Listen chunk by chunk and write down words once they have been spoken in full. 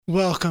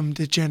Welcome,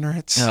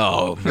 degenerates.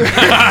 Oh. Now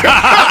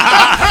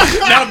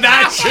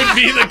that should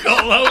be the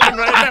cold open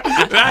right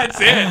now. That's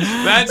it.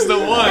 That's the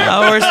one.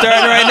 Oh, we're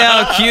starting right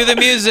now. Cue the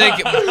music.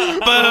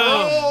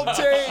 Roll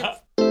tape.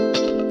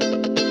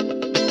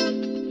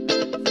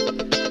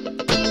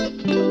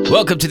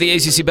 Welcome to the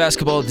ACC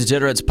Basketball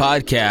Degenerates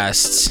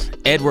podcast.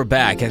 Ed, we're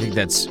back. I think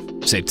that's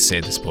safe to say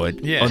at this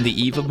point. Yeah. On the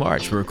eve of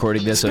March. We're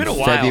recording this on been a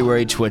while.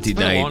 February 29th. It's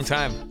been a long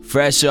time.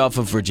 Fresh off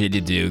of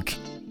Virginia Duke.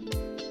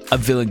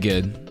 I'm feeling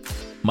good.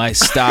 My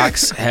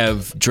stocks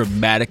have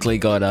dramatically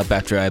gone up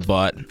after I had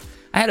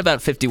about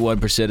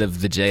 51% of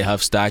the J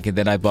Huff stock, and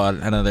then I bought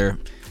another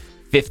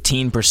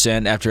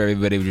 15% after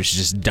everybody was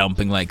just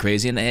dumping like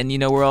crazy. And you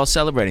know, we're all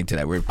celebrating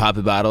tonight. We're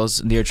popping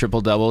bottles, near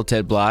triple-double,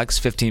 10 blocks,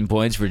 15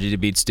 points. Virginia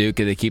beats Duke,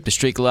 and they keep the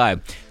streak alive.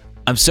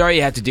 I'm sorry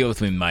you have to deal with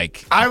me,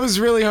 Mike. I was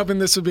really hoping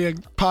this would be a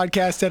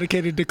podcast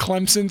dedicated to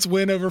Clemson's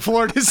win over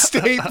Florida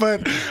State,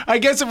 but I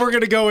guess if we're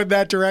going to go in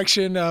that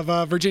direction of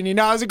Virginia.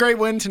 No, it was a great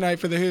win tonight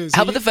for the Hoos.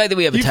 How about the fact that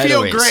we have a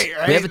title race? You feel great,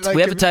 right?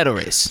 We have a title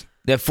race.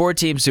 There are 4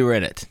 teams who are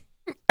in it.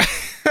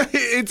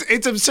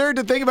 It's absurd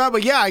to think about,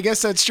 but yeah, I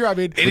guess that's true. I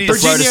mean, It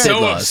is Florida State so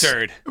laws.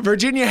 absurd.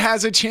 Virginia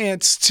has a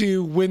chance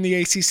to win the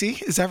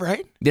ACC. Is that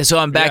right? Yeah, so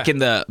I'm back in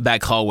the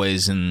back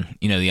hallways and,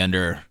 you know, the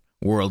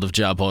underworld of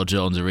John Paul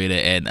Jones Arena,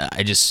 and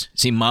I just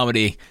see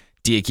Mamadi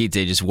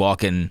Diakite just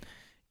walking,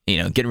 you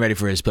know, getting ready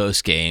for his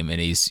post game, and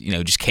he's, you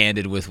know, just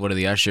candid with one of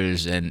the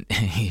ushers, and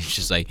he's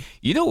just like,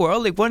 you know, we're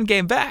only 1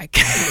 game back.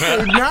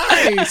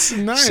 Nice.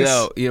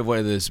 So, you know, one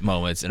of those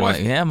moments, and I'm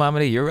like, yeah,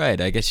 Mamadi, you're right.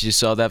 I guess you just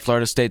saw that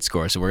Florida State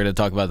score, so we're going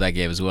to talk about that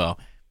game as well.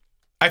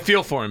 I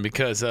feel for him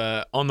because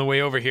on the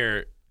way over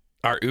here,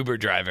 our Uber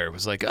driver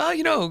was like, "Oh,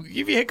 you know,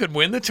 UVA could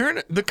win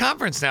the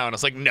conference now," and I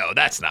was like, "No,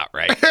 that's not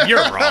right.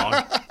 You're wrong.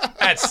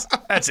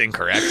 That's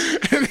incorrect."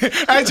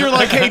 As you're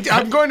like, "Hey,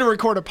 I'm going to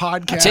record a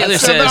podcast Taylor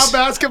about says-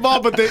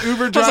 basketball," but the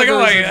Uber I was driver, like,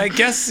 "Oh, is- I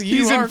guess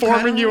he's you are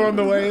informing kinda you on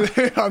the way." on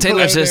the Taylor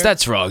way says, there.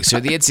 that's wrong, sir.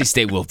 The NC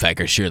State Wolfpack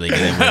are surely going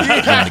to win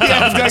the Yeah,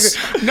 conference.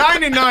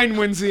 exactly. 9-9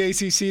 wins the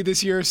ACC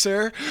this year,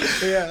 sir.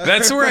 Yeah.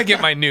 That's where I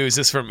get my news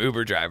is from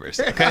Uber drivers.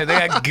 Okay,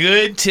 they got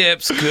good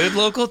tips, good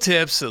local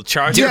tips. They'll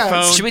charge your Yeah,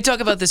 phone. Should we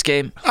talk about this game?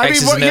 I mean,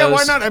 X's well, and yeah, O's?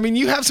 why not? I mean,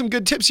 you have some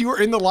good tips. You were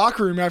in the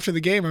locker room after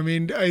the game. I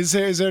mean, is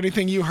there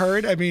anything you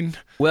heard? I mean,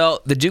 Well,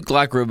 the Duke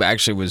locker room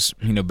actually was,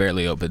 you know,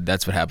 barely open.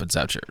 That's what happens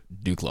after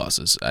Duke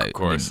losses. Of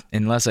course.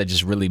 Unless I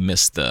just really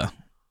missed the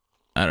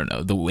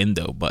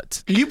window.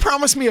 But you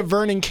promised me a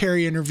Vernon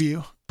Carey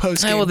interview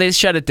post game. well, they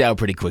shut it down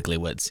pretty quickly.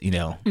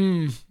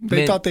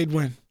 They thought they'd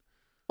win.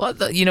 Well,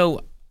 you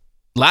know,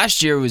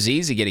 last year was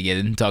easy getting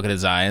in talking to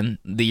Zion.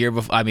 The year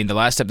before, I mean, the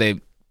last time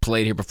they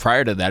played here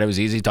prior to that, it was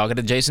easy talking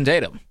to Jason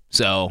Tatum.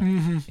 So,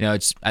 you know,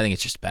 I think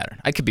it's just a pattern.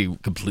 I could be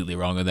completely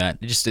wrong on that.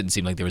 It just didn't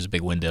seem like there was a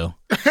big window.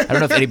 I don't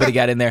know if anybody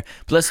got in there.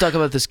 But let's talk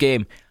about this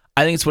game.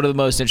 I think it's one of the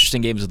most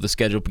interesting games of the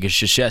schedule because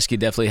Krzyzewski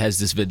definitely has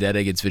this vendetta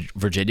against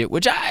Virginia,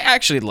 which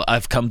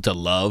I've come to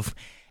love.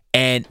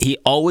 And he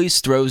always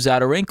throws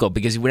out a wrinkle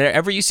because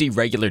whenever you see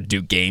regular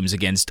Duke games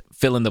against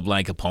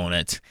fill-in-the-blank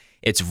opponent,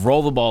 it's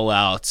roll the ball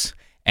out,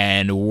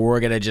 and we're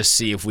going to just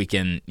see if we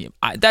can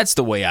that's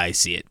the way I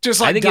see it.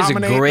 Just like I think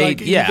dominate. it's a great,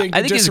 like, you yeah, think I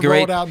think just it's roll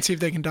great. it out and see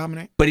if they can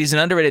dominate. But he's an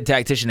underrated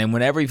tactician, and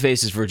whenever he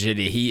faces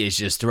Virginia, he is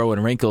just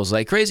throwing wrinkles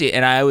like crazy.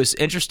 And I was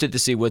interested to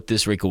see what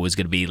this wrinkle was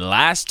going to be.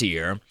 Last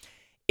year,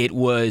 it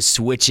was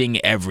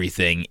switching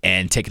everything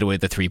and taking away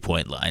the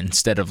three-point line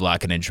instead of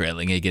locking and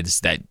trailing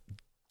against that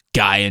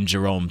Guy and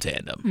Jerome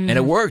tandem. And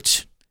it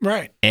worked.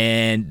 Right.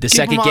 And the Keep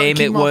second him game,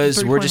 keep it him off the was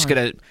three-point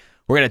line.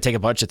 we're gonna take a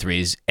bunch of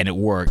threes, and it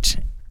worked.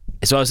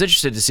 So I was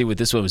interested to see what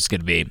this one was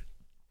going to be.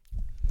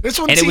 This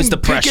one And it seemed was the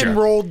pick pressure. and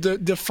roll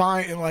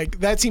define,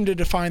 like that seemed to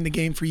define the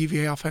game for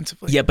UVA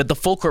offensively. Yeah, but the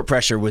full court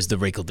pressure was the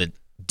wrinkle that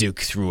Duke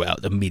threw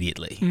out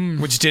immediately.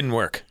 which didn't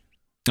work.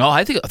 Oh,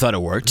 I thought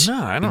it worked.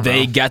 No, I don't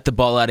They know. got the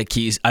ball out of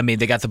Key's. I mean,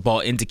 they got the ball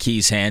into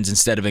Key's hands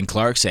instead of in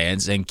Clark's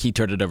hands, and Key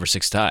turned it over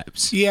 6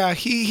 times. Yeah,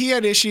 he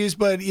had issues,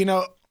 but you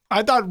know,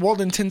 I thought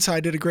Walden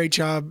Tinside did a great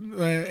job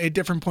at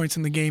different points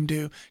in the game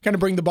to kind of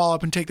bring the ball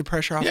up and take the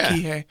pressure off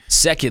Kihei.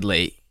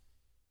 Secondly,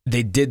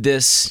 they did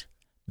this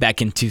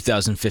back in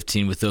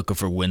 2015 with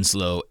Okafor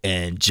Winslow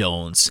and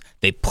Jones.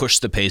 They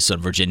pushed the pace on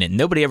Virginia.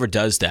 Nobody ever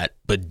does that,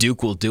 but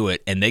Duke will do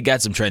it, and they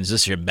got some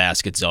transition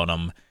baskets on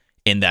them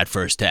in that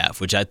first half,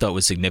 which I thought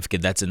was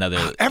significant. That's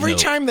another. Every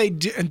time they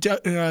Duke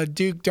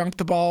dunked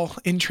the ball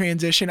in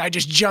transition, I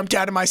just jumped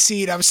out of my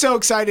seat. I was so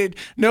excited.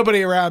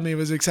 Nobody around me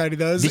was excited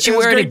though. Did you it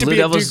was wear any great to Blue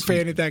be Devils a Duke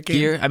fan at that game.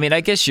 gear? I mean, I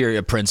guess you're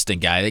a Princeton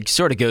guy. It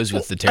sort of goes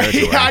with the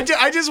territory. Yeah,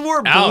 I just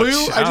wore blue.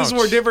 Ouch, I just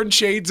wore ouch. different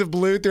shades of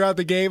blue throughout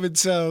the game, and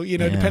so you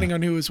know, depending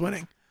on who was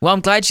winning. Well,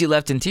 I'm glad she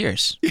left in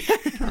tears.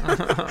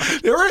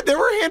 There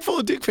were a handful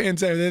of Duke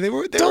fans there. They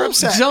were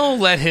upset. Don't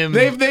let him.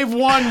 They've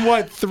won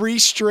what 3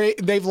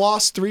 straight. They've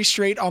lost 3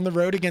 straight on the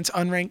road against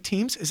unranked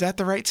teams. Is that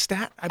the right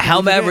stat? I How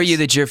believe mad it were is. you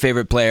that your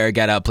favorite player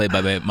got outplayed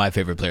by my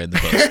favorite player in the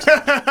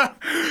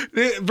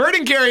post?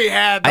 Vernon Carey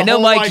had the I know,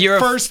 whole, Mike, like, you're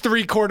a- first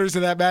 3 quarters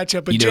of that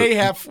matchup, but You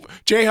know-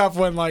 J Huff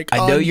went like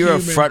I know you're a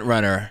unhuman. front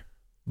runner,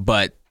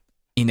 but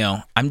you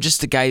know I'm just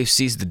the guy who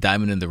sees the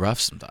diamond in the rough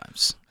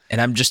sometimes. And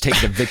I'm just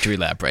taking a victory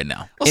lap right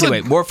now. Also,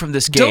 anyway, more from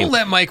this game. Don't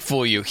let Mike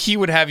fool you. He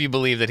would have you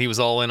believe that he was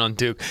all in on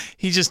Duke.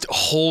 He's just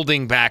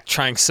holding back,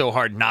 trying so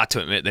hard not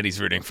to admit that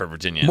he's rooting for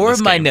Virginia. More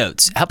of my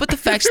notes. How about the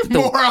fact that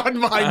More on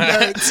my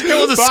notes.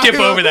 We'll just skip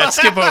over that.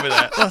 Skip over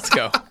that. Let's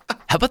go.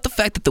 How about the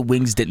fact that the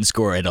Wings didn't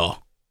score at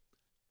all?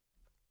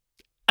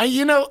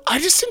 I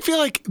just didn't feel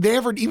like they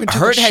ever even took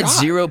Hurt a had shot.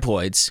 0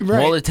 points. Right.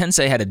 Waller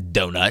Tensei had a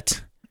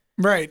donut.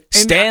 Right. And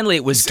Stanley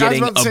was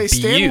getting about to say,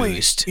 Stanley,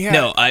 abused. yeah.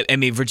 No, I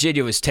mean,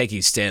 Virginia was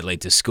taking Stanley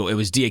to school. It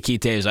was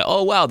Diakite. He was like,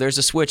 oh, wow, there's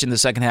a switch in the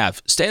second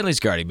half. Stanley's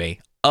guarding me.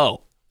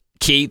 Oh,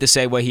 Key, the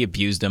same way he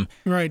abused him.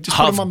 Right. Just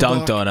put Huff him on the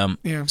dunked block. on him.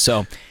 Yeah.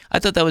 So I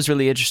thought that was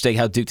really interesting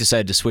how Duke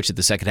decided to switch at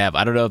the second half.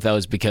 I don't know if that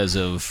was because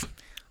of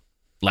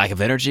lack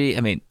of energy.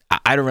 I mean,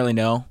 I don't really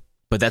know,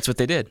 but that's what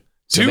they did.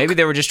 So Duke- maybe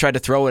they were just trying to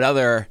throw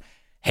another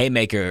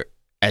haymaker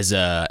as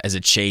a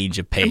change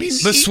of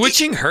pace. The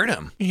switching hurt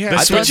him. Yeah. The I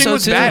thought switching so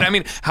was too. bad. I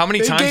mean, how many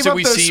They times gave did up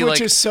we those see like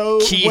switches so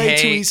way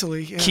too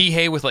easily. Yeah.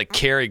 Kihei with like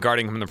Carey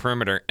guarding him in the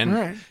perimeter? And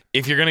Right.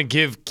 if you're gonna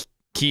give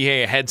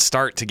Kihei a head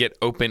start to get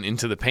open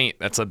into the paint,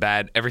 that's a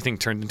bad. Everything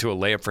turned into a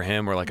layup for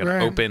him, or like an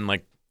Right. open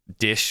like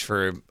dish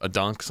for a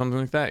dunk, something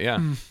like that. Yeah.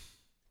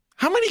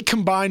 How many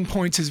combined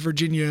points has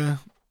Virginia,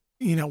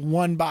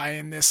 won by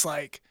in this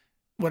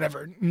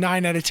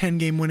 9 out of 10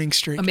 game winning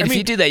streak? I mean, if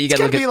you do that, you got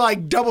to it's look gotta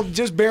at be like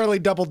just barely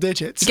double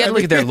digits. you got to I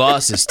look at mean- their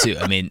losses too.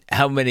 I mean,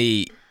 how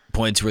many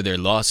points were their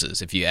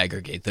losses if you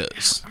aggregate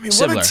those? I mean,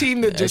 Similar. what a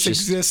team that Yeah, just it's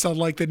exists on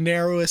the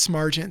narrowest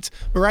margins.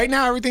 But right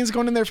now, everything's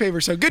going in their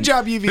favor. So good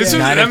job, UVA. This is,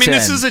 9 I of mean,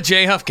 this 10. is a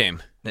Jay Huff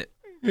game.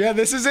 Yeah,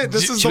 this is it.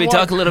 This is Should the we one.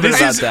 talk a little bit This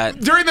about is- that?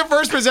 During the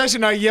first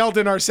possession, I yelled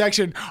in our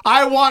section,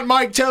 "I want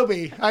Mike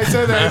Tobey." I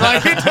said that.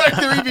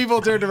 Like 3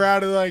 people turned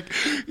around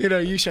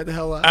and you shut the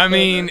hell up. I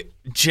mean,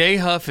 Jay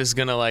Huff is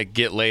gonna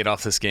get laid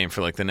off this game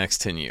for the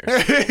next 10 years,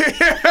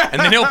 and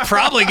then he'll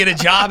probably get a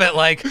job at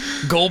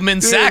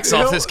Goldman Sachs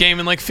off he'll- this game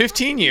in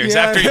 15 years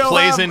Yeah, after he he'll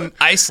plays have- in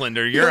Iceland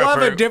or He'll Europe. have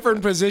or, a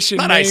different position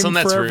Not named Iceland,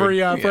 that's for every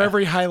rude. for Yeah.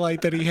 every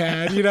highlight that he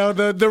had.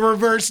 The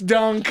reverse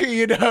dunk.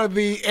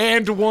 The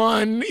and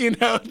one.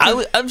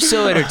 I'm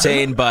so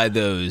entertained by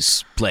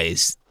those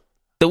plays.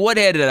 The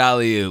one-handed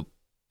alley-oop,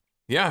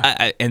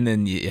 yeah. and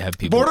then you have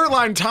people.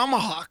 Borderline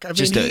tomahawk. I mean,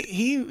 Just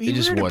he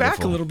just reared it back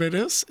a wonderful. little bit.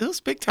 It was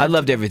big time. I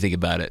loved everything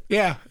about it.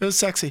 Yeah, it was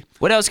sexy.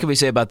 What else can we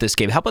say about this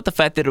game? How about the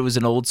fact that it was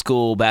an old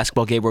school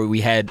basketball game where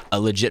we had a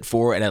legit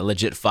 4 and a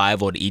legit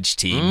 5 on each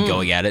team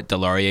going at it?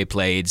 Delarier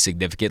played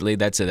significantly.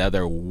 That's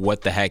another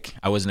what the heck.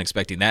 I wasn't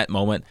expecting that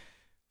moment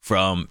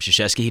from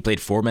Krzyzewski. He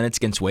played 4 minutes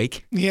against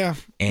Wake. Yeah.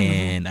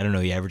 And I don't know,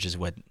 he averages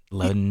 11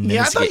 minutes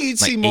Yeah, I a thought game? you'd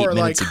see 8 more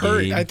minutes a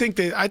Hurt.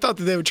 game. I thought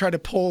that they would try to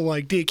pull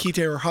Diakite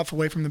or Huff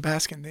away from the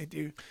basket. And they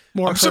do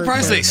more. I'm Hurt,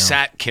 surprised but- they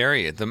sat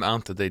Carey at the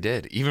amount that they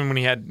did, even when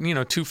he had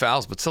 2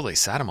 fouls, but still they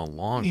sat him a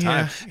long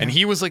time. Yeah, And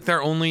he was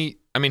their only.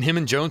 I mean, him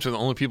and Jones were the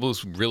only people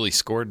who really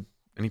scored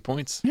any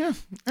points. Yeah,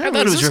 I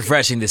thought it was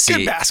refreshing to good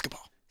see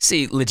basketball.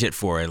 legit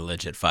 4 and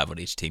legit 5 on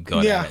each team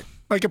going Yeah, at it.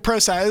 like a pro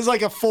side. It was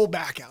like a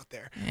fullback out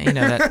there.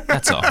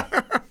 That's all.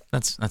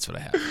 That's what I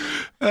have.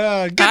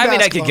 Good I mean,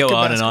 I could basketball, go good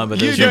on and on, but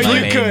those you, are my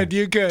you main could.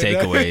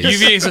 takeaways.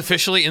 UVA is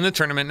officially in the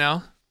tournament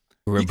now.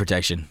 Rim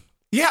protection.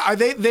 Yeah, are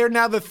they? They're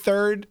now the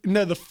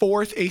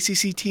 4th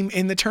ACC team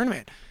in the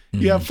tournament.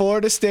 You have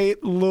Florida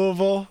State,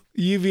 Louisville,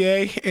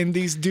 UVA, and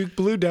these Duke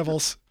Blue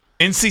Devils.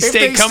 NC If State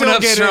they coming still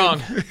up get strong.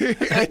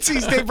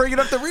 NC State bringing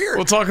up the rear.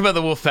 We'll talk about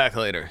the Wolfpack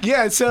later.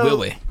 Yeah, so Will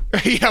we?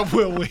 Yeah,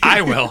 will we?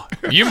 I will.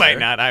 You might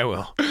not. I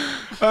will.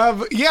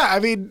 Yeah, I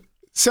mean,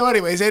 so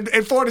anyways, and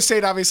Florida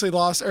State obviously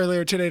lost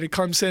earlier today to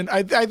Clemson.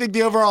 I think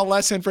the overall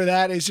lesson for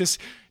that is just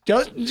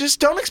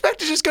don't expect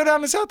to just go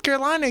down to South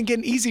Carolina and get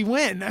an easy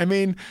win. I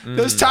mean,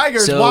 those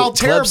Tigers, So while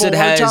terrible, Clemson were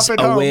has tough at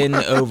a home. win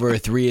over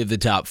 3 of the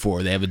top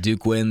 4. They have a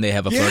Duke win, they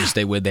have a Florida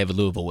State win, they have a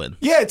Louisville win.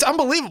 Yeah, it's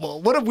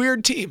unbelievable. What a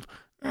weird team.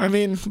 I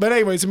mean, but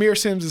anyways, Amir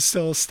Sims is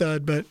still a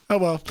stud, but oh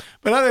well.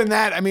 But other than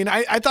that, I mean,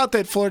 I thought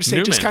that Florida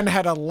State just Newman. kind of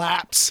had a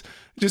lapse,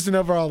 just an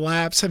overall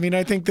lapse. I mean,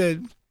 I think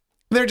that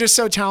they're just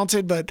so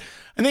talented, but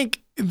I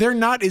think they're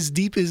not as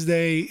deep as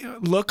they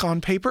look on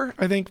paper.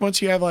 I think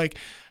once you have I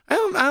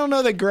don't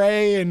know that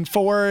Gray and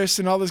Forrest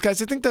and all those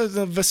guys. I think the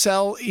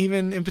Vassell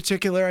even in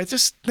particular. I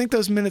just think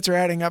those minutes are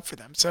adding up for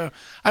them. So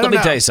I don't Let me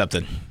know. tell you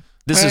something.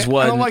 This is I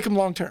one don't like them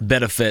long term.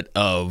 benefit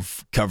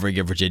of covering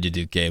a Virginia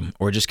Duke game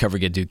or just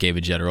covering a Duke game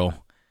in general.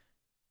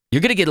 You're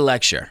going to get a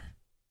lecture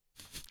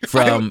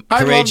from I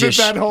loved it courageous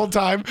that whole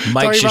time.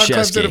 Mike talking about Clemson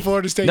Krzyzewski. and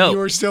Florida State. No, You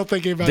were still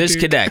thinking about This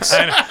Duke. connects.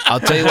 I'll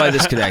tell you why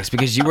this connects.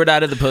 Because you were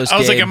not at the post I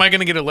was game. like, am I going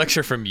to get a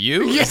lecture from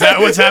you? Is that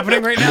what's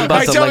happening right now? About All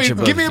right, the tell me, lecture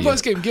give me a both of you.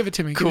 post game. Give it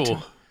to me. Give it to Cool.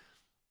 me.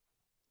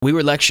 We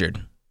were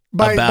lectured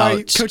By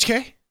about Coach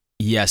K?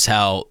 yes,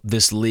 how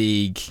this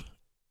league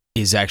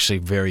is actually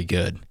very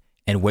good,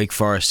 and Wake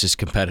Forest is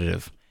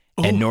competitive,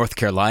 and North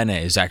Carolina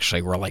is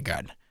actually really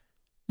good.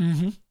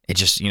 Mm-hmm. It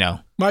just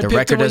My the pick to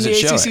record win doesn't the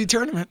show ACC it.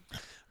 tournament.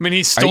 I mean,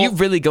 he Are stole. you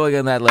really going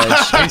on that ledge?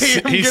 I'm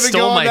he gonna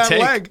stole go on my that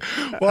take. leg.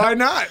 Why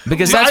not?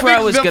 Because that's where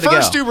I was the gonna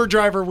first go. Uber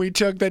driver we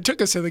took that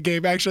took us to the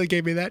game actually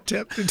gave me that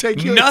tip to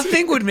take you.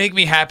 Nothing would make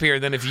me happier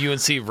than if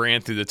UNC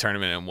ran through the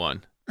tournament and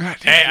won.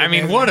 Hey, I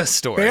mean, what a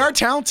story. They are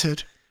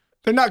talented.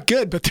 They're not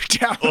good, but they're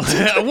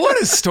talented.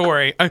 What a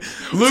story.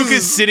 Luke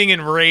is sitting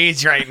in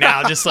rage right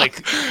now, just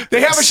like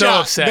They have a so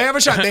shot. upset. They have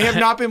a shot. They have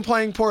not been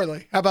playing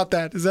poorly. How about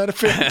that? Is that a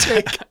fair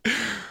take?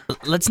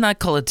 Let's not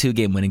call it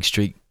 2-game winning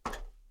streak.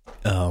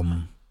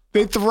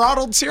 They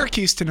throttled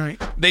Syracuse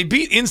tonight. They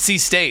beat NC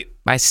State,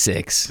 By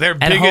 6. their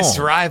At biggest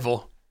home.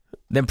 rival.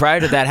 Then prior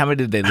to that, how many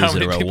did they How lose in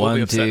many a row? people will be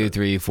 1, upset 2, with?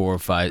 3, 4,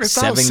 5, I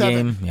thought it was 7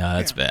 7. game? Yeah,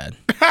 that's bad.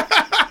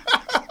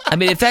 I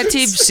mean, if that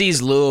team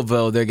sees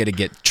Louisville, they're going to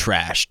get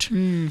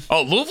trashed.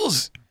 Oh,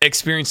 Louisville's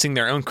experiencing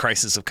their own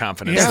crisis of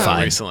confidence Yeah.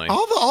 Fine. recently.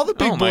 All the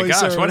big Oh my boys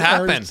gosh, are, what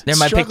happened? They're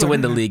my pick to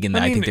win the struggling. league, and I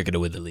mean- think they're going to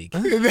win the league.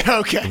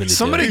 Okay. Really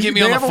Somebody do. get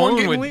me They on the have a phone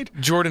one-game with lead?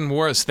 Jordan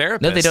War's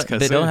therapist. No, they don't. 'cause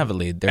They don't have a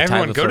lead. They're tied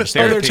Everyone with go to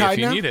Florida they're therapy tied if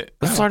you now? need it.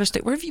 With Florida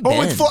State, where have you Oh,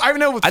 been? I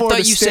know with I Florida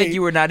thought you State. said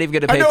you were not even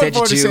going to I pay know what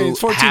attention Florida State to is,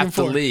 14 half and the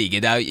 4. league,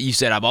 and now you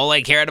said I'm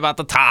only caring about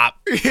the top.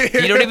 You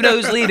don't even know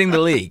who's leading the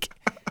league.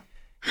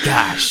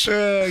 Gosh,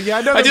 Yeah,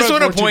 I know. I just they're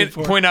want both to 14 and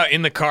 4. point out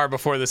in the car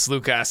before this,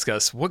 Luke asked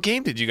us, what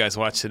game did you guys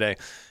watch today?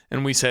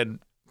 And we said,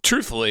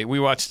 truthfully, we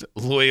watched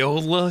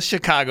Loyola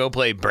Chicago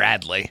play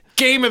Bradley.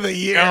 Game of the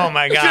year. Oh,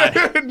 my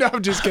God. No,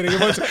 I'm just kidding.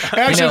 It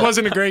actually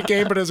wasn't a great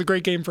game, but it was a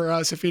great game for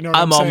us, if you know what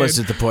I'm I'm almost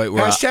saying. at the point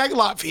where Hashtag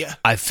Latvia.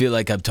 I feel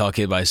like I'm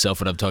talking to myself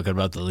when I'm talking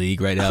about the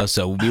league right now.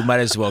 So we might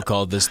as well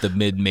call this the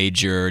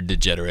mid-major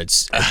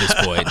degenerates at this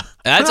point.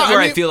 That's No, where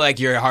I I mean- feel like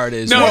your heart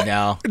is No. right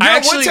now. No,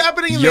 actually- what's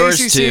happening in the Yours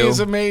ACC too. is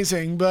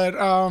amazing, but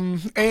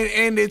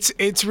and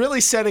it's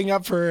really setting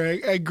up for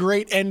a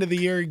great end of the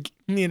year,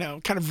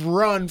 kind of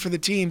run for the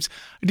teams.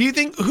 Who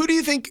do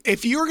you think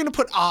if you were going to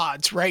put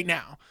odds right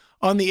now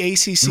on the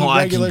ACC Well,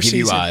 I regular can give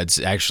you season, odds,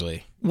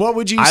 actually. what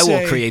would you I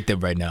say? will create them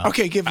right now.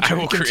 Okay, give it to I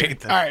me. will Give it to create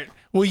me. them. All right,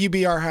 will you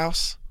be our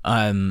house?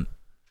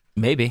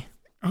 Maybe.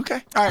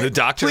 Okay, all right. The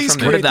doctor Please from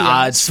the- What are create the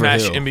odds for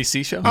Smash who?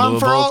 NBC show?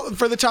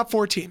 for the top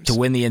 4 teams To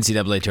win the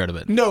NCAA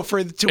tournament? No, to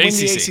win the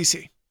ACC.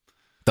 ACC.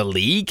 The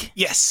league?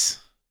 Yes.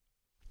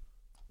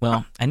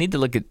 Well, I need to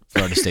look at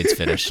Florida State's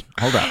finish.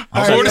 Hold up.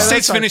 All right, Florida yeah, State's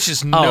that's fine. finish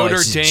is Notre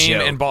it's a Dame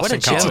joke. and Boston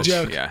What a joke. College. It's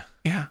a joke. Yeah.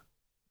 Yeah,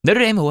 Notre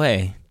Dame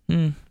away.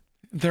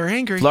 they're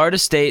angry. Florida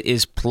State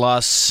is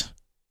plus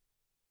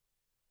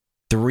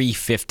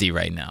 350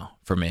 right now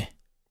for me.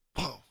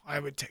 Whoa, I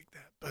would take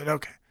that, but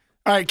okay.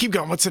 All right, keep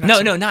going. What's the next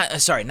one? No,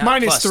 not sorry, not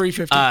Minus plus.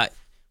 350.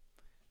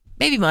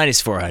 Maybe minus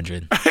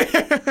 400.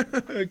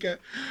 Okay.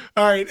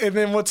 All right, and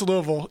then what's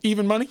Louisville?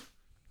 Even money?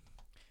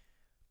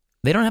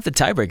 They don't have the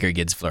tiebreaker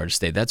against Florida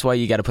State. That's why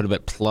you got to put them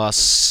at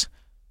plus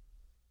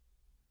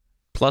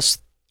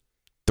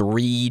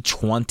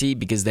 320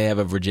 because they have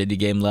a Virginia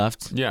game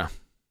left, Yeah.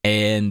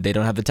 and they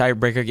don't have the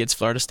tiebreaker against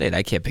Florida State.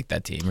 I can't pick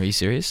that team. Are you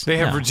serious? They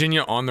have No.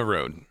 Virginia on the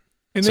road.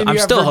 And So then I'm you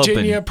have still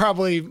Virginia hoping.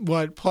 probably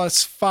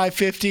plus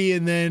 550,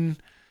 and then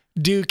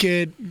Duke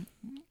at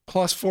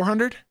plus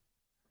 400.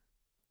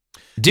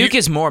 Duke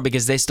is more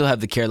because they still have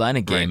the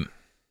Carolina game,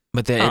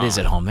 but it is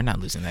at home. They're not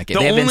losing that game.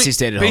 They have NC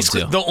State at home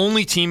basically, too. the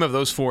only team of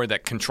those 4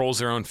 that controls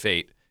their own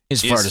fate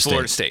Is is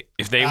Florida State.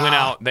 If they win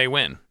out, they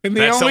win. And the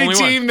That's only one.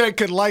 team that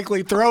could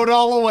likely throw it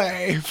all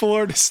away,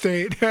 Florida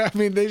State. I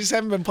mean, they just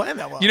haven't been playing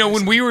that well. You know,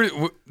 when we were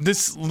Luke,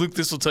 this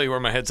will tell you where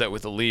my head's at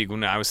with the league.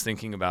 When I was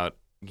thinking about,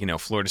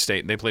 Florida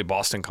State, they played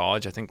Boston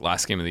College, I think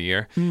last game of the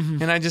year,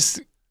 Mm-hmm.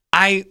 and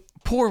I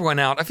pour one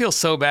out. I feel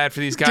so bad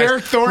for these guys.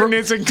 Derek Thornton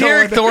isn't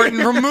Derek going.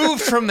 Thornton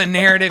removed from the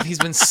narrative. He's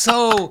been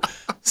so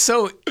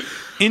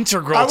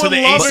integral I to would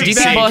the love Do you it ACC.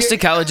 think back. Boston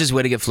College is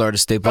winning at Florida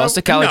State?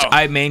 Boston College, no.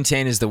 I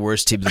maintain, is the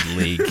worst team in the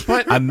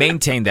league. I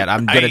maintain that.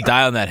 I'm going to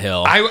die on that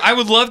hill. I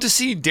would love to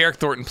see Derek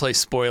Thornton play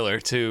spoiler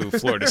to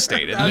Florida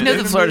State. you know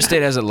that Florida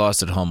State hasn't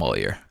lost at home all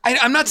year.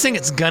 I'm not saying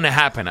it's gonna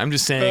happen. I'm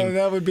just saying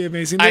That would be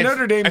amazing. The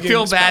Notre Dame I game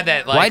feel is bad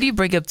probably- that Why do you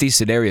bring up these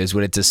scenarios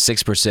when it's a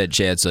 6%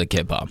 chance of a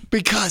kid bomb?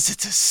 because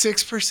it's a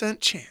 6%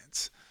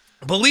 chance.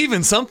 believe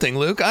in something,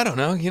 Luke. I don't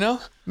know.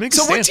 Make a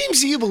So what stand.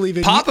 teams do you believe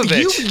in?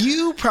 Popovich.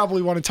 You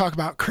probably want to talk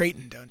about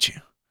Creighton, don't you?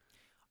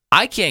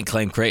 I can't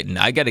claim Creighton.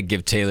 I got to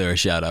give Taylor a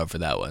shout out for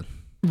that one.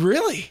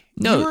 Really?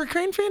 No. You were a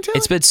Creighton fan, Taylor?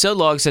 It's been so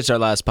long since our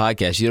last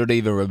podcast. You don't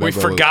even remember We've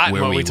forgotten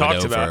where what we went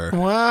talked over. about.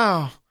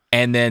 Wow.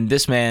 And then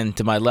this man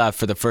to my left,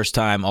 for the first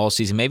time all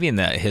season, maybe in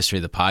the history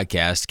of the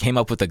podcast, came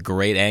up with a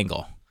great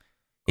angle.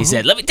 He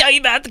said, "Let me tell you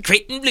about the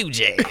Creighton Blue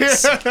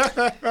Jays."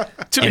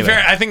 To be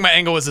fair, I think my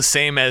angle was the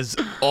same as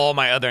all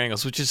my other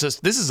angles, which is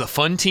just this is a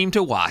fun team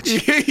to watch.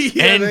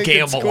 Yeah, And they can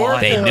gamble score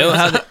on. They for know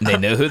us. they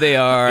know who they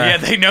are. Yeah,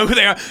 they know who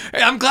they are.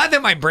 I'm glad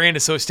that my brand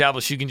is so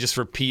established. You can just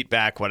repeat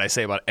back what I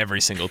say about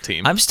every single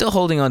team. I'm still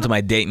holding on to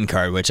my Dayton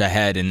card, which I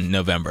had in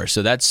November.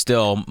 So that's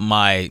still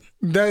my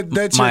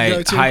That's your my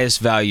go-to. highest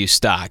value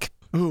stock.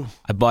 Ooh.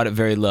 I bought it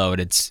very low, and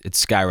it's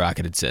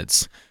skyrocketed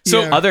since.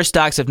 So Yeah. Other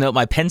stocks of note,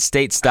 my Penn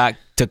State stock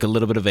took a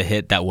little bit of a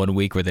hit that 1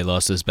 week where they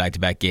lost those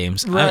back-to-back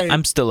games. Right.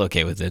 I'm still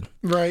okay with it.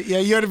 Right. Yeah,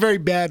 you had a very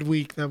bad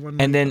week that one.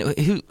 And then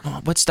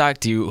what stock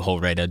do you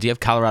hold right now? Do you have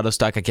Colorado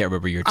stock? I can't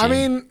remember your team. I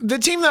mean, the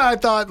team that I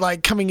thought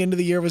like coming into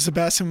the year was the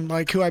best and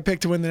like who I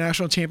picked to win the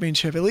national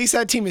championship, at least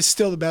that team is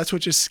still the best,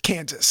 which is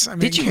Kansas. I mean,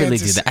 did you really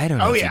do that? I don't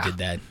know if you did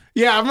that.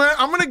 Yeah,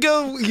 I'm gonna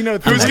go. You know,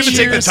 Who's going to take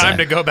the years. time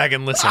to go back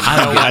and listen?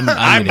 I'm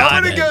I'm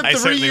not. gonna go I 3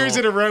 certainly years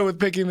won't. in a row with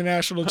picking the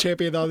national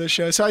champion on this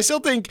show. So I still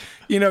think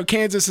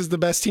Kansas is the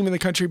best team in the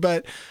country.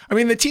 But I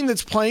mean, the team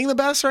that's playing the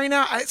best right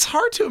now, it's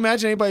hard to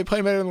imagine anybody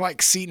playing better than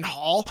like Seton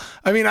Hall.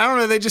 I mean, I don't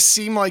know. They just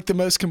seem like the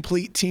most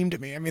complete team to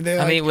me. I mean, they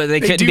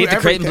couldn't do beat the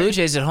Creighton everything. Blue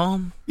Jays at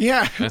home.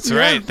 Yeah, That's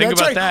right. Think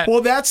that's about that.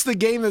 Well, that's the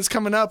game that's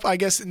coming up. I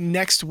guess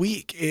next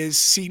week is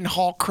Seton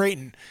Hall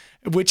Creighton,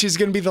 which is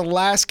going to be the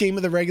last game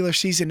of the regular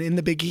season in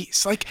the Big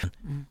East. Like,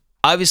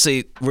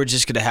 Obviously, we're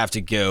just going to have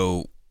to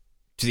go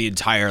to the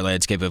entire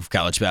landscape of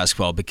college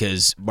basketball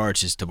because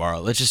March is tomorrow.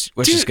 Let's just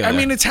go dude, there. I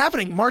mean, it's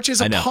happening. March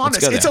is I know. upon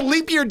Let's us. go It's a there.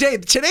 leap year day.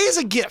 Today is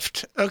a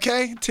gift.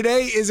 Okay,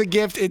 today is a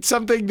gift. It's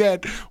something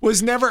that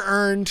was never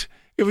earned.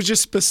 It was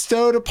just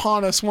bestowed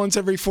upon us once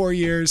every 4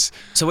 years.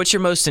 So what's your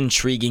most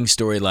intriguing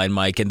storyline,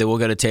 Mike? And then we'll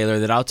go to Taylor.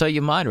 Then I'll tell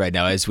you mine right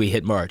now as we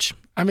hit March.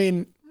 I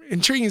mean,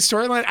 intriguing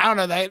storyline. I don't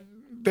know that.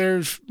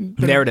 There's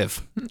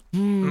Narrative.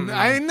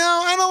 I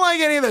don't like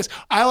any of this.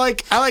 I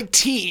like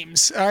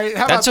teams. All right,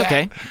 how That's about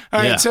okay. that? All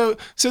right, Yeah.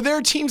 so there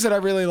are teams that I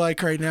really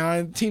like right now,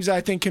 and teams that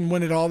I think can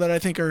win it all that I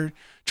think are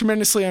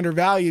tremendously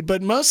undervalued.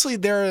 But mostly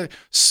there are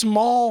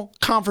small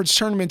conference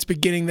tournaments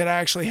beginning that I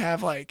actually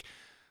have like,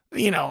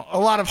 a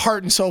lot of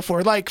heart and soul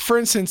for. Like for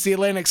instance, the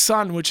Atlantic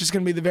Sun, which is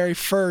going to be the very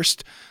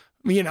first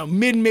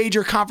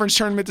mid-major conference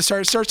tournament to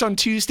start. It starts on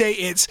Tuesday.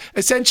 It's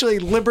essentially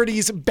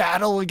Liberty's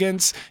battle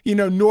against,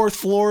 North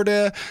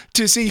Florida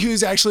to see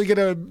who's actually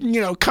going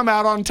to, come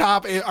out on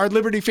top. Are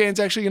Liberty fans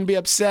actually going to be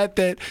upset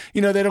that, they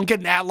don't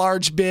get an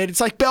at-large bid?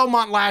 It's like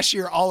Belmont last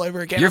year all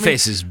over again. Your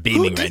face is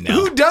beaming right now.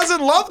 Who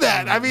doesn't love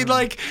that? I mean,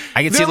 like...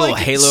 I can see they're a little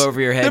halo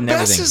over your head and The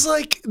best everything. is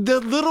like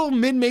the little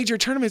mid-major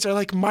tournaments are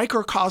like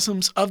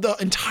microcosms of the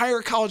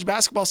entire college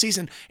basketball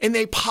season, and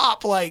they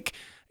pop like...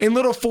 in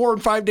little 4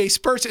 and 5 day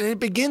spurts, and it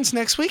begins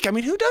next week. I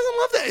mean, who doesn't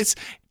love that? It's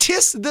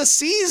tis the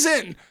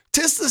season.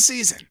 Tis the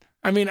season.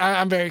 I mean,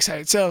 I'm very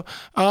excited. So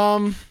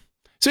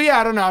yeah,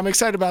 I don't know. I'm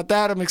excited about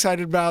that. I'm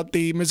excited about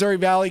the Missouri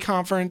Valley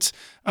Conference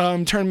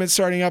tournament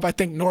starting up. I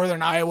think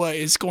Northern Iowa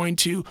is going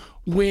to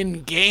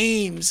win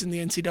games in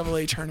the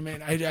NCAA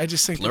tournament. I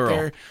just think that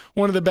they're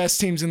one of the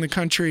best teams in the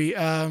country.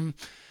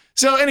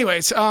 So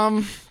anyways,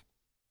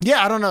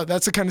 yeah, I don't know.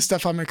 That's the kind of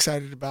stuff I'm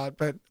excited about.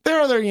 But there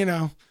are other,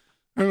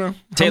 I don't know.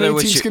 Taylor, how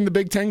many teams can the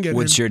Big Ten get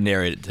What's in? your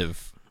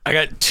narrative? I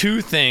got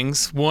two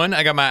things. One,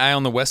 I got my eye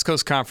on the West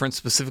Coast Conference,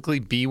 specifically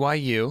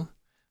BYU.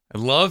 I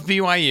love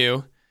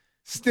BYU.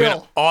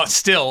 Still.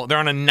 Still, they're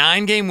on a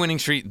 9-game winning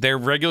streak. Their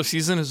regular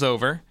season is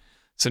over.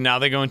 So now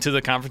they go into the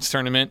conference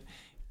tournament,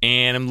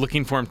 and I'm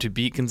looking for them to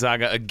beat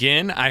Gonzaga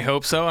again. I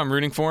hope so. I'm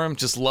rooting for them.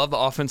 Just love the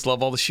offense,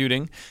 love all the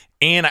shooting.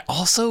 And I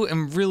also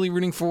am really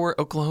rooting for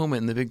Oklahoma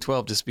in the Big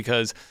 12 just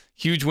because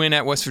huge win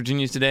at West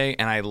Virginia today,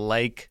 and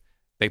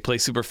they play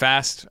super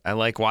fast. I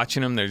like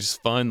watching them. They're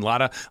just fun.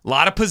 A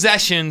lot of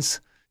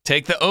possessions.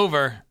 Take the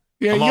over.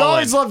 Yeah, I'm you all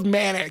always in. loved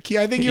Manic.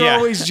 Yeah, I think you're Yeah.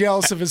 always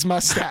jealous of his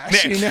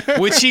mustache.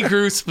 Which he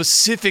grew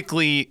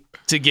specifically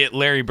to get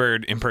Larry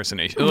Bird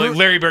impersonation, like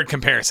Larry Bird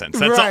comparisons.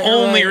 That's Right, the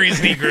only right.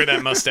 reason he grew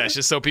that mustache,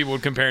 just so people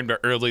would compare him to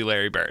early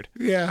Larry Bird.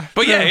 Yeah.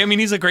 But yeah, I mean,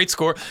 he's a great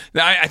scorer.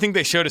 I think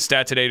they showed a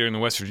stat today during the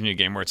West Virginia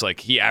game where it's like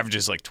he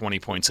averages like 20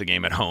 points a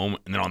game at home,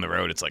 and then on the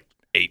road it's like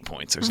 8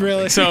 points or something.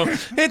 Really? So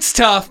it's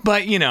tough,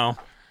 but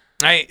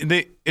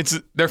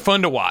they're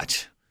fun to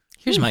watch.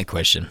 Here's my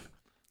question.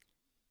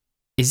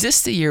 Is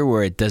this the year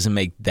where it doesn't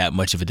make that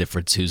much of a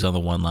difference who's on the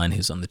 1 line,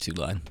 who's on the 2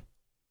 line?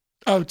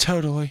 Oh,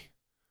 totally.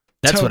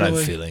 That's what I'm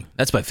Totally. feeling.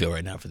 That's my feel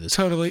right now for this.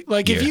 Totally.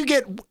 Like year.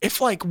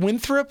 if like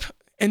Winthrop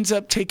ends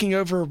up taking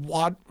over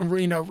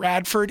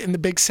Radford in the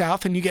Big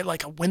South and you get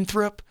like a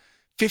Winthrop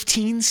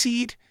 15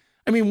 seed,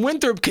 I mean,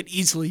 Winthrop could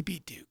easily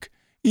beat Duke.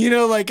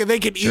 Like they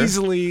could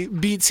easily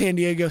beat San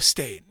Diego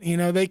State.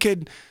 They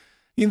could,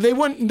 they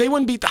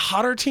wouldn't beat the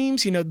hotter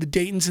teams, the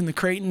Daytons and the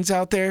Creightons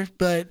out there.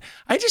 But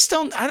I just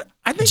don't.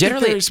 I think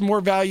Generally- that there's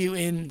more value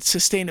in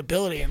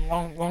sustainability and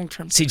long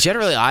term. See,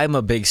 generally, I'm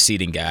a big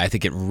seeding guy. I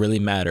think it really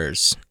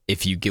matters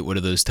if you get one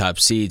of those top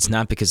seeds,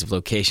 not because of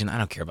location. I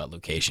don't care about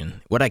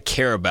location. What I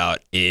care about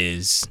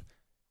is,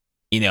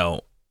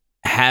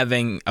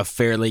 having a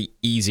fairly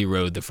easy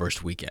road the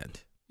first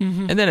weekend.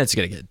 And then it's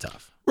going to get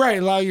tough.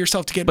 Right, allow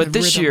yourself to get. But in the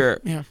this rhythm.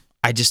 year, yeah.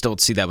 I just don't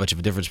see that much of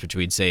a difference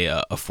between, say,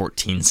 a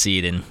 14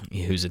 seed and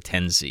who's a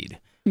 10 seed,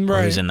 or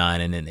Right. who's a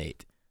 9 and an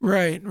 8.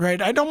 Right.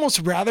 I'd almost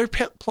rather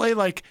play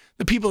like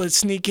the people that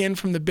sneak in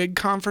from the big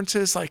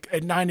conferences, like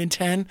at 9 and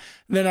 10,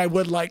 than I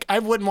would I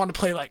wouldn't want to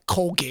play like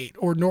Colgate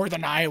or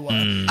Northern Iowa,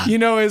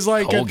 as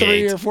like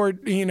Colgate. a 3 or 4,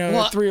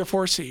 a 3 or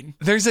 4 seed.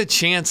 There's a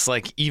chance,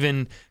 like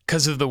even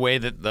because of the way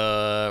that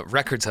the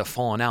records have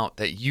fallen out,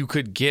 that you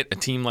could get a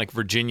team like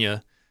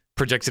Virginia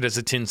projected as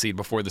a 10 seed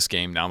before this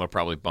game. Now they're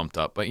probably bumped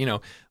up, but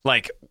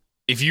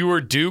if you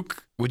were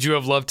Duke, would you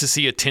have loved to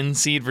see a 10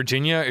 seed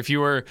Virginia? If you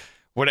were,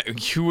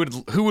 who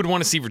would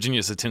want to see Virginia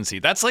as a 10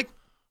 seed? That's like,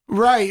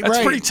 right. That's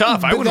pretty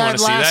tough. I wouldn't want to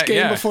see that. Last game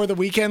yeah. before the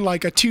weekend,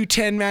 like a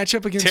 2-10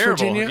 matchup against Terrible,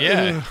 Virginia.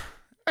 yeah. Ugh.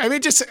 I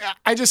mean,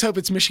 I just hope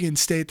it's Michigan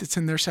State that's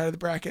in their side of the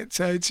bracket.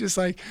 So it's just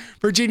like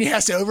Virginia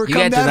has to overcome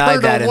You got that denied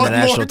hurdle that in the one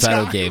national more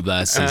title time. game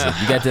last season.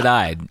 You got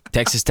denied.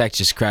 Texas Tech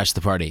just crashed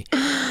the party. All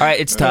right,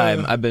 it's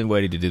time. I've been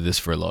waiting to do this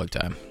for a long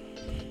time.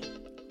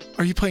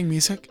 Are you playing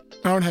music?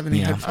 I don't have any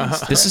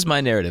headphones. This is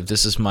my narrative.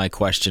 This is my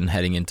question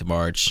heading into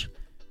March.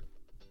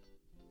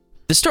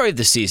 The story of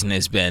the season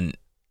has been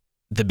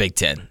the Big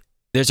Ten.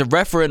 There's a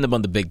referendum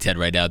on the Big Ten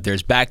right now.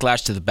 There's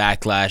backlash to the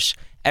backlash.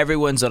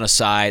 Everyone's on a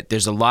side.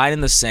 There's a line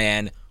in the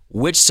sand.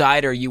 Which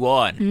side are you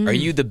on? Are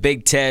you the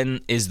Big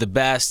Ten is the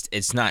best,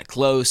 it's not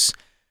close,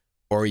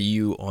 or are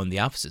you on the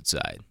opposite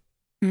side?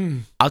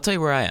 I'll tell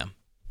you where I am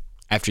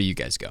after you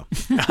guys go.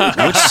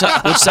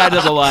 which side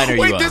of the line are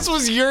you Wait, on? this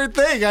was your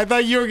thing. I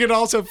thought you were going to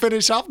also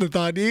finish off the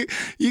thought.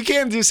 You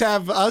can't just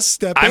have us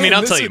step in. I mean,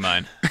 I'll This tell is- you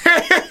mine.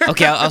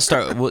 Okay, I'll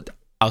start.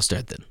 I'll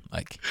start then.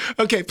 Like,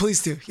 Okay,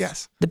 please do.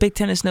 Yes. the Big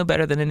Ten is no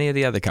better than any of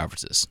the other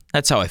conferences.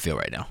 That's how I feel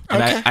right now.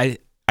 And Okay.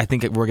 I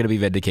think we're going to be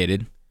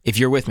vindicated. If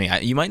you're with me,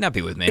 you might not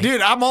be with me. Dude,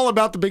 I'm all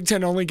about the Big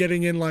Ten only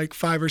getting in like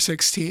 5 or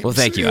 6 teams. Well,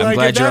 thank you. I'm Like,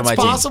 glad if you're on that's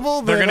my team.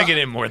 possible, They're then going to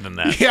get in more than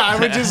that. Yeah,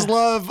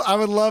 I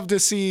would love to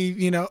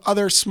see,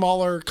 other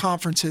smaller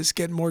conferences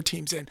get more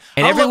teams in.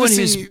 And I'd love everyone to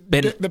who's see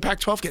been- the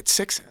Pac-12 get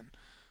 6 in.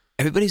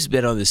 Everybody's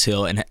been on this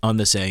hill and on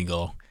this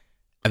angle.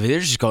 I mean, they're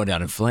just going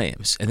down in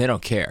flames, and they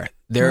don't care.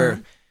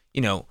 They're,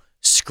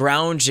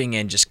 scrounging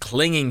and just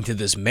clinging to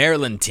this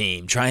Maryland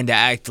team, trying to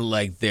act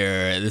like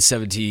they're the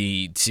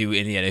 72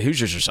 Indiana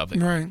Hoosiers or something,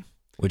 Right.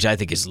 which I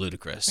think is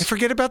ludicrous. And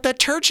forget about that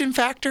Turchin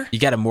factor. You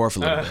got to morph a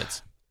little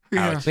bit.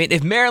 Yeah. I mean,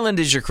 if Maryland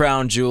is your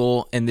crown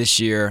jewel in this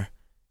year,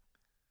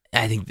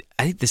 I think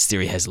this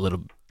theory has a little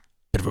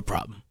bit of a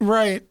problem.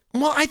 Right.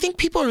 Well, I think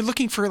people are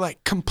looking for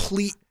like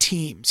complete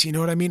teams. You know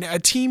what I mean? A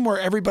team where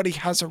everybody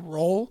has a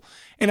role.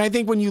 And I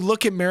think when you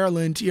look at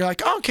Maryland, you're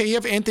like, oh, okay, you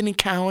have Anthony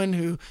Cowan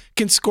who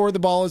can score the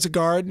ball as a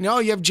guard. No,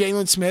 you have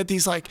Jalen Smith.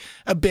 He's like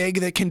a big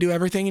that can do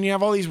everything. And you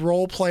have all these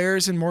role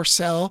players and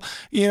Morcell,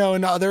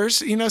 and others,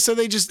 so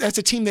that's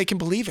a team they can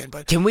believe in.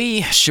 But Can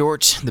we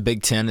short the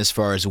Big Ten as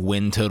far as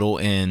win total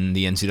in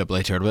the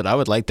NCAA tournament? I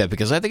would like that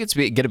because I think it's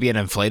going to be an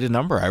inflated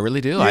number. I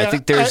really do. I Yeah,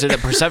 think there's a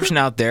perception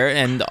out there,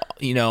 and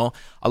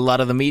a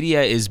lot of the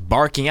media is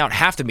barking out.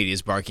 Half the media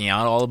is barking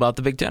out all about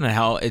the Big Ten and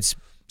how it's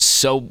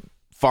so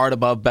far and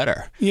above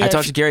better. Yeah, I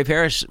talked to Gary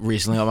Parrish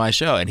recently on my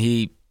show, and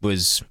he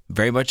was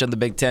very much on the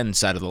Big Ten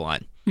side of the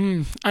line.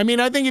 I mean,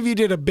 I think if you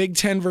did a Big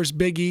Ten versus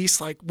Big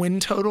East, like win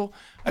total,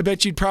 I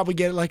bet you'd probably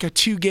get like a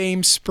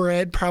 2-game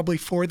spread probably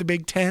for the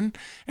Big Ten.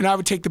 And I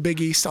would take the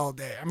Big East all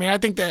day. I mean, I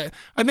think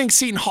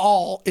Seton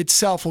Hall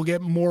itself will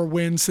get more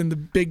wins than the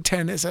Big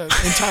Ten as an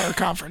entire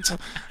conference.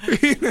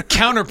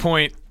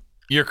 Counterpoint,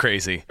 you're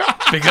crazy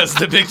because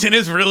the Big Ten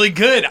is really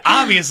good.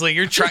 Obviously,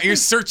 you're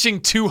searching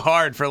too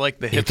hard for like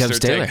the Here hipster comes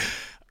Taylor.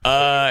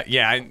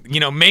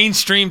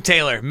 Mainstream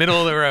Taylor, middle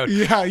of the road.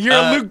 Yeah, you're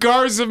a Luke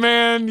Garza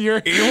man.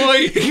 Here's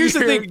Here's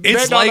the thing: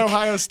 it's like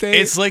Ohio State.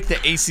 It's like the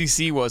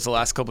ACC was the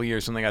last couple of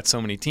years when they got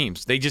so many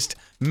teams.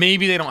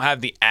 Maybe they don't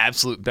have the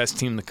absolute best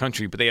team in the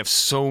country, but they have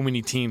so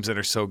many teams that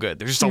are so good.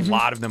 There's just a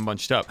lot of them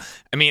bunched up.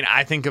 I mean,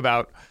 I think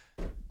about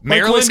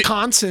Maryland,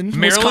 Wisconsin.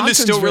 Maryland is Wisconsin's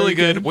still really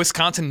very good.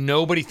 Wisconsin,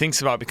 nobody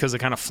thinks about because they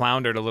kind of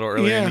floundered a little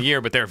earlier in Yeah. the year,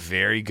 but they're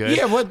very good.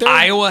 Yeah, they're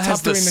Iowa top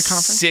has the 3 in the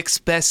conference.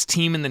 6th best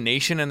team in the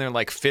nation, and they're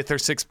like 5th or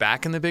 6th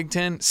back in the Big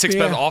Ten. 6th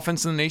Yeah. best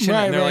offense in the nation,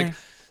 Right, and they're right. like.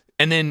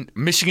 And then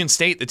Michigan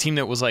State, the team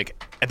that was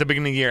like at the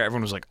beginning of the year,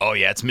 everyone was like, "Oh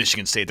yeah, it's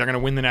Michigan State. They're going to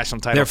win the national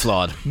title." They're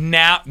flawed.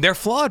 Now they're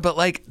flawed, but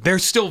like they're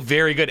still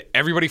very good.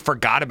 Everybody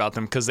forgot about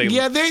them because they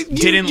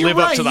didn't you're live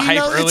up right. to the hype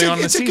early on in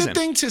the It's season. a good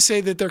thing to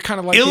say that they're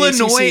kind of like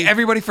Illinois, the ACC.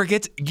 everybody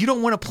forgets. You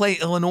don't want to play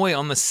Illinois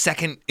on the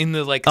second game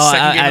of the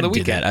I'd weekend.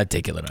 do that. I'd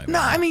take Illinois. No,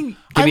 I mean, Give me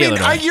I mean,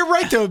 Illinois. you're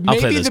right though.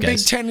 play Maybe those the Big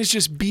guys. Ten is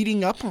just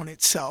beating up on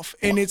itself,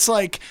 and it's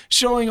like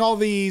showing all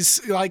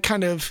these like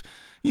kind of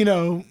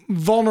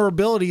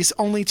vulnerabilities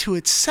only to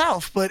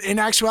itself. But in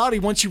actuality,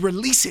 once you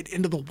release it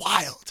into the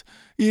wild,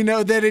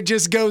 that it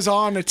just goes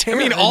on a tear. I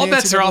mean, in all the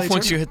bets are NCAA off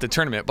once you tournament. hit the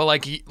tournament. But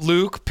like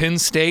Luke, Penn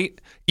State,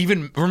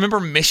 even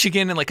remember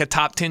Michigan in like a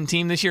top 10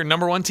 team this year,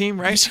 number 1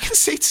 team, right? Michigan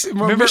State's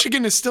Remember-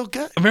 Michigan is still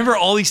good. Remember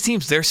all these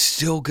teams? They're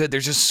still good.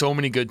 There's just so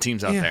many good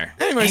teams out there.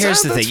 Anyways,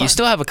 Here's the that's thing: fine. you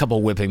still have a couple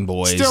whipping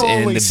boys Still in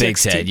only the Big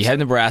 6 Ten. teams. You have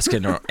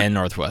Nebraska and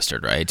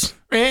Northwestern, right?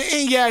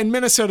 Yeah, in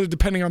Minnesota,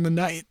 depending on the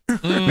night.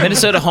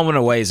 Minnesota home and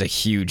away is a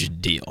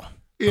huge deal.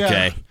 Yeah.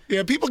 Okay.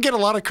 Yeah, people get a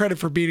lot of credit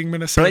for beating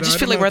Minnesota. But I just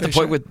feel don't like we're know at the if they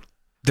point with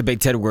the Big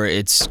Ten where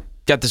it's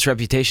got this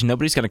reputation.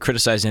 Nobody's going to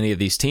criticize any of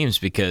these teams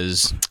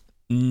because,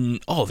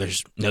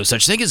 there's no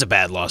such thing as a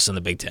bad loss in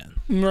the Big Ten.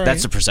 Right.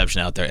 That's the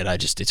perception out there, and I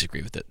just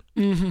disagree with it.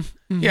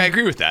 Yeah, I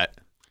agree with that.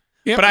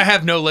 Yep. But I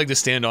have no leg to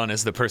stand on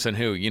as the person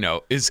who,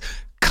 is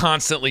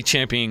constantly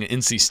championing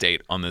NC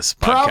State on this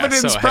podcast.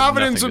 so I have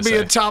Providence nothing would to be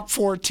say. a top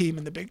 4 team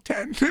in the Big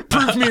Ten.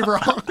 Prove me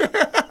wrong.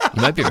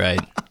 You might be right.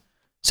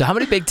 So how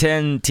many Big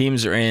Ten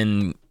teams are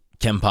in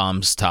Ken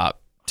Palm's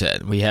top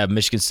 10. We have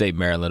Michigan State,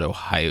 Maryland,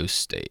 Ohio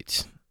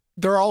State.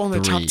 They're all in the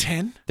top Three.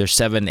 10? They're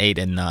 7, 8,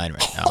 and 9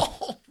 right now.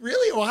 Oh,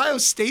 really? Ohio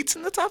State's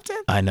in the top 10?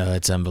 I know,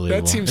 it's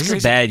unbelievable. That seems this crazy.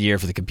 is a bad year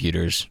for the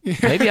computers.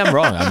 Maybe I'm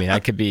wrong. I mean, I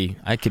could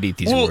eat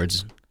these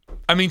words.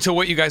 I mean, to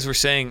what you guys were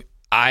saying,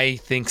 I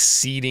think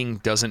seeding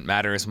doesn't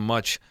matter as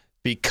much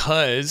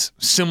because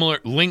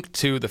linked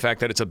to the fact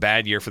that it's a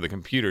bad year for the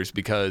computers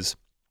because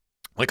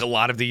like a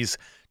lot of these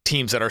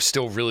teams that are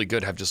still really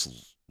good have just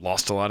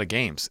lost a lot of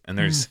games. And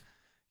there's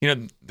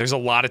a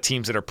lot of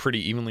teams that are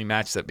pretty evenly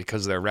matched that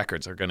because of their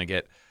records are going to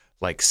get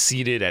like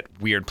seeded at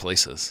weird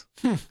places.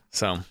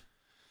 So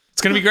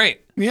it's going to be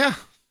great. Yeah.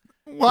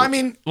 Well, I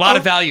mean, A lot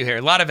of value here.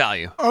 A lot of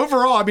value.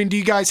 overall, I mean, do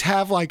you guys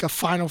have like a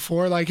Final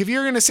Four? Like, if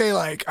you're going to say,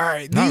 like, all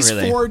right, Not these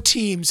really. 4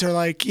 teams are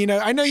like,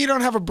 I know you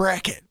don't have a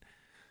bracket,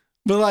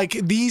 but like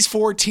these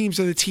 4 teams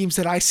are the teams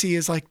that I see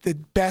as like the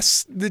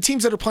best, the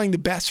teams that are playing the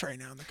best right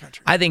now in the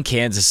country. I think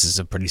Kansas is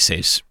a pretty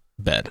safe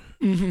bet.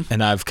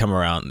 And I've come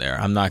around there.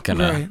 I'm not going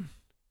Right. to.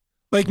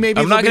 Like maybe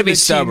I'm not going to be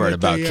stubborn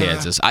about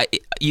Kansas.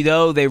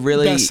 They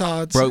really Best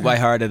odds. broke my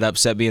heart and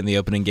upset me in the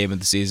opening game of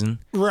the season.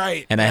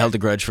 Right. And I held a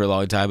grudge for a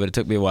long time, but it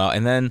took me a while.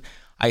 And then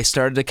I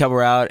started to come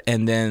around,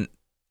 and then,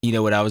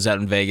 when I was out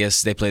in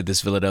Vegas, they played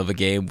this Villanova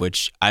game,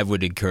 which I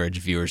would encourage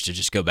viewers to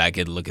just go back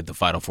and look at the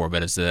final 4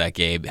 minutes of that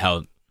game,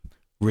 how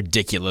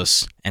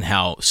ridiculous and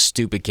how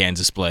stupid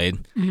Kansas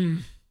played.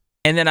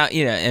 And then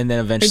and then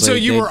eventually And so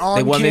you were on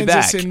they won me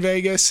Kansas back. in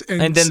Vegas.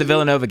 And then the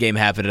Villanova game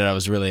happened, and I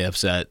was really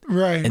upset.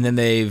 Right. And then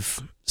they've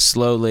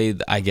slowly,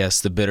 I guess,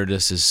 the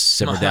bitterness has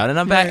simmered down, and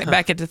I'm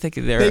back into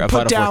thinking they're they a put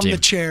Final Four down team. the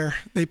chair.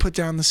 They put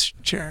down the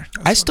chair.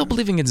 That's I what still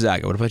believe in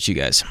Gonzaga. What about you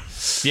guys?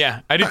 Yeah,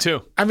 I do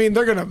too. I mean,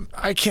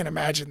 I can't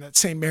imagine that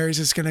St. Mary's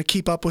is going to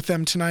keep up with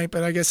them tonight,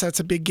 but I guess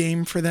that's a big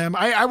game for them.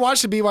 I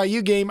watched the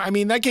BYU game. I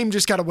mean, that game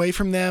just got away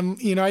from them.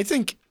 I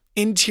think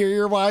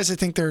interior-wise, I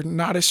think they're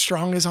not as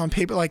strong as on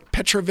paper, like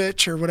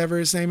Petrovic or whatever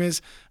his name is,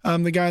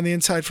 the guy on the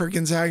inside for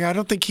Gonzaga. I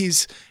don't think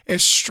he's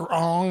as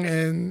strong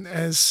and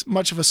as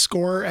much of a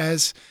scorer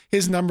as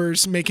his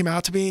numbers make him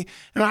out to be.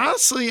 And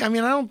honestly, I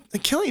mean,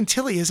 Killian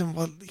Tilly isn't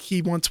what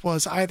he once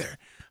was either.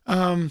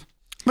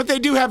 But they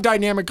do have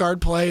dynamic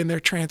guard play and their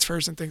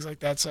transfers and things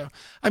like that. So,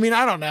 I mean,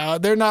 I don't know.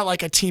 They're not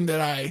like a team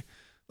that I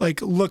like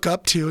look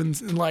up to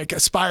and like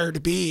aspire to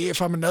be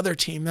if I'm another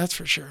team, that's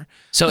for sure.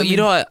 So,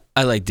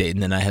 I like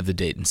Dayton, and I have the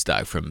Dayton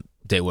stock from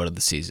day 1 of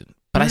the season.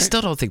 But I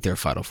still don't think they're a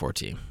Final Four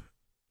team.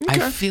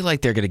 Okay. I feel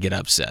like they're going to get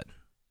upset.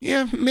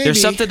 Yeah, maybe.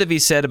 There's something to be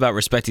said about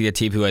respecting a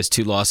team who has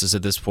 2 losses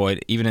at this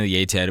point, even in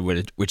the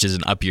A10, which is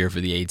an up year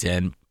for the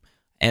A10.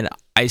 And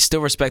I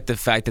still respect the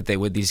fact that they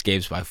win these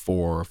games by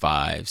 4,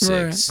 5, 6.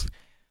 Right.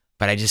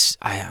 But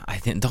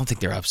don't think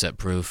they're upset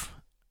proof.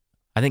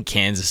 I think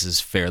Kansas is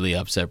fairly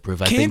upset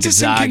proof. I think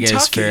Kansas and Gonzaga is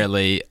Kentucky.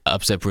 fairly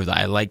upset proof.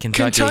 I like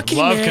Kentucky. Kentucky,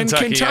 Love man.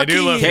 Kentucky. I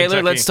do love Taylor,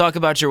 Kentucky. let's talk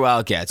about your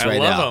Wildcats I right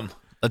love now. them.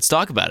 Let's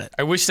talk about it.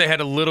 I wish they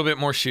had a little bit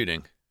more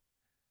shooting.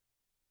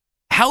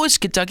 How is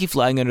Kentucky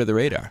flying under the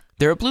radar?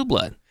 They're a blue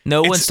blood.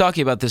 No one's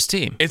talking about this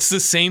team. It's the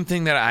same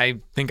thing that I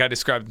think I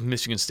described with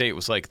Michigan State.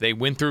 Was like they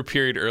went through a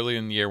period early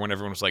in the year when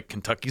everyone was like,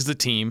 Kentucky's the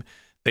team.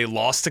 They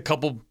lost a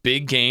couple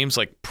big games,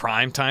 like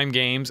primetime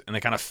games, and they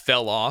kind of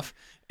fell off.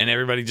 And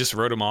everybody just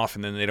wrote them off,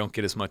 and then they don't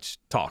get as much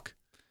talk.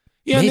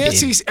 Yeah, and Maybe.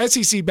 the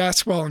SEC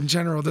basketball in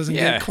general doesn't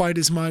Yeah. get quite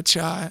as much.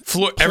 Everybody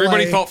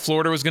play. thought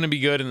Florida was going to be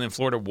good, and then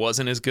Florida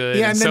wasn't as good.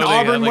 Yeah, and then so they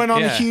Auburn had, like, went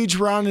on a yeah. huge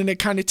run, and it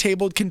kind of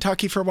tabled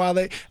Kentucky for a while.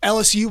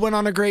 LSU went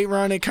on a great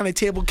run. It kind of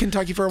tabled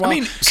Kentucky for a while.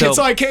 mean, it's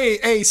like,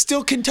 hey,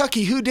 still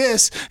Kentucky. Who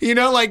dis?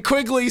 Like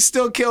Quigley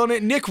still killing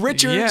it. Nick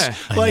Richards, Yeah.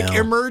 I know.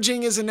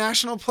 emerging as a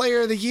national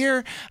player of the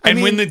year.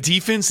 And when the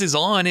defense is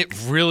on, it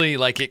really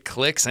it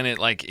clicks, and it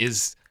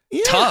is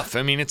tough.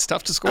 I mean, it's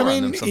tough to score on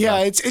them sometimes. yeah,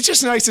 it's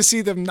just nice to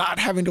see them not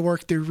having to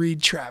work through Reed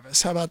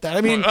Travis. How about that?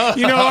 I mean,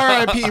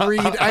 R.I.P.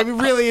 Reed. I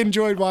really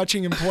enjoyed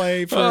watching him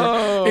play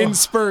in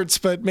spurts,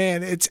 but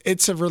man,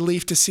 it's a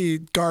relief to see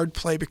guard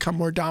play become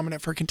more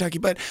dominant for Kentucky.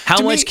 But How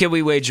to much me, can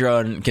we wager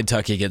on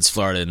Kentucky against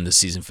Florida in the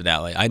season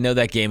finale? I know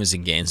that game is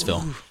in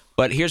Gainesville,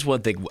 but here's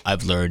one thing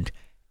I've learned.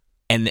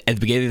 And at the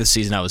beginning of the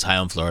season, I was high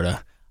on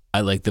Florida.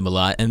 I liked them a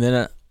lot. And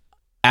then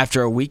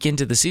after a week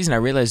into the season, I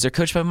realized they're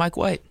coached by Mike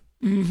White.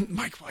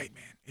 Mike White,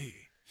 man. Hey.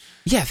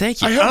 Yeah,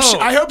 thank you.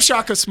 I hope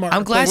Shaka's smart.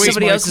 I'm glad plays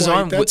somebody Mike else is White.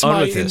 on That's with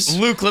my this.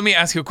 Luke, let me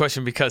ask you a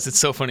question because it's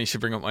so funny you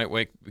should bring up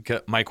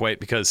Mike White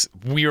because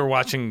we were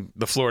watching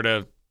the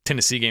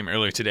Florida-Tennessee game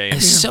earlier today.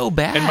 It's so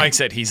bad. And Mike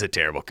said he's a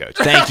terrible coach.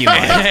 Thank you,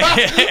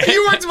 Mike.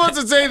 You weren't supposed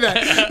to say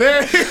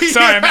that.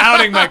 Sorry, I'm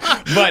outing Mike.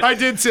 But I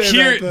did say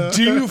here, that, though.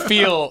 do you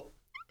feel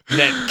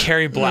that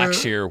Kerry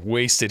Blackshear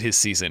wasted his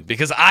season?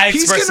 Because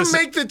He's expressed going to this.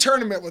 make the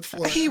tournament with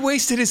Florida. He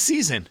wasted his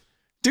season.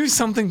 Do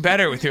something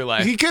better with your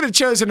life. He could have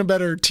chosen a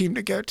better team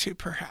to go to,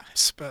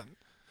 perhaps, but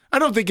I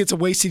don't think it's a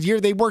wasted year.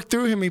 They worked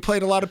through him. He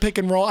played a lot of pick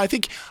and roll.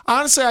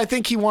 Honestly, I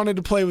think he wanted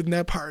to play with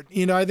Nebhard.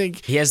 I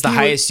think He has the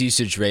highest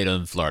usage rate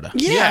on Florida.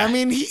 Yeah, Yeah. I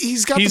mean,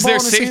 he's got He's the ball their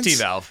in his safety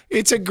hands. valve.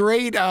 It's a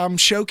great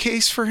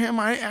showcase for him.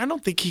 I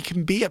don't think he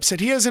can be upset.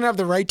 He doesn't have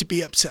the right to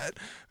be upset.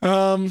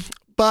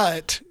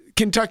 But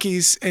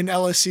Kentucky's and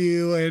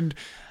LSU and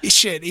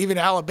shit, even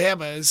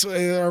Alabama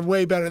are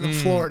way better than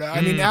Florida.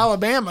 I mean,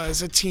 Alabama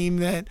is a team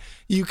that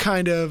you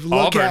kind of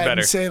look Auburn at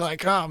better. and say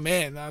like, oh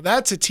man, now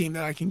that's a team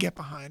that I can get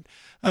behind.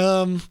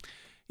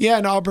 Yeah,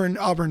 and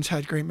Auburn's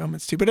had great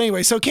moments too. But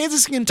anyway, so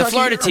Kansas and The Kentucky.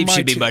 Florida are team my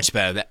should be two. much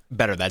better.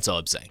 That's all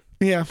I'm saying.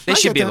 Yeah, They I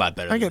should get be a that. lot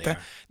better I than get they that.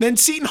 are. Then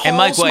Seton Hall. And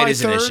Mike White my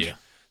is an third. issue.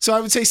 So I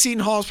would say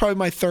Seton Hall is probably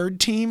my third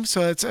team.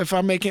 So it's, if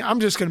I'm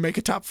just going to make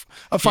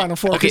a Final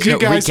Four. Okay, 'cause you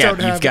guys recap. don't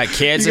have You've got it.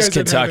 Kansas,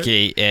 You guys don't have it.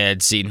 Kentucky,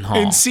 and Seton Hall.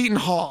 And Seton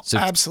Hall, So-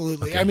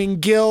 absolutely. okay. I mean,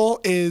 Gill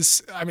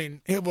is. I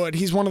mean,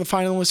 he's one of the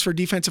finalists for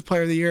Defensive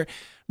Player of the Year,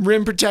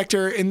 rim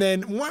protector, and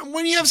then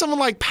when you have someone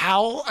like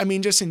Powell, I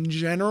mean, just in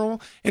general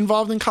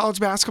involved in college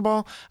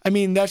basketball, I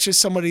mean, that's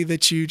just somebody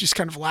that you just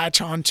kind of latch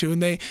on to.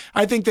 And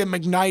I think that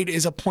McKnight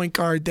is a point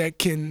guard that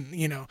can,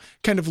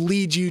 kind of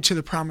lead you to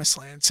the promised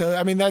land. So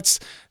I mean, that's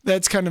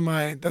kind of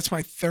my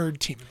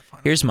third team in the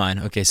final. Here's mine.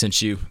 Okay,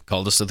 since you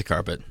called us to the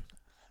carpet, I'm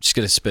just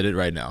going to spit it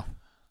right now.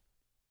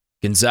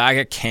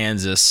 Gonzaga,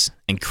 Kansas,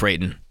 and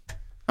Creighton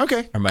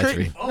Okay, are my great.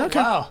 three. Oh, Okay.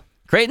 wow.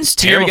 Creighton's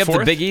Do you have tearing a up the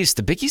fourth? Big East.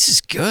 The Big East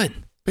is good.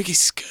 Big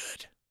East is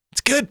good. It's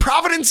good.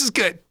 Providence is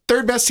good.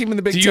 Third best team in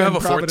the Big Do Ten. you have a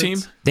fourth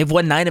Providence. team? They've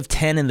won 9 of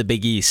 10 in the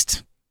Big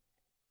East.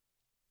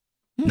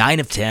 9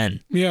 of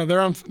 10. Yeah,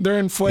 they're in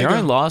Their flagrant.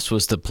 only loss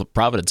was to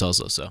Providence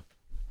also, so.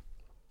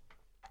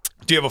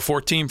 Do you have a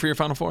fourth team for your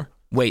Final Four?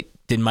 Wait,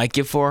 did Mike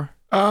give 4?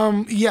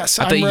 Yes,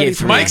 I I'm thought you ready gave for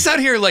three. that. Mike's out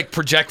here like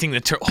projecting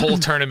the whole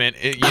tournament,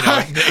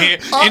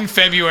 in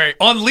February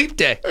on Leap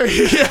Day.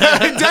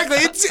 Yeah, exactly.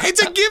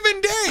 It's a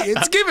given day.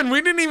 It's given.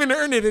 We didn't even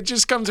earn it. It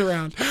just comes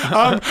around.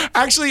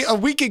 Actually, a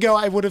week ago,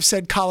 I would have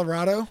said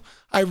Colorado.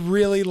 I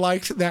really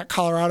liked that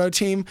Colorado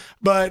team,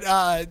 but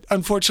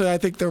unfortunately, I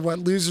think they're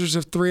losers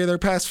of 3 of their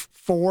past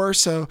 4.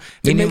 So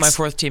You know who my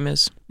fourth team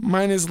is?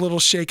 mine is a little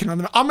shaken on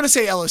them. I'm going to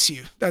say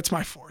LSU. That's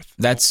my fourth.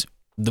 That's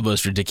the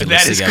most ridiculous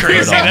That thing is I've crazy.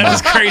 heard all That month.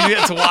 is crazy.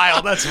 That's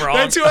wild. That's wrong.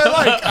 That's who I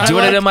like. Do you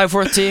want to know my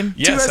fourth team?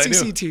 Yes, I Two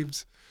SEC do.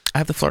 teams. I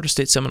have the Florida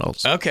State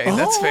Seminoles. Okay,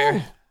 that's Oh.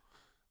 fair.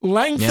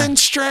 Length Yeah. and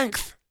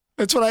strength.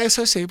 That's what I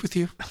associate with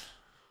you.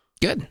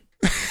 Good.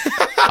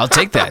 I'll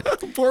take that.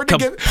 Born to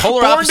get,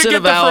 Polar born to opposite get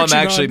of the how I'm friction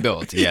actually on.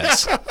 built.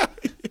 Yes.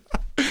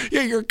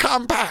 Yeah, you're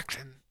compact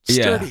and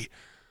Yeah. sturdy.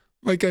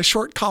 Like a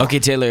short collar. Okay,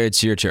 Taylor,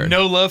 it's your turn.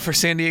 No love for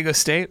San Diego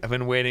State. I've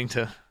been waiting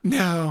to.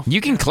 No. You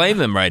can claim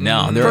them right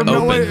now. They're From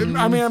no way- open.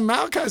 I mean,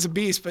 Malachi's a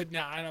beast, but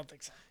no, I don't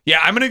think so. Yeah,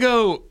 I'm gonna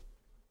go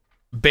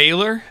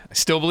Baylor. I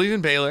still believe in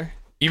Baylor,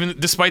 even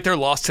despite their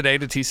loss today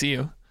to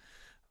TCU.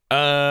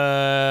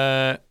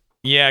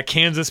 Yeah,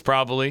 Kansas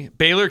probably.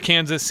 Baylor,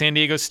 Kansas, San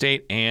Diego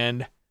State,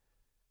 and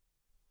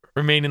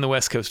remain in the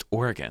West Coast,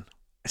 Oregon.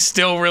 I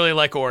still really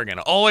like Oregon.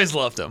 Always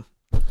loved them,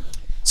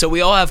 So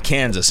we all have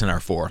Kansas in our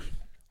 4.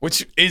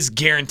 which is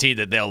guaranteed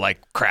that they'll like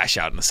crash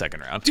out in the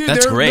second round. Dude,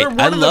 That's they're great. one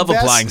I of the love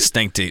best- applying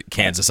stink to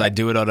Kansas. I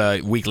do it on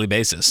a weekly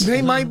basis.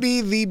 They might be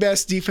the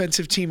best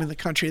defensive team in the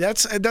country.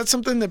 That's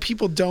something that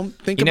people don't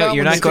think You know, about.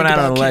 you're when not they going think out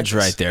on a about ledge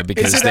Kansas. right there Is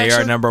because it they are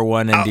actually? number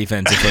 1 in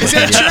defensive for the Is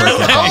that media true? per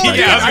capita Oh, right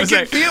yeah, now. I was I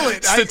gonna can say, feel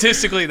it.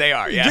 Statistically, they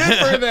are. Yeah.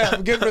 Good for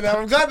them. Good for them.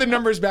 I'm glad the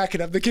numbers back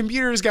it up. The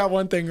computer's got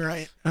one thing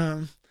right.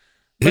 Who's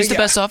But the yeah.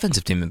 best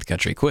offensive team in the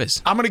country?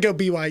 Quiz. I'm going to go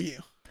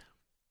BYU.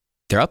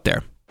 They're up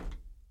there.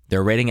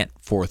 They're rating at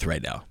 4th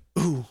right now.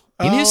 Ooh.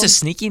 You know who's a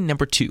sneaky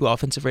number 2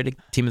 offensive rated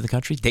team in the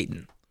country?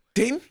 Dayton.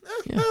 Dayton?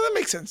 No, that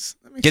makes sense.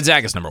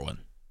 Gonzaga's number 1,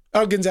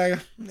 Oh,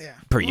 Gonzaga. Yeah.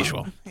 per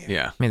usual.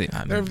 Yeah. I mean,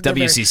 They're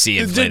WCC very-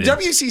 inflated. The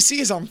WCC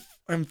is on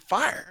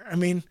fire. I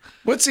mean,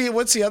 what's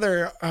the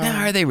other?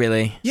 Are they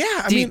really? Yeah,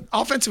 I Do you- mean,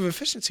 offensive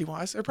efficiency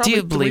wise, they're Do probably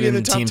you believe three of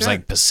in the top teams 10.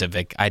 like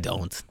Pacific? I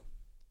don't.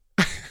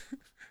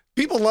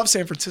 People love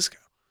San Francisco.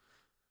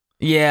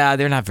 Yeah,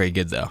 they're not very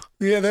good though.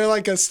 Yeah, they're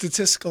like a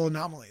statistical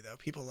anomaly, though.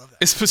 People love that.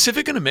 Is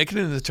Pacific going to make it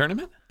into the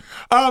tournament?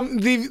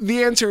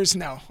 The answer is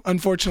no.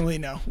 Unfortunately,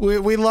 no.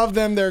 We love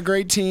them. They're a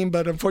great team,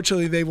 but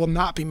unfortunately, they will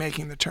not be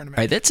making the tournament.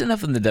 All right, that's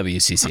enough in the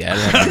WCC. I don't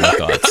have any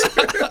more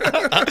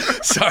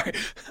thoughts. Sorry.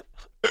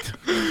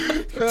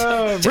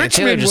 Taylor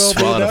Richmond just will be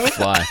swallowed though. a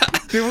fly.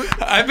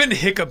 I've been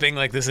hiccuping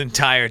like this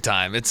entire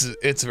time. It's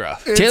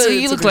rough. Taylor,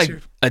 you it's look an like issue.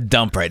 a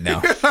dump right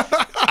now.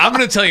 I'm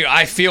going to tell you,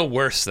 I feel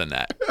worse than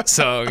that.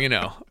 So,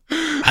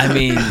 I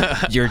mean,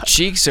 your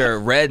cheeks are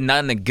red,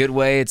 not in a good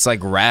way. It's like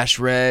rash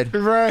red.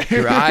 Right.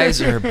 Your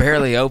eyes are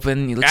barely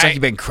open. You look like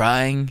you've been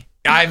crying.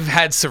 I've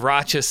had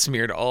sriracha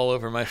smeared all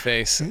over my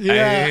face.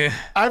 Yeah,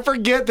 I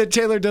forget that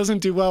Taylor doesn't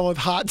do well with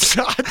hot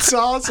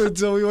sauce, and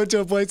so we went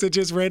to a place that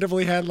just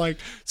randomly had like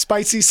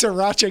spicy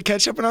sriracha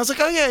ketchup, and I was like,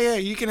 "Oh yeah,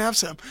 you can have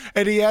some."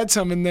 And he had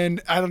some, and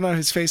then I don't know,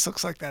 his face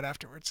looks like that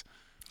afterwards.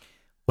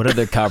 What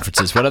other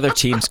conferences? What other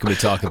teams can we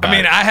talk about? I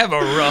mean, I have a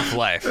rough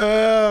life.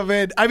 Oh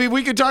man, I mean,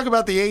 we could talk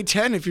about the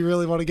A10 if you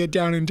really want to get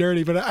down and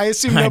dirty, but I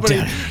assume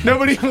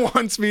nobody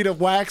wants me to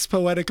wax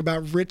poetic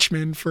about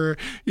Richmond for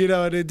an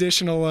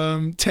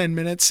additional 10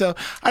 minutes. So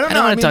I don't I know.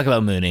 don't want to talk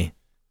about Mooney.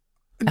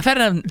 I've had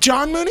enough.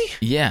 John Mooney.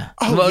 Yeah.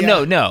 Oh, well,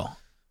 yeah. no.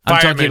 I'm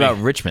Fire talking Mitty. about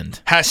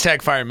Richmond.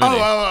 Hashtag fire Mitty.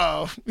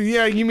 Oh.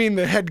 Yeah, you mean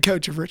the head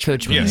coach of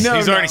Richmond. Coach Yes, Mitty.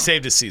 he's No. already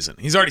saved his season.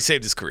 He's already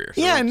saved his career.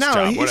 So Yeah, it's no,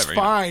 job, he's whatever, you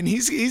know. fine.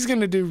 He's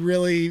going to do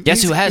really.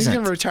 Guess who He's hasn't?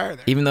 going to retire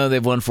there. Even though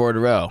they've won 4 in a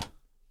row.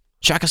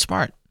 Shaka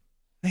Smart.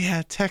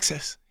 Yeah,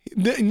 Texas.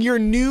 Your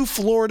new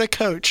Florida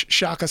coach,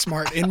 Shaka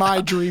Smart, in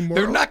my dream world.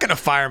 They're not going to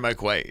fire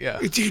Mike White. Yeah.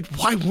 Dude,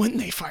 why wouldn't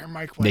they fire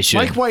Mike White? They should.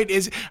 Mike White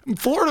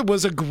Florida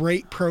was a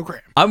great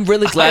program. I'm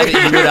really glad that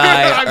you and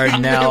I I are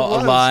mean, now it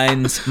was.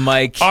 aligned,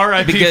 Mike.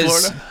 R.I.P.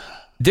 because Florida.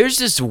 there's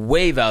this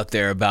wave out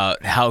there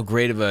about how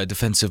great of a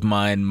defensive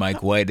mind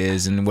Mike White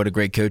is and what a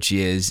great coach he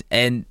is.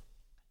 And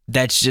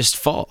that's just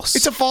false.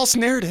 It's a false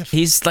narrative.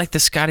 He's like the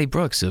Scotty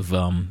Brooks of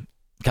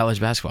college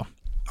basketball.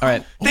 All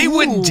right. They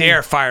wouldn't Ooh.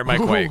 dare fire Mike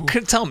White. Ooh.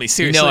 Couldn't tell me You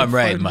seriously. know I'm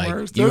right, Fighting Mike.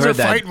 words. You Those heard are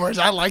that. fighting words.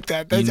 I like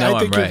that. You know I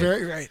think I'm you're right.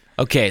 very right.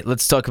 Okay,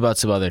 let's talk about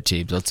some other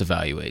teams. Let's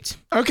evaluate.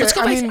 Okay, Let's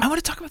go I back. mean- I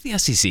want to talk about the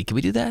SEC. Can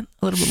we do that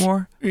a little bit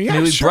more? Yeah, I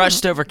mean, we sure.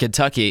 brushed over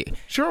Kentucky.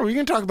 Sure, we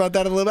can talk about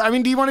that a little bit. I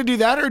mean, do you want to do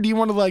that, or do you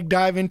want to like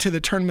dive into the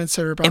tournaments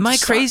that are about Am to I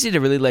start? crazy to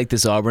really like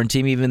this Auburn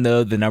team, even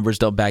though the numbers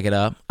don't back it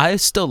up? I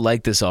still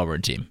like this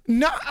Auburn team.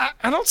 No,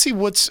 I don't see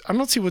what's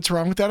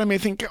wrong with that. I mean, I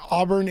think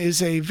Auburn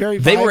is a very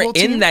They viable were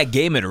team. in that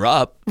game at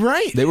Rupp.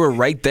 Right. They were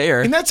right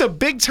there. And that's a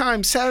big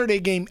time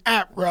Saturday game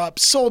at Rupp,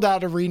 sold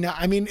out arena.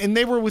 I mean, and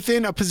they were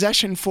within a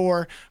possession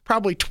for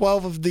probably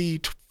 12 of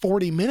the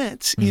 40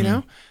 minutes, you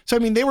know? So, I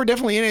mean, they were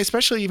definitely in it,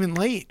 especially even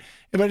late.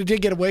 But it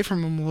did get away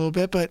from them a little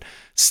bit. But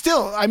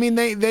still, I mean,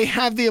 they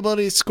have the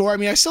ability to score. I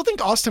mean, I still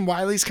think Austin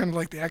Wiley's kind of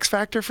like the X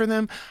factor for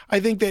them. I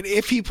think that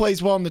if he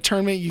plays well in the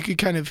tournament, you could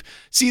kind of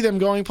see them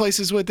going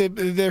places with it.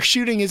 Their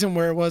shooting isn't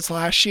where it was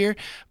last year,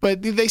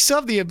 but they still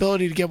have the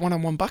ability to get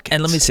one-on-one buckets.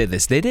 And let me say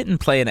this. They didn't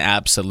play an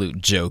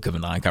absolute joke of a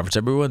non-conference.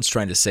 Everyone's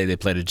trying to say they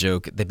played a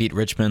joke. They beat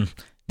Richmond.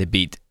 They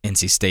beat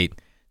NC State.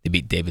 They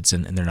beat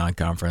Davidson in their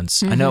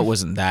non-conference. I know it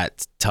wasn't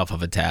that tough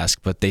of a task,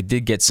 but they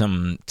did get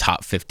some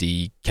top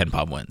 50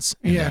 KenPom wins.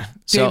 in Yeah, there.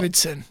 So,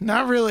 Davidson,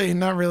 not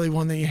really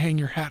one that you hang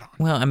your hat on.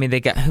 well, I mean,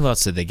 they got, who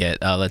else did they get?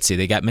 Let's see.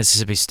 They got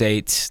Mississippi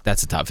State.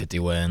 That's a top 50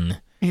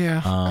 win.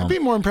 Yeah, I'd be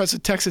more impressed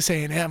with Texas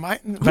A&M.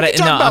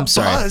 I'm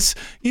sorry. Buzz.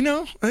 You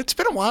know, it's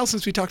been a while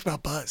since we talked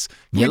about Buzz.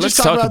 Yeah, We let's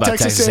just talk talked about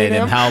Texas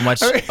A&M, how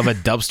much of a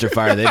dumpster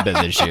fire they've been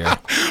this year.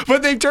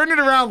 But they've turned it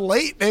around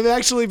late. They've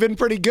actually been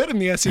pretty good in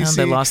the SEC. And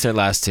they lost their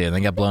last 2, and they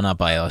got blown out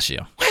by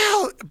LSU.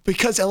 Well,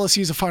 because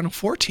LSU's a Final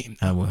Four team.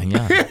 Well,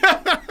 yeah.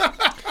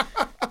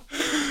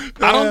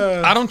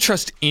 I don't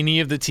trust any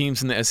of the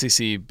teams in the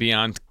SEC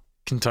beyond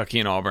Kentucky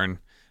and Auburn,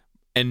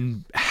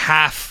 and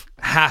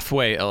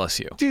halfway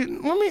LSU.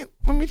 Dude,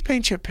 let me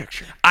paint you a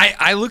picture.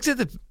 I looked at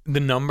the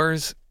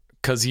numbers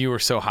because you were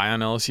so high on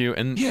LSU,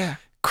 and Yeah.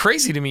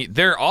 crazy to me,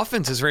 their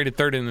offense is rated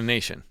 3rd in the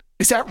nation,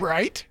 Is that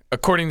right?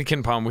 according to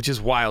KenPom, which is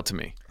wild to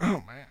me.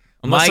 Oh, man.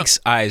 Unless Mike's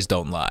eyes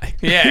don't lie.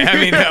 Yeah, I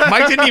mean,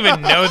 Mike didn't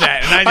even know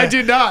that. And I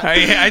did not.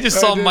 I just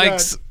I saw did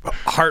Mike's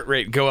heart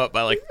rate go up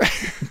by like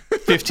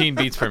 15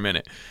 beats per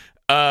minute.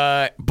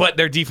 But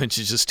their defense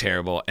is just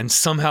terrible, and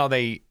somehow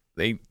they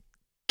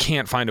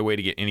can't find a way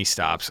to get any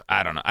stops.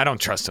 I don't know. I don't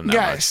trust them that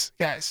much.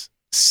 Guys,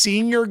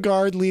 senior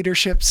guard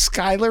leadership,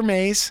 Skylar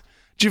Mays.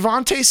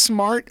 Javonte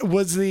Smart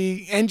was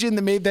the engine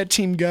that made that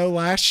team go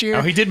last year.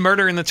 Oh, he did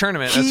murder in the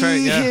tournament. That's right.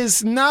 He Yeah.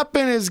 has not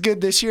been as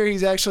good this year.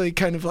 He's actually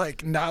kind of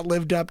like not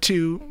lived up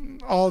to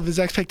all of his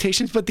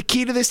expectations. But the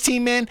key to this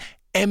team, man,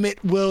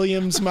 Emmett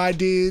Williams, my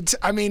dudes.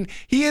 I mean,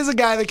 he is a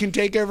guy that can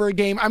take over a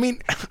game. I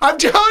mean, I'm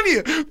telling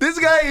you, this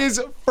guy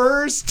is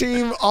first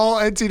team all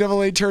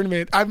NCAA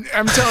tournament. I'm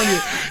telling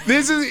you,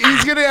 he's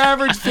going to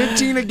average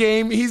 15 a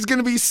game. He's going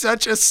to be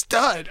such a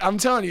stud. I'm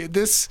telling you,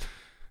 this.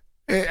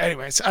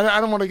 Anyways, I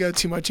don't want to go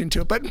too much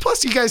into it. But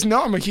plus, you guys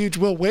know I'm a huge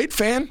Will Wade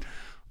fan.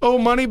 Oh,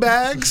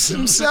 Moneybags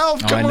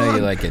himself. Oh, Come I know on.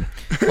 you like it.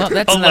 Well,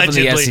 that's enough in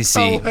the Allegedly.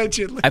 SEC.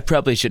 Allegedly. I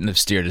probably shouldn't have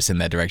steered us in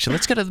that direction.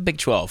 Let's go to the Big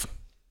 12.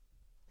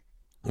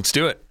 Let's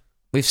do it.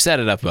 We've set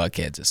it up about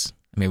Kansas.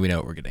 I mean, we know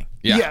what we're getting.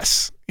 Yeah.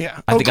 Yes.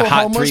 Yeah. I think a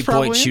hot Oklahoma's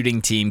probably 3-point in.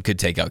 shooting team could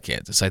take out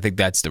Kansas. I think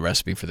that's the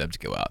recipe for them to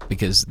go out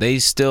because they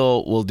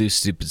still will do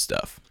stupid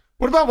stuff.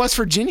 What about West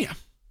Virginia?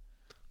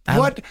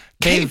 What?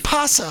 they've- Que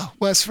pasa,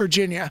 West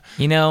Virginia?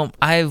 You know,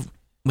 I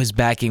was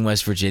backing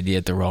West Virginia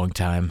at the wrong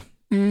time.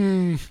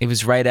 It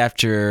was right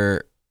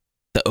after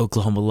the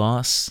Oklahoma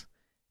loss,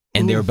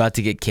 and they were about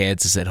to get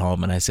Kansas at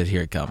home, and I said,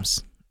 here it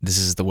comes. This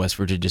is the West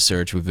Virginia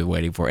surge we've been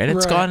waiting for. And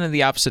it's Right. gone in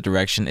the opposite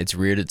direction. It's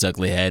reared its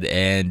ugly head,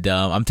 and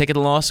I'm taking a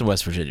loss in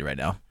West Virginia right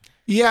now.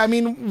 Yeah, I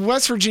mean,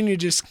 West Virginia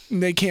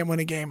they can't win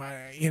a game.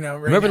 Right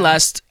Remember now.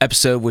 last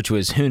episode, which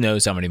was who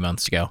knows how many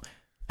months ago,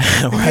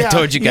 where I Yeah.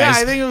 told you Yeah,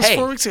 guys, I think it was hey,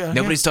 4 weeks ago,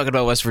 nobody's talking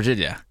about West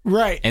Virginia.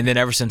 Right. And then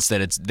ever since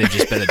then, they've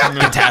just been a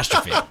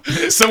catastrophe.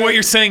 So what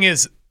you're saying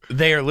is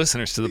they are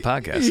listeners to the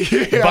podcast.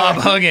 Yeah. Bob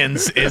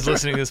Huggins is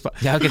listening to this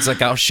podcast. Now it's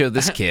like, I'll show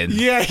this kid.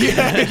 Yeah,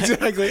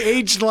 exactly.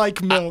 Aged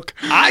like milk.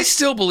 I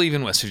still believe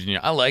in West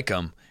Virginia. I like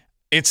them.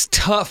 It's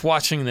tough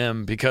watching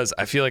them because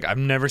I feel like I've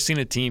never seen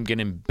a team get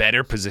in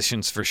better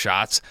positions for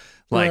shots.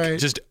 Like Right.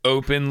 just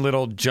open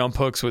little jump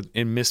hooks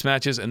in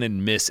mismatches and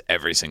then miss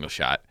every single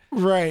shot.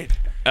 Right.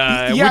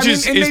 which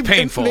is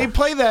painful. They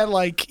play that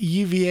like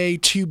UVA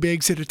 2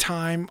 bigs at a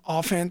time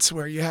offense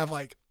where you have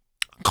like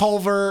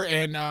Culver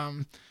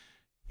and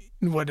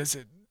what is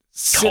it?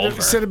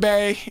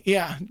 Sidibe.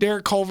 Yeah,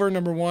 Derek Culver,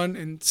 number 1,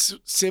 and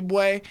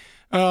Sibwe.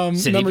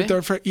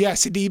 Number 3. Yeah,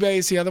 Sidibe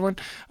is the other one.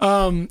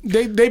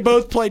 They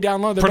both play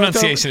down low.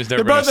 Pronunciation is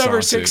they're both over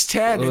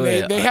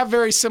 6'10", and they have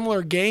very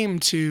similar game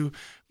to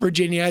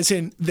Virginia, as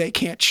in they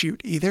can't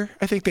shoot either.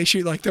 I think they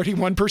shoot like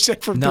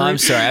 31% from 3. No, I'm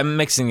sorry, I'm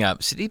mixing up.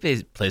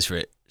 Sidibe plays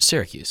for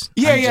Syracuse.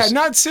 Yeah,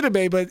 not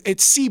Sidibe, but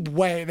it's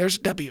Sibwe. There's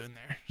a W in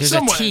there. There's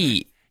somewhere. a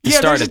T.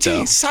 There's a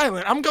T.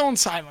 Silent. I'm going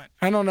silent.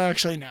 I don't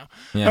actually know.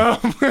 Yeah.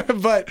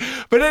 But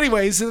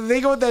anyways, they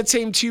go with that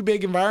same 2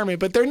 big environment,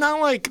 but they're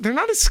not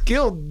as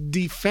skilled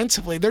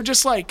defensively. They're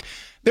just like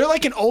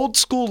an old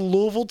school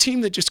Louisville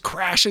team that just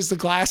crashes the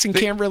glass and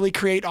can't really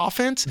create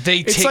offense.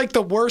 It's like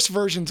the worst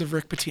versions of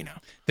Rick Pitino.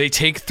 They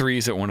take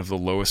threes at one of the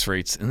lowest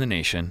rates in the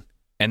nation,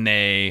 and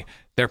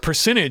their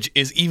percentage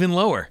is even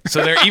lower.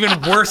 So they're even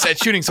worse at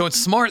shooting. So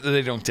it's smart that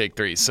they don't take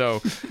threes.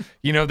 So,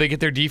 they get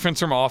their defense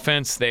from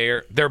offense.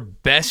 Their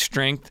best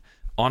strength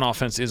on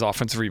offense is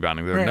offensive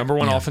rebounding. They're the number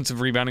 1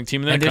 offensive rebounding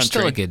team in the country. They're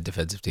still a good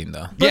defensive team,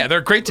 though. Yeah, they're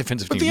a great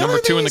defensive team. Number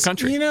 2 in the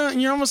country.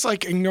 You're almost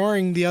like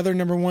ignoring the other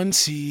number 1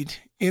 seed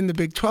in the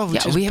Big 12,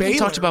 which is we haven't Baylor,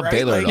 talked about right?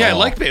 Baylor at all. Yeah, I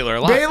like Baylor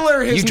a lot.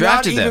 Baylor has You not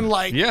drafted even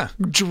them.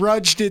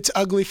 drudged its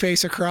ugly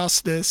face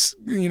across this,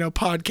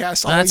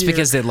 podcast all That's year.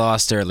 because they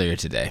lost earlier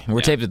today.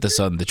 We're taped this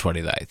on the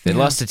 29th. They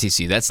lost to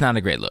TCU. That's not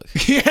a great look.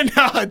 Yeah,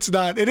 no, it's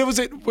not. And it was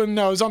it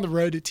was on the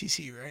road to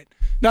TCU, right?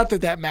 Not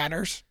that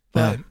matters,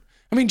 but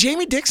I mean,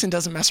 Jamie Dixon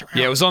doesn't mess around.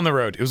 Yeah, it was on the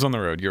road.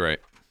 You're right.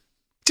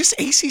 Just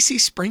ACC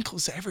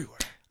sprinkles everywhere.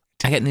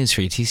 I got news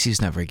for you. TCU's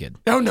not very good.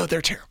 Oh no,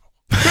 they're terrible.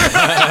 They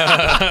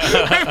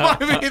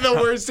might be the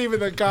worst team in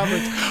the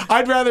conference.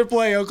 I'd rather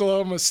play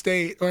Oklahoma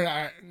State.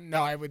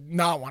 I would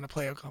not want to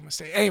play Oklahoma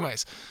State.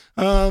 Anyways.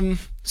 So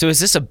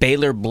is this a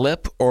Baylor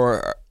blip,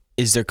 or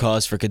is there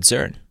cause for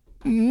concern?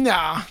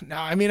 No.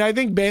 I mean, I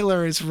think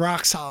Baylor is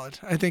rock solid.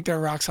 I think they're a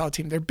rock solid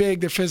team. They're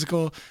big. They're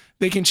physical.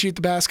 They can shoot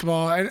the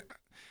basketball.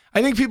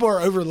 I think people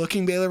are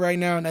overlooking Baylor right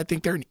now, and I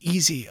think they're an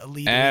easy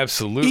elite.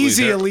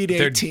 Absolutely. Elite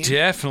 8 team. They're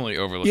definitely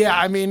overlooking. Yeah,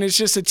 I mean, it's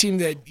just a team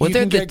that you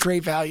can get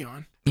great value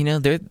on.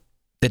 They're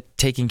the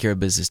taking care of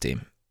business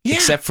team. Yeah.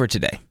 Except for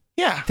today.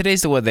 Yeah.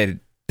 Today's the one they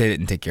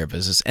didn't take care of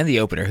business. And the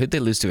opener. Who'd they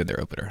lose to in their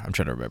opener? I'm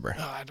trying to remember.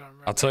 Oh, I don't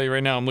remember. I'll tell you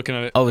right now. I'm looking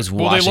at it. Oh, it was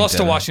Washington. Well, they lost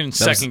to Washington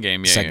second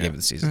game. Yeah, second game of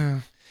the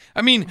season.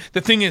 I mean,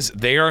 the thing is,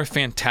 they are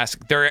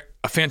fantastic. They're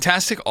a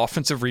fantastic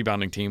offensive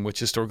rebounding team, which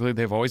historically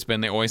they've always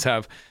been. They always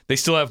have. They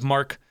still have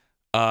Mark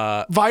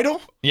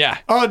Vital? Yeah.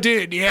 Oh,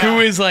 dude, yeah.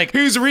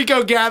 Who's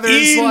Rico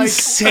Gathers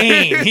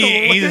insane.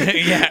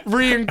 like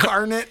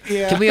reincarnate.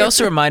 Yeah. Can we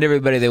also remind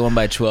everybody they won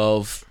by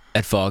 12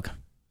 at Fog?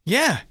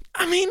 Yeah.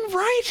 I mean,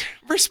 right?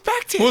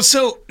 Respect it. Well,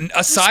 so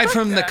aside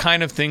from the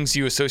kind of things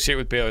you associate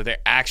with Baylor,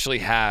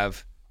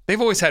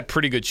 they've always had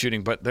pretty good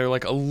shooting, but they're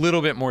like a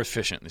little bit more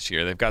efficient this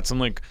year. They've got some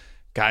like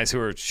guys who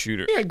are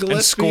shooters and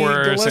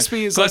scorers.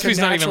 Gillespie's like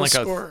not even like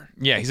scorer.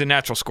 Yeah, he's a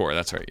natural scorer.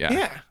 That's right. Yeah.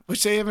 Yeah,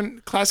 which they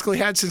haven't classically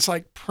had since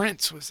like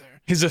Prince was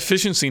there. His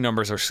efficiency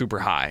numbers are super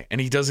high,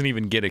 and he doesn't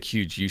even get a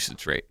huge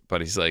usage rate,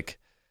 but he's like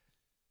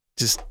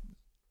just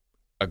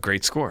a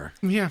great scorer.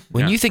 Yeah.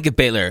 When you think of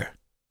Baylor,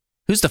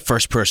 who's the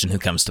first person who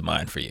comes to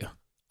mind for you?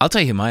 I'll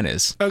tell you who mine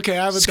is.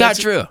 Okay, Scott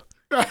Drew.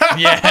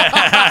 Yeah.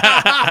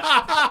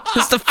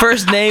 That's the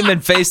first name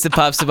and face that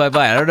pops to my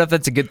mind. I don't know if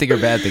that's a good thing or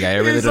bad thing. I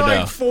really don't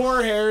know.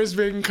 4 hairs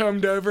being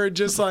combed over,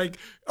 just like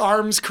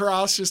arms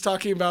crossed, just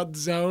talking about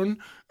zone.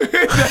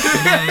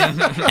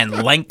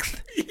 And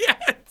length. Yeah,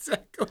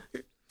 exactly.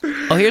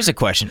 Oh, here's a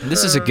question.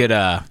 This is a good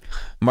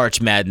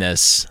March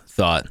Madness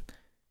thought.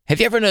 Have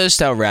you ever noticed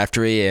how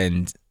Raftery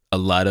and a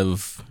lot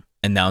of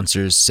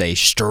announcers say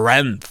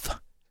strength?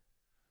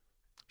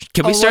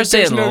 Can we start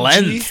saying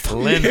length?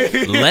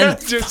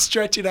 Length. Just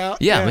stretch it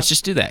out. Yeah, let's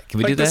just do that. Can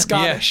we do the that?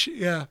 Scottish.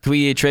 Yeah. Can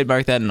we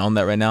trademark that and own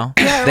that right now?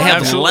 Yeah, they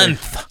have absolutely.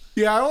 length.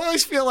 Yeah, I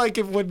always feel like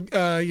when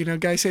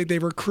guys say they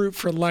recruit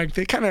for length,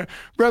 it kind of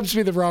rubs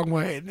me the wrong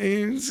way.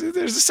 There's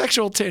a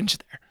sexual tinge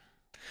there.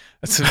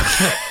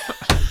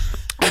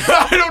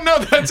 I don't know.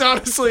 That's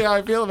honestly how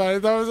I feel about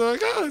it. I was like,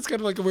 oh, it's kind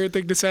of like a weird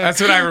thing to say.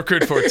 That's what I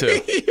recruit for too.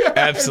 Yeah,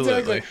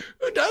 absolutely. Exactly.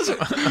 Who doesn't?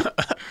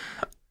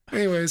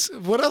 Anyways,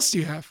 what else do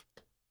you have?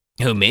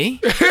 Who, me?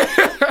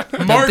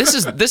 Mark,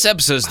 this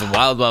episode's the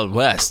Wild Wild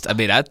West. I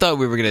mean, I thought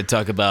we were going to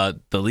talk about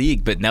the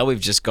league, but now we've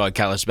just gone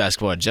college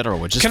basketball in general,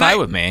 which is fine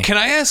with me. Can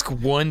I ask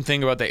one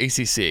thing about the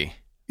ACC?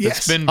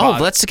 Yes.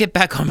 Let's get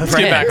back on Let's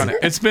get back on it.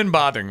 It's been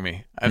bothering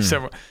me. I have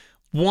several.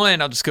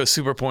 One, I'll just go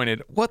super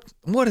pointed. What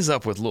is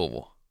up with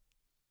Louisville?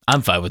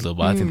 I'm fine with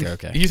Louisville. I think they're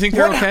okay. You think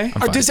they're okay?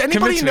 Does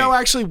anybody know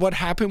actually what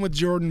happened with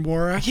Jordan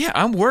Nwora? Yeah,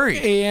 I'm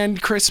worried.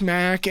 And Chris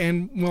Mack,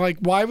 and like,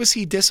 why was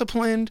he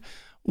disciplined?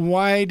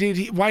 Why did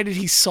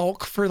he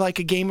sulk for like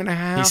a game and a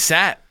half? He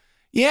sat.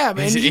 Yeah,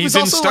 man. He was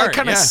also start, like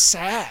kind of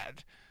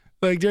sad.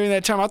 Like during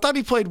that time, I thought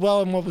he played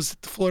well in what was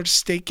it, the Florida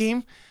State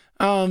game.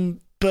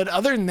 But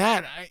other than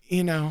that,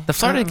 The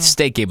Florida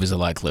State game was a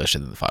lot closer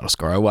than the final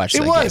score. I watched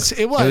that It was.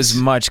 game. It was. It was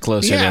much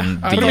closer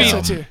than I the think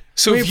game. so too.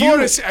 So if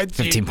Florida, you-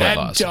 15 15-point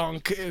loss.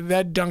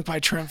 that dunk by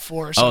Trent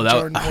Forrest. Oh, on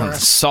Jordan I Nwora.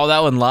 saw that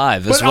one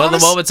live. It's But one of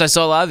the moments I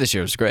saw live this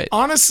year. It was great.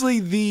 Honestly,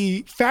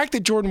 the fact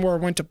that Jordan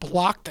Nwora went to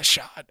block the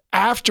shot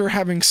after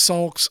having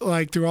sulks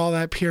like through all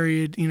that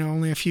period,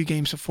 only a few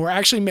games before,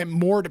 actually meant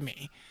more to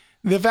me.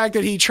 The fact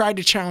that he tried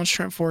to challenge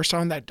Trent Forrest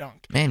on that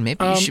dunk. Man,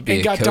 maybe you should be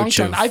and a got coach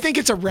dunked of on. I think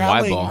it's a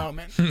rallying Y-ball.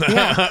 moment.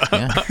 Yeah.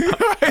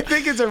 I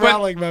think it's a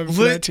rallying moment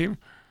for that team.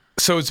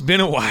 So it's been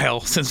a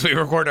while since we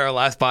recorded our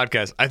last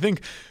podcast. I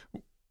think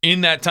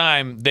in that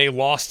time they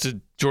lost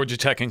to Georgia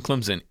Tech and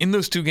Clemson. In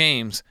those two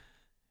games,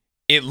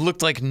 it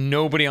looked like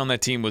nobody on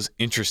that team was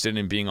interested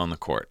in being on the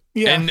court.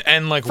 Yeah.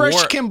 And like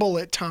Fresh Kimball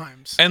at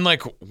times. and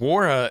like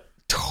Nwora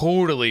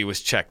totally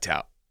was checked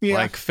out. Yeah.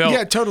 Like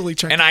felt totally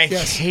checked. And I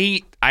yes.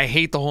 hate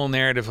the whole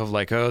narrative of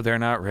like, oh, they're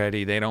not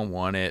ready, they don't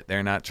want it,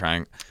 they're not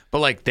trying. But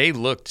like they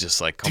looked just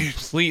like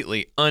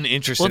completely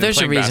uninterested. Well, there's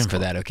in a playing reason for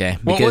basketball. that, okay?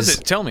 What was Because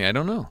it? Tell me, I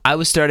don't know. I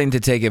was starting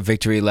to take a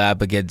victory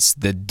lap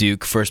against the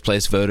Duke first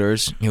place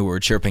voters who were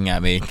chirping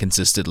at me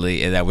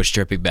consistently, and I was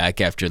chirping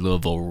back after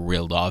Louisville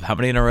reeled off. How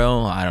many in a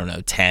row? I don't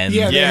know, 10.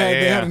 Yeah, Yeah,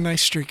 they yeah. had a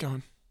nice streak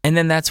on. And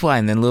then that's why.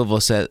 And then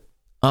Louisville said,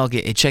 oh,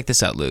 okay, hey, check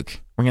this out,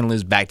 Luke. We're going to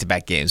lose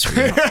back-to-back games for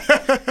you.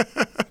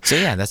 So,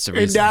 yeah, that's the And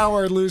reason. now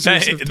we're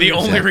losers. of The three.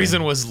 only Exactly.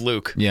 reason was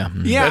Luke. Yeah.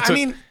 Yeah, That's I what-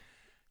 mean,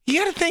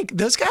 you got to think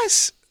those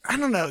guys. I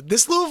don't know.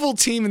 This Louisville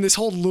team and this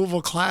whole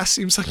Louisville class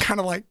seems like kind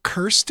of like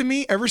cursed to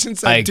me ever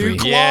since that I agree.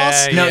 Duke Yeah,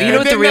 loss. No, yeah. you know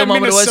what the And real then that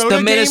moment was? The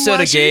game Minnesota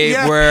last year? game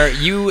Yeah. where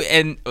you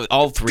and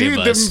all three Dude,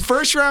 of the us.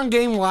 first round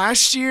game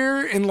last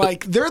year, and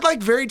like they're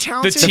like very The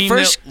talented. team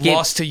first that game-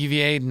 lost to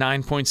UVA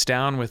 9 points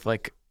down with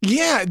like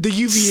Yeah, the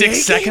UVA 6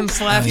 game?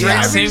 seconds left. Yeah. right?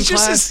 I mean, Same it's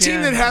just class. this team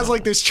yeah. that has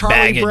like this Charlie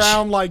Baggage.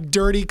 Brown like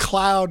dirty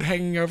cloud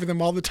hanging over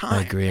them all the time.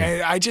 I agree.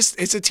 And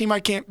it's a team I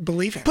can't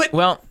believe in. But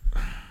Well,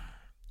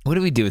 what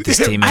do we do with this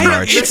team in I,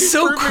 March? it's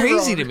so Prove me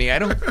crazy wrong. to me. I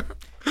don't.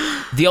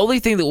 The only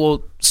thing that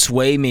will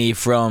sway me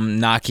from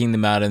knocking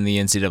them out in the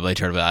NCAA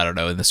tournament, I don't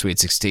know, in the Sweet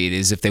 16,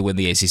 is if they win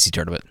the ACC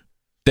tournament.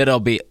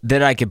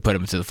 Then I can put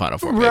them to the Final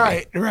Four.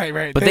 Maybe.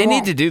 Right. But they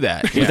need to do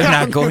that. But they're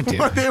not going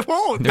to. They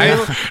won't.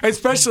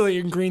 Especially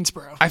in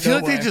Greensboro. I feel No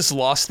like way. they just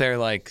lost their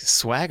like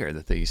swagger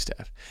that they used to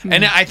have. Hmm.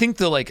 And I think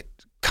the like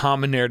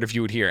common narrative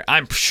you would hear,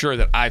 I'm sure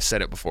that I've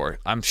said it before,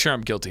 I'm sure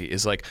I'm guilty,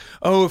 is like,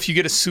 oh, if you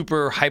get a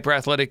super hyper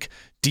athletic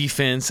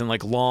defense and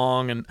like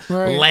long and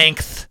Right.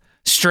 length,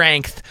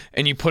 strength,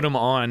 and you put him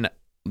on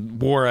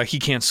Nwora, he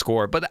can't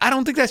score. But I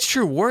don't think that's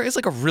true. Nwora is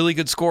like a really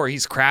good scorer.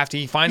 He's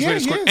crafty. He finds a way Yeah,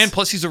 to he score. is. And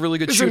plus, he's a really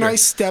good It's shooter. a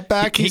nice step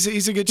back. He-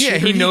 He's a good shooter. Yeah,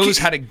 he knows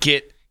can, how to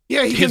get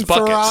Yeah, he his can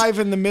buckets. thrive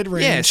in the mid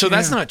range. Yeah, so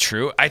that's not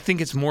true. I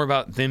think it's more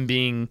about them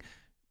being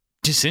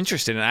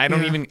disinterested, and I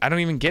don't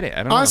even get it.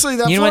 I don't Honestly,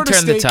 that You know what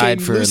Florida turned the State tide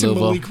game, for losing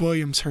Louisville? Malik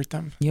Williams hurt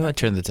them. You know what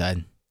turned the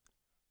tide?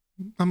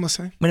 I'm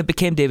listening. When it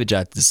became David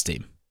Johnson's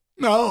team.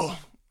 No,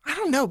 I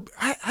don't know.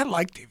 I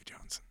like David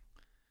Johnson.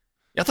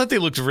 know. I thought they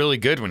looked really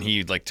good when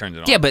he like turned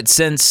it on. Yeah, but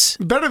since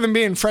Better than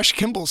being Fresh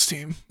Kimball's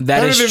team. That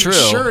better is than, true.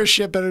 Sure as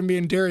shit, better than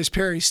being Darius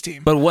Perry's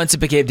team. but once it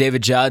became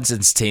David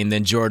Johnson's team,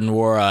 then Jordan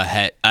Nwora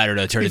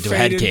turned into a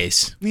head faded.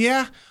 case.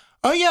 Yeah.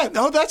 Oh, yeah.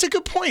 Oh, that's a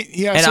good point.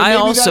 Yeah. And so I maybe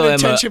also that am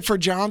attention for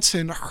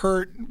Johnson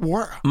hurt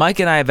Nwora. Mike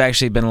and I have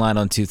actually been aligned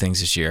on two things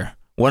this year.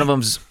 One of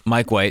them's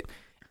Mike White,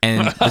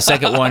 and the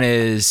second one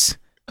is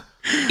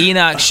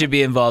Enoch should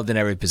be involved in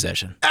every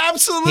possession.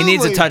 Absolutely. He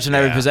needs a touch in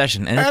every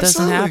possession, and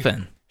Absolutely. it doesn't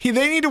happen.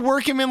 They need to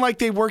work him in like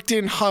they worked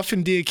in Huff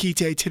and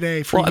Diakite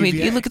today for Well, I mean,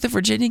 UVA. you look at the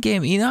Virginia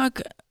game.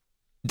 Enoch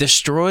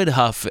destroyed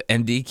Huff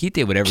and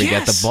Diakite whenever he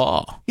got the Yes.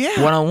 ball.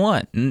 Yeah.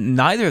 One-on-one.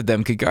 Neither of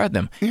them could guard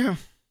them. Yeah.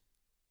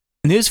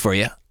 News for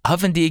you.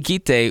 Huff and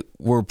Diakite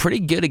were pretty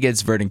good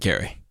against Vernon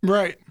Carey.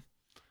 Right.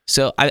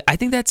 So I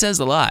think that says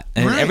a lot.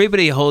 And Right.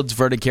 everybody holds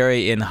Vernon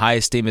Carey in high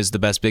esteem as the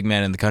best big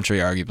man in the country,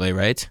 arguably,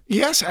 right?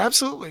 Yes,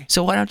 absolutely.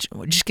 So why don't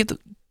you just give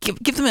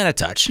the man a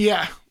touch?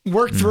 Yeah.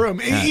 Work through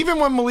him. Yeah. Even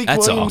when Malik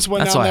That's Williams all.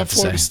 went That's on all I that have to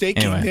Florida say. State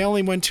game, Anyway. they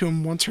only went to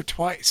him once or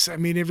twice. I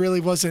mean, it really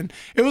wasn't.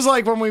 It was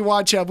like when we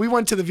we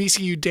went to the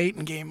VCU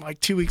Dayton game like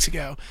 2 weeks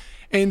ago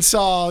and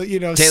saw,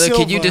 Taylor, Silva.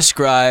 can you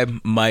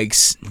describe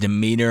Mike's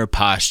demeanor,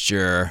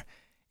 posture,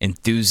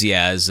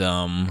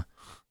 enthusiasm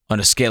on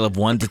a scale of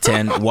 1 to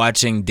 10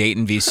 watching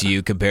Dayton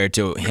VCU compared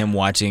to him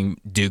watching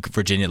Duke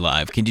Virginia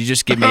live? Can you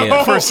just give me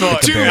a First of all, a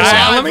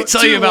comparison? let me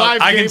tell you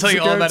about. I can tell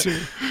you all about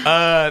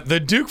about it. The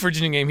Duke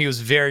Virginia game. He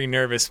was very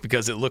nervous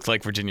because it looked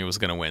like Virginia was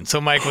going to win.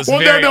 So Mike was Well,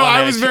 very. no, on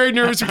I edge. was very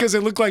nervous because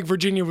it looked like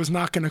Virginia was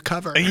not going to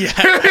cover. Yeah.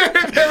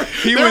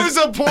 There was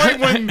a point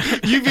when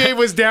UVA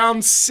was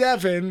down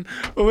 7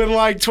 with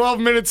like 12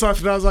 minutes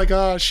left, and I was like,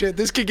 "Oh shit,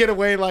 this could get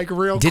away like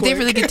real Did quick." they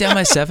really get down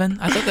by 7?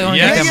 I thought they only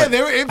Yeah. got down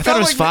Yeah, by, it I felt thought it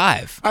was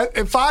like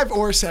 5. 5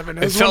 or 7.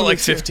 It was felt one like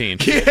of the 15.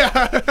 two.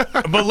 Yeah.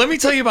 But let me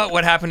tell you about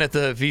what happened at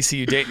the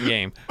VCU Dayton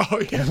game. Oh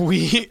yeah.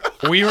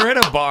 We were at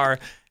a bar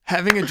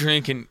having a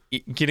drink and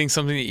getting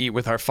something to eat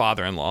with our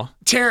father-in-law.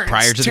 Terrence.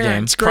 Prior to the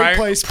Terrence, game. Great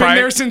place. Been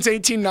there since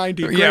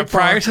 1890. Yeah, Great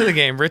prior bar. to the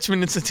game,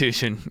 Richmond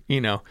Institution,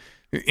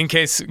 in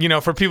case,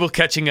 for people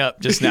catching up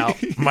just now,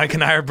 Mike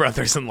and I are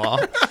brothers-in-law.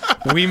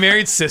 We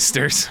married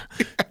sisters.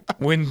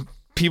 When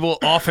people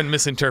often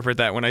misinterpret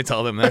that when I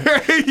tell them that.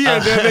 Yeah,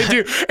 they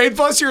do. And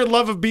plus your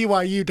love of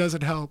BYU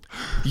doesn't help.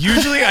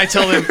 Usually I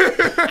tell them...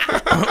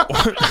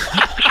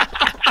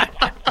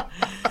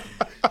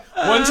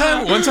 One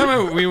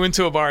time we went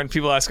to a bar and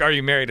people asked, "Are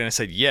you married?" And I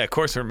said, "Yeah, of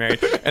course we're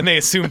married." And they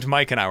assumed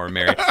Mike and I were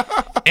married.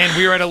 And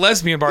we were at a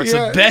lesbian bar. It's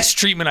the best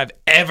treatment I've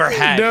ever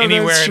had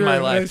anywhere in my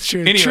life. That's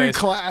true. Anyways, True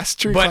class.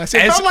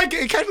 It felt like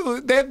it kind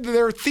of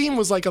their theme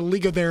was like a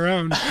league of their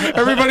own.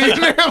 Everybody in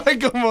there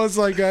like almost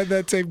like had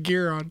that same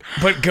gear on.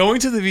 But going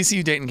to the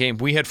VCU Dayton game,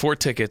 we had 4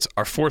 tickets.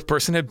 Our 4th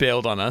person had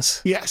bailed on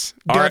us. Yes,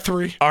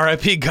 Guthrie.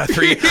 R.I.P.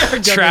 Guthrie,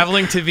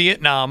 traveling to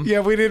Vietnam. Yeah,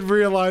 we didn't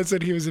realize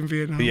that he was in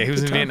Vietnam. Yeah, he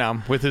was in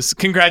Vietnam with his.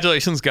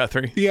 Congratulations,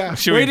 Guthrie. Yeah,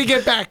 Should way we to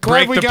get back.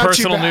 Glad break we the got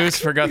personal you back. news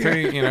for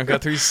Guthrie.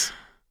 Guthrie's.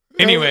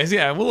 Anyways,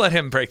 yeah, we'll let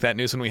him break that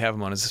news when we have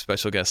him on as a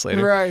special guest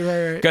later.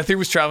 Right. Guthrie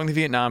was traveling to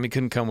Vietnam. He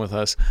couldn't come with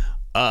us.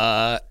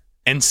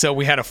 And so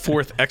we had a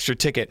 4th extra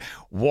ticket.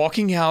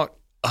 Walking out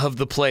of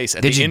the place.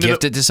 Did you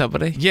gift it to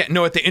somebody? Yeah,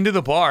 no, at the end of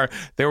the bar,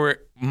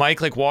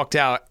 Mike walked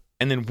out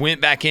and then went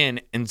back in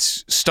and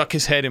stuck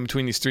his head in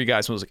between these 3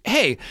 guys and was like,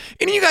 "Hey,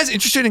 any of you guys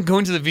interested in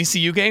going to the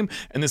VCU game?"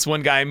 And this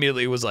one guy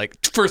immediately was like,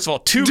 first of all,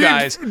 2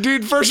 guys.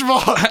 Dude, first of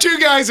all, 2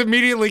 guys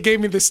immediately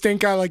gave me the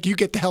stink eye, like, you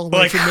get the hell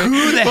away from me.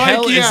 Who the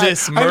hell is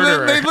this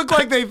murderer? They looked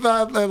like they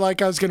thought that,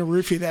 like I was going to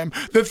roofie them.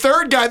 The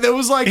 3rd guy that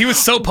was like... He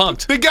was so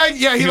pumped. The guy,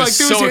 yeah, he was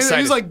so excited.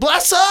 He was like,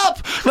 "Bless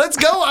up! Let's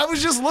go! I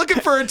was just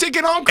looking for a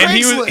ticket on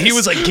Craigslist." And he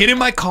was like, "Get in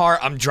my car.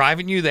 I'm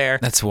driving you there."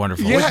 That's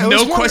wonderful. Yeah,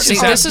 no it was questions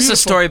See, asked. this is a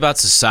story about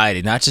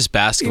society, not just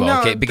basketball,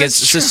 No, okay? Because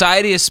that's true.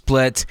 society is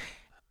split.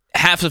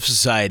 Half of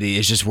society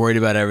is just worried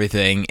about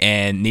everything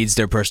and needs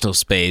their personal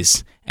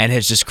space and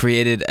has just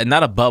created,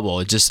 not a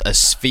bubble, just a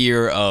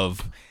sphere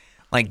of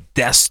like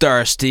Death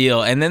Star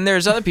steel. And then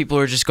there's other people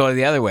who are just going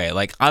the other way.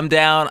 Like, I'm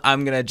down,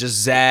 I'm going to just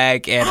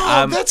zag, and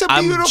I'm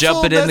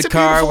jumping in the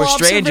car with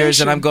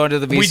strangers, and I'm going to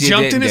the VCU We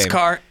jumped Dayton in his game.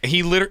 car.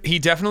 He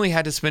definitely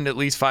had to spend at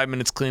least 5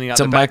 minutes cleaning out It's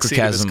a the back seat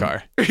of his microcosm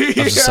car.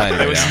 of society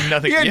There right was now.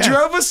 nothing. Yeah,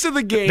 drove us to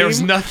the game. There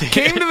was nothing.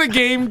 Came to the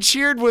game,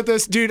 cheered with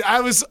us. Dude,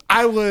 I was...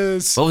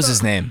 What was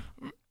his name?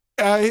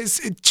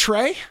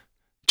 Trey?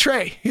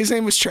 Trey. His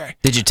name was Trey.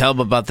 Did you tell him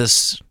about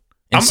this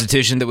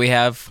institution that we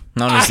have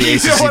known as the You know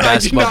ACC what? I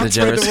do Basketball not spread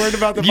Degenerates? the word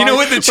about the You know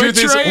what the podcast. truth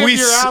But is? Trey, if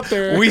you're out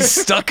there. We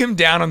stuck him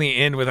down on the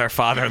end with our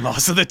father-in-law,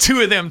 so the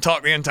 2 of them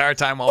talked the entire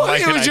time while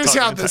Mike It and was I just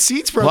talked how the the entire-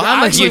 seats broke. Well, I'm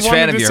I a actually huge fan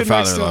wanted of to your sit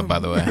next to father-in-law, him. by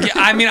the way. Yeah,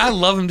 I mean, I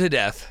love him to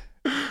death,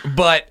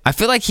 but I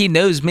feel like he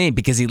knows me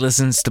because he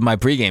listens to my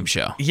pregame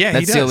show. Yeah, he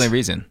that's the does. only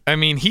reason. I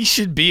mean, he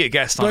should be a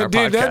guest on our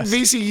But dude, that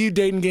podcast. VCU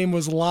Dayton game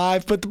was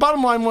live. But the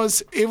bottom line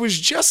was, it was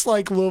just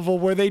like Louisville,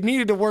 where they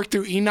needed to work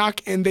through Enoch,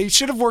 and they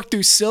should have worked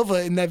through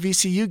Silva in that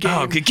VCU game.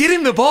 Oh, get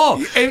him the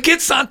ball. And Get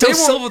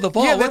Santos Silva the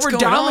ball. Yeah, they What's were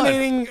going on?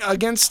 dominating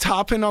against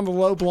Toppin on the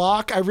low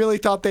block. I really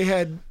thought they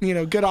had,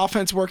 good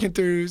offense working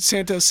through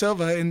Santos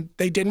Silva, and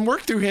they didn't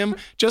work through him.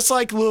 Just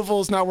like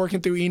Louisville's not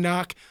working through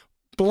Enoch.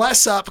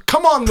 Bless up.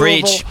 Come on,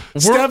 Preach.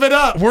 Louisville. Step it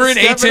up. We're an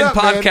Step it A10 up,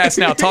 man. podcast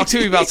now. Talk to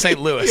me about St.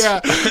 Louis. Yeah,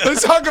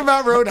 let's talk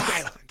about Rhode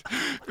Island.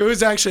 It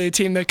was actually a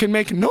team that could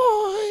make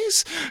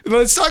noise.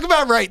 Let's talk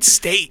about Wright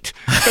State.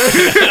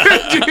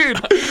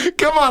 Dude,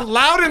 come on.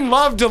 Loud and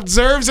Love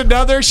deserves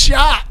another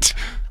shot.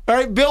 All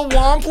right, Bill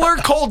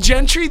Wampler, Cole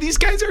Gentry, these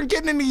guys aren't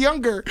getting any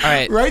younger. All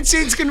right. Wright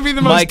State's going to be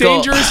the most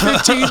Michael, dangerous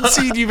 15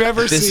 seed you've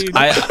ever seen.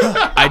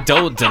 I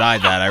don't deny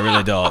that. I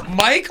really don't.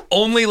 Mike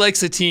only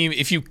likes a team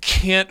if you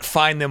can't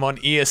find them on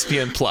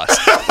ESPN Plus.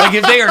 Like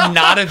if they are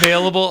not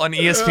available on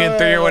ESPN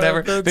 3 or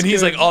whatever, That's then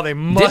he's good. like, oh, they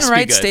must Didn't be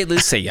Wright good. State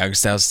lose to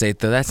Youngstown State,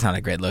 though? That's not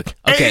a great look.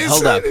 Hey, Okay, it's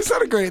hold not, up. It's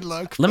not a great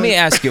look. Let me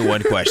ask you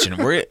one question.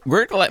 We're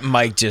going to let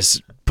Mike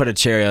just put a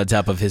cherry on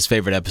top of his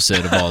favorite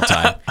episode of all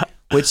time,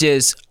 which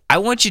is I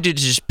want you to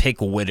just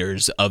pick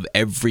winners of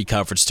every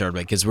conference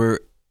tournament because we're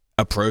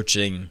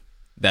approaching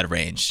that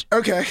range.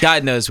 Okay.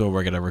 God knows where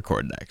we're going to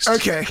record next.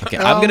 Okay.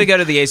 I'm going to go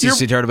to the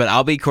ACC tournament.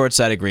 I'll be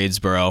courtside at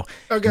Greensboro.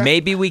 Okay.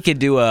 Maybe we could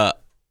do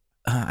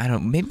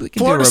maybe we can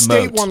Florida do a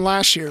remote. State won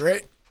last year,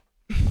 right?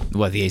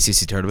 What, the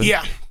ACC tournament?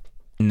 Yeah.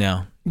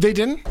 No. They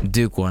didn't?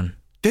 Duke won.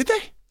 Did they?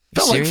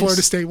 Felt like serious?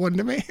 Florida State won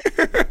to me.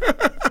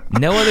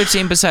 No other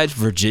team besides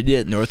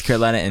Virginia, North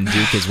Carolina, and Duke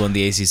has won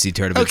the ACC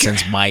tournament Okay.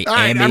 since Miami All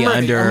right, I'm ready,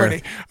 under. I'm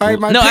ready. All right,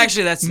 my no, pick-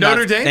 actually, that's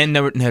Notre not, Dame? And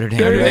Notre Dame.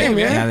 Notre Dame,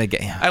 yeah.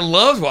 Yeah. I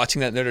loved watching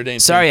that Notre Dame.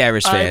 Sorry,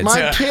 Irish All right, fans. my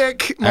Yeah.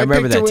 pick I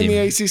remember to that win team. the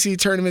ACC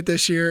tournament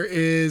this year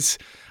is,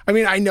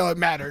 I know it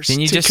matters. Can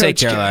you to just say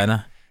Coach K.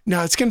 Carolina?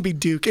 No, it's going to be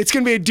Duke. It's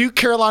going to be a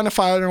Duke-Carolina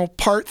final,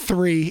 part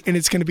 3, and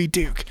it's going to be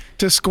Duke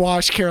to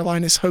squash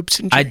Carolina's hopes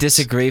and dreams. I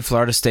disagree.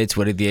 Florida State's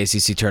winning the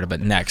ACC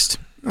tournament. Next.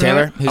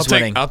 Taylor, who's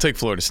winning? I'll take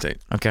Florida State.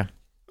 Okay.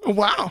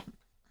 Wow.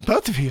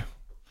 Both of you.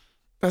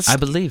 That's I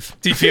believe.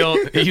 Do you feel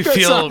That's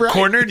not right.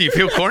 cornered? Do you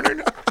feel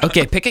cornered?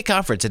 Okay, pick a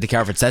conference at the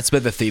conference. That's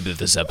been the theme of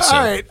this episode.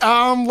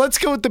 All right. Let's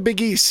go with the Big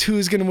East.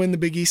 Who's going to win the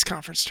Big East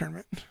Conference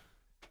tournament?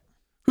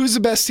 Who's the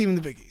best team in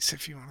the Big East,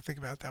 if you want to think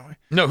about it that way?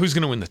 No, who's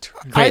going to win the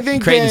tournament? I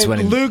think Creighton's that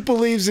winning. Luke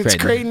believes it's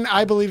Creighton. Creighton.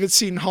 I believe it's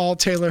Seton Hall.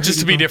 Taylor. who Just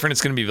do to be you go? different,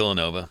 it's going to be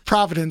Villanova.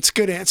 Providence.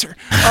 Good answer.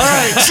 All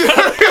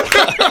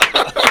right.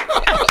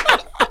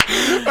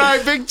 All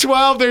right, Big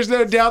 12. There's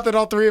no doubt that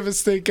all three of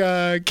us think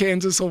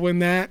Kansas will win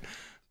that.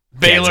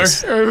 Baylor.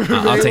 Kansas.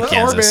 I'll take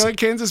Kansas. Or Baylor.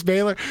 Kansas,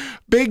 Baylor.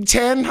 Big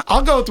 10.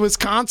 I'll go with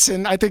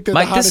Wisconsin. I think they're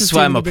Mike, the hottest this is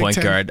why team I'm in a the Big point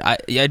 10. guard.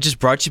 I just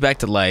brought you back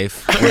to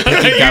life. We're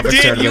picking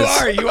conference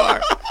tournaments. You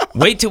are.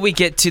 Wait till we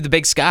get to the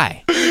Big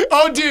Sky.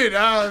 Oh, dude.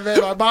 Oh,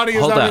 man, my body is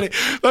Hold not up. ready.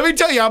 Let me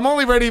tell you, I'm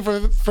only ready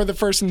for the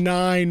first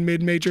 9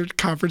 mid-major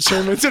conference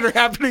tournaments that are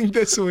happening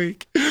this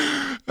week.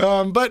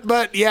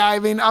 But yeah, I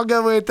mean, I'll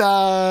go with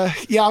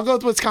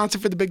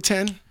Wisconsin for the Big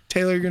 10.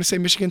 Taylor, you're going to say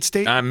Michigan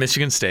State?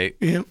 Michigan State.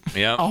 Yep.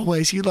 Yep.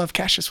 Always. You love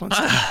Cassius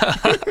Winston.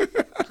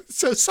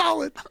 So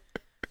solid.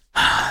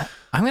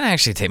 I'm going to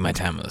actually take my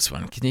time with this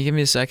one. Can you give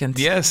me a second?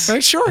 Yes.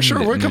 Sure.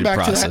 We'll come back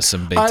to process that.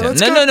 some Big All right,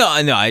 Ten. let's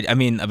No. go- I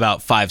mean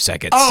about 5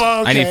 seconds.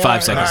 Oh, okay. I need all 5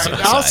 right, seconds all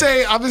to right.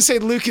 decide. I'm gonna say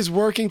Luke is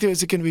working through.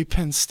 Is it gonna be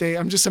Penn State?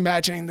 I'm just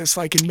imagining this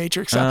like in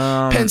Matrix.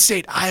 Penn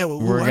State, Iowa. Ooh,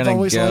 We're I've going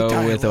always to liked go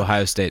Iowa. with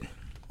Ohio State.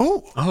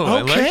 Oh, I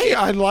like okay. it.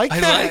 I like I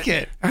that. like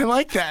it. I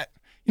like that.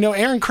 You know,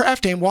 Aaron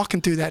Kraft ain't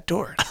walking through that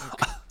door.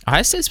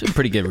 Ohio State's been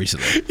pretty good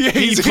recently. Yeah,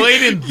 He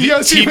played in you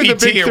guys see him in the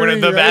Big TBT or whatever,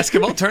 Three, the right?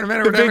 basketball tournament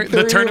or The Big whatever. The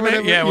Three or tournament?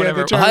 whatever. Yeah, Yeah,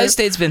 whatever. the tournament. Ohio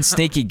State's been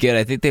sneaky good.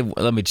 I think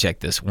let me check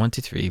this. 1,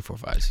 2, 3, 4,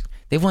 5, 6.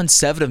 They've won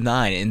 7 of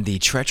 9 in the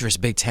treacherous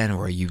Big Ten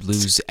where you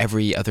lose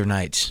every other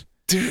night,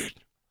 Dude.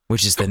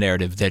 which is the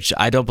narrative that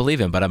I don't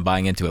believe in, but I'm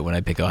buying into it when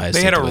I pick Ohio State.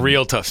 They had to a win.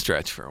 real tough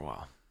stretch for a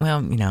while.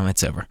 Well,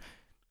 it's over.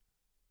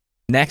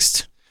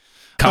 Next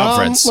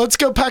conference. Let's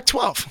go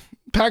Pac-12.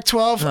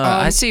 Pac-12.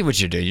 I see what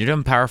you're doing. You're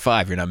doing Power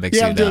 5. You're not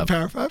mixing Yeah, I'm it doing up.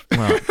 Power 5.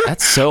 Well,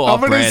 that's so I'm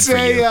gonna off-brand for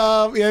say, you.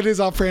 yeah, it is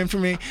off brand for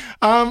me.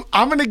 I'm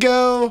gonna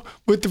go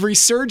with the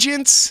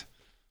Resurgence,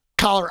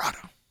 Colorado.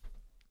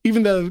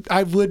 Even though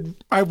I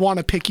want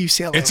to pick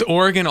UCLA. It's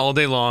Oregon all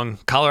day long.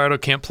 Colorado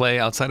can't play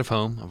outside of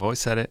home. I've always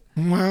said it.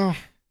 Wow,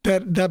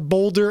 that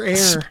Boulder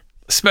air.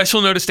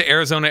 Special notice to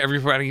Arizona.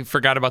 Everybody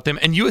forgot about them.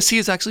 And USC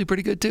is actually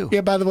pretty good, too.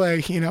 Yeah. By the way,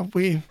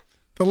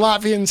 the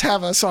Latvians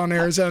have us on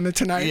Arizona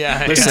tonight.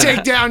 Yeah, To yeah.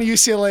 take down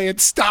UCLA and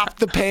stop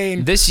the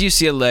pain. This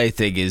UCLA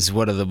thing is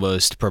one of the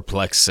most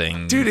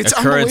perplexing Dude, it's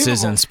occurrences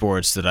unbelievable. in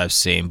sports that I've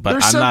seen, but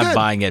They're I'm so not good.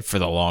 buying it for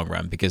the long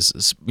run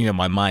because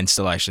my mind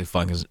still actually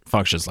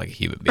functions like a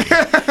human being.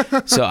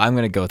 So I'm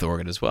going to go with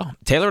Oregon as well.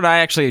 Taylor and I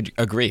actually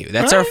agree.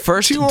 That's All our right,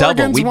 first 2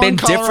 double. Oregons, We've 1 been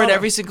different Colorado.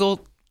 every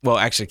single. Well,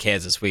 actually,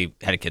 Kansas. We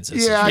had a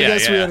consensus. Yeah, I Yeah,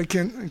 guess we yeah. had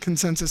a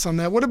consensus on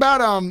that. What about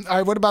all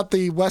right, what about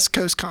the West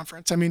Coast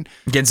Conference? I mean,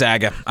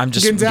 Gonzaga. I'm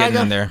just Gonzaga?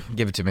 getting in there.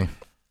 Give it to me.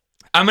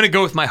 I'm going to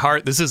go with my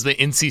heart. This is the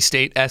NC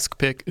State-esque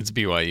pick. It's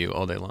BYU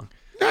all day long.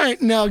 all right,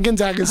 no,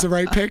 Gonzaga's the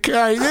right pick. All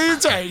right,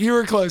 it's all right. You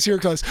were close.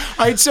 All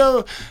right,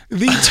 so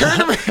the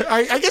tournament,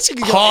 I guess you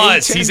could go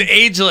Pause. 8-10. He's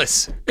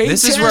ageless.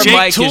 This is 8-10. where Jake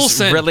Mike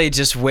Toulson. is really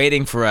just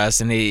waiting for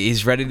us, and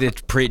he's ready to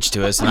preach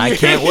to us, and I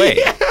can't wait.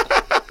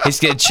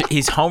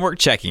 He's homework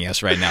checking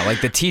us right now,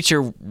 like the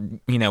teacher,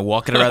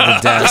 walking around the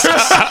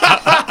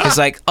desk. He's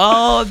like,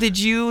 "Oh, did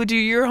you do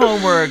your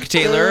homework,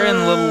 Taylor and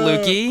little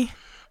Lukey?"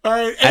 All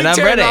right, And I'm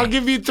 8-10, ready. I'll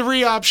give you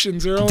 3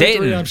 options. There are only 3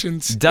 Dayton,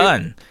 options.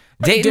 done.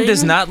 Dayton does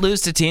Dayton? not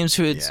lose to teams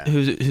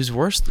who's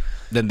worse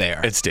than they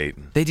are. It's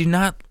Dayton. They do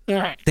not. All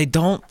right. They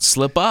don't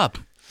slip up.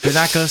 They're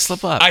not going to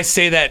slip up. I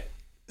say that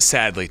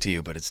sadly to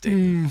you, but it's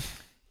Dayton.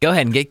 Go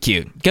ahead and get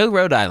cute. Go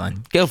Rhode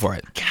Island. Go for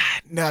it.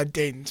 No,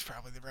 Dayton's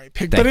probably the right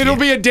pick, Thank but it'll you.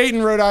 be a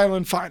Dayton Rhode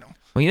Island final.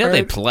 Well,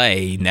 they Right.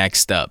 play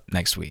next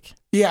week.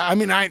 Yeah, I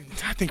mean, I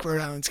think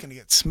Rhode Island's going to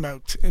get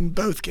smoked in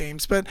both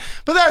games, but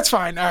that's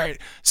fine. All right.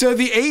 So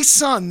the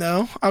A-Sun,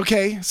 though.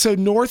 Okay, so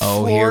North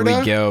Oh, Florida here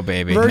we go,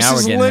 baby. Now versus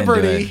we're getting into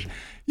Liberty. it.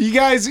 You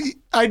guys,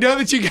 I know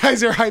that you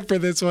guys are hyped for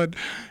this one.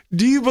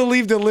 Do you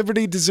believe that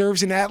Liberty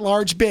deserves an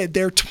at-large bid?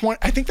 I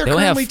think they're They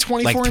only currently have,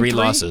 24 like, and 3 3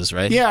 losses,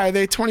 right? Yeah, are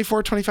they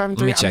 24, 25 and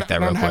 3? Let me check that I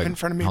real don't have quick. it in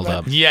front of me. Hold but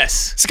up.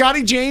 Yes.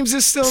 Scotty James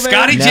is still there.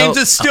 Scotty No, James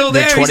is still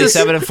they're there. He's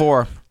a-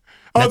 27-4.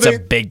 Oh, That's they- a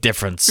big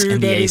difference Dude,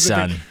 in the that is a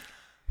A-Sun. big-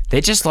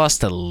 They just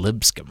lost to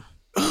Lipscomb.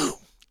 And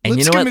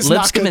you know Lipscomb what? is not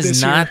Lipscomb good is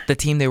this not year. the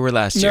team they were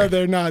last No, year.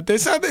 they're not.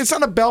 It's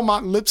not a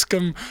Belmont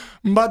Lipscomb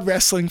mud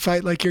wrestling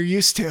fight like you're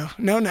used to.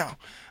 No.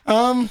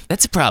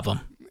 That's a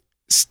problem.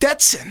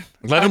 Stetson.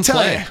 Let I'll him tell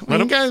play.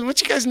 you.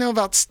 What you guys know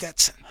about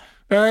Stetson?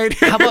 All right.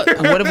 How about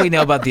what do we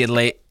know about the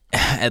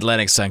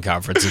Atlantic Sun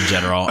Conference in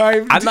general?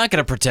 right, I'm not going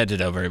to pretend to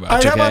know very much. All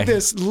right, how okay? about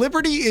this?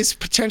 Liberty is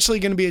potentially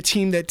going to be a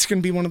team that's going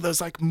to be one of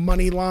those like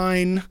money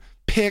line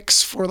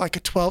picks for like a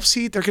 12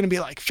 seed. They're going to be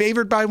like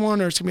favored by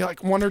 1, or it's going to be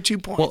like 1 or 2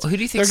 points. Well, who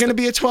do you think they're going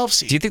to be a 12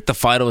 seed? Do you think the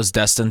final is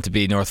destined to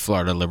be North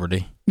Florida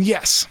Liberty?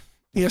 Yes.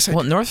 Yes, I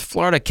Well, do. North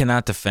Florida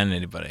cannot defend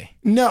anybody.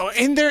 No,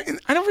 and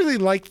I don't really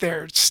like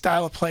their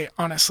style of play,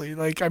 honestly.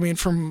 Like, I mean,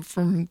 from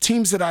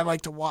teams that I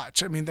like to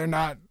watch, I mean, they're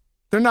not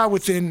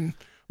within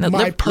No,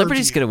 my purview.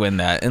 Liberty's going to win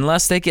that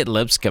unless they get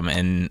Lipscomb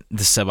in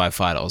the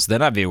semifinals.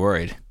 Then I'd be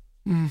worried.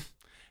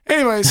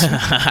 Anyways,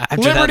 After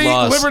that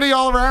loss. Liberty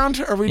all around.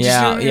 Are we just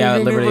Yeah, doing yeah,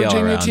 any Liberty all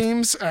Virginia around.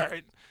 teams? All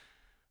right.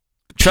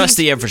 Trust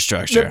the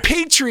infrastructure. The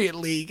Patriot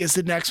League is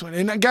the next one.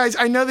 And guys,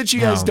 I know that you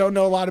guys don't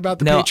know a lot about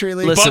the Patriot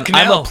League. Listen,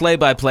 Bucknell. I'm a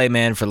play-by-play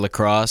man for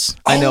lacrosse.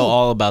 I know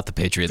all about the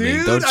Patriot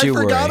League. Don't you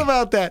worry. I forgot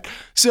about that.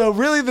 So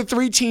really the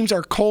three teams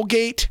are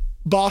Colgate,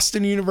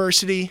 Boston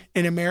University,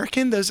 and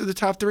American. Those are the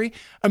top three.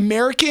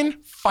 American,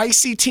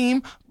 feisty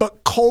team,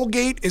 but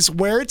Colgate is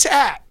where it's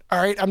at.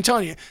 All right, I'm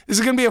telling you. This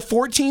is going to be a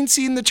 14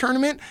 seed in the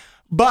tournament,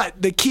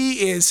 but the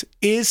key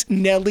is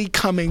Nelly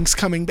Cummings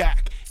coming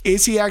back?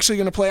 Is he actually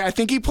going to play? I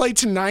think he played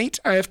tonight.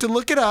 I have to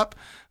look it up.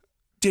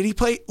 Did he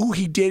play? Ooh,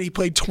 he did. He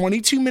played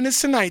 22 minutes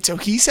tonight, so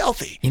he's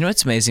healthy. You know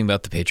what's amazing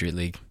about the Patriot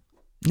League?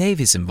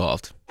 Navy's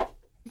involved.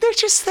 They're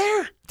just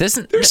there. They're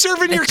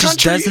serving your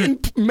country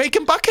and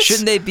making buckets.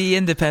 Shouldn't they be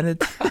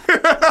independent?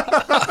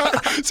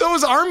 So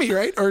is Army,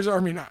 right? Or is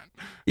Army not?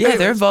 Yeah, Anyways.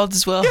 they're involved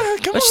as well. Yeah,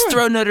 come Let's on.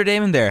 throw Notre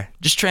Dame in there.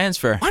 Just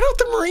transfer. Why don't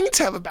the Marines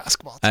have a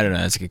basketball team? I don't know.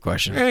 That's a good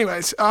question.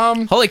 Anyways,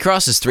 Holy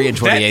Cross is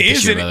 3-28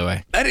 this year, by the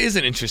way. That is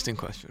an interesting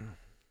question.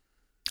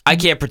 I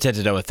can't pretend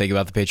to know a thing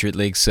about the Patriot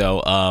League,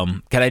 so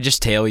can I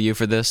just tail you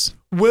for this?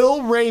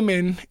 Will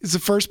Raymond is the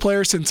first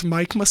player since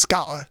Mike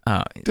Muscala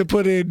to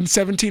put in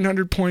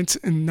 1,700 points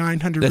and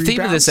 900 The rebounds.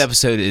 theme of this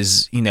episode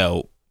is,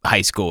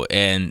 high school,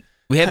 and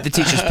we have the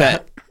teacher's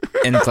pet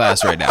in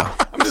class right now.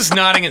 I'm just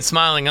nodding and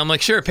smiling. I'm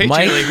like, sure, Patriot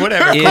Mike League,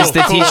 whatever. is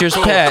the Cool, teacher's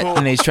cool, pet, cool.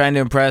 and he's trying to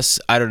impress,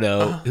 I don't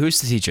know, who's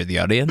the teacher? The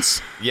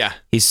audience? Yeah.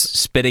 He's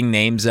spitting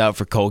names out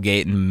for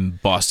Colgate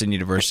and Boston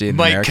University and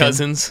Mike American.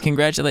 Cousins.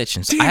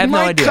 Congratulations. Dude, I have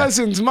Mike no idea.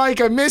 Cousins.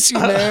 Mike, I miss you,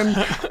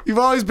 man. You've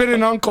always been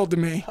an uncle to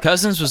me.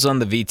 Cousins was on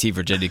the VT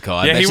Virginia call.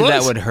 I Yeah, bet he you that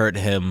was. would hurt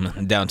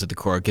him down to the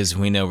core because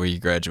we know where you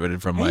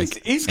graduated from,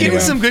 Mike. He's getting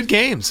Anyway. some good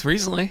games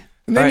recently.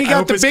 And then All you right, I got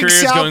hope the his Big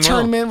career's South going well.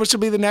 tournament, which will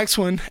be the next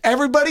one.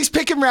 Everybody's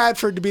picking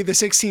Radford to be the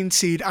 16th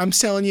seed. I'm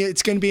telling you,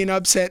 it's going to be an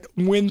upset.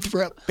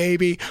 Winthrop,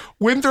 baby.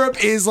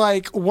 Winthrop is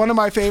like one of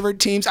my favorite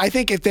teams. I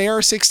think if they are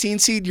a 16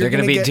 seed, you're They're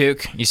going to beat get,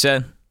 Duke, you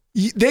said?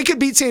 They could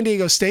beat San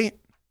Diego State.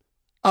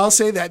 I'll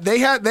say that. They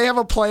have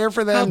a player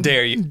for them. How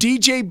dare you.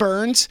 DJ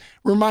Burns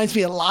reminds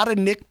me a lot of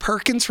Nick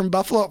Perkins from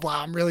Buffalo.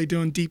 Wow, I'm really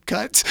doing deep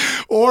cuts.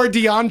 Or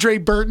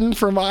DeAndre Burton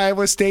from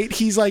Iowa State.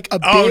 He's like a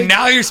big,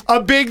 now you're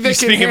a big that can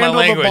speaking my handle the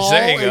language. ball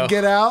There you go. and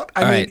get out.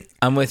 I All mean, right,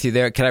 I'm with you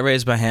there. Can I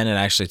raise my hand and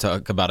actually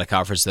talk about a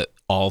conference that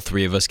all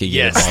three of us can get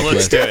Yes, involved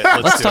let's with? do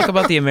it. Let's do talk it.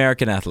 about the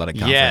American Athletic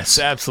Conference. Yes,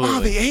 oh,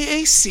 absolutely. the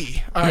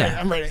AAC. All right, Yeah.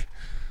 I'm ready.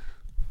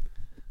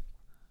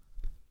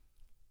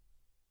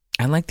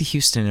 I like the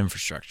Houston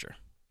infrastructure.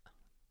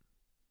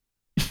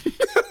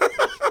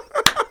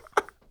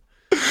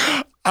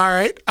 All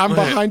right, I'm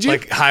behind you.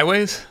 Like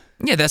highways?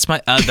 Yeah, that's my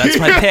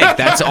pick.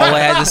 That's all I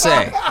had to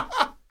say.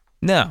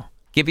 No,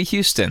 give me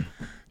Houston.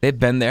 They've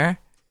been there.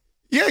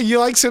 Yeah, you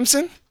like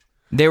Simpson?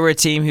 They were a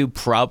team who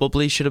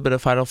probably should have been a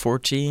Final Four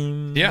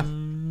team. Yeah.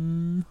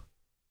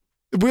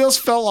 The wheels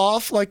fell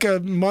off like a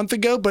month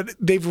ago, but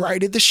they've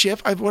righted the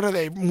ship. What are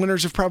they?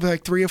 Winners of probably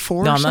like 3 or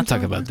 4? No, or I'm not something?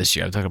 talking about this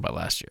year. I'm talking about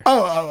last year.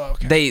 Oh,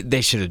 okay.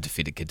 They should have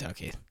defeated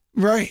Kentucky.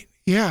 Right.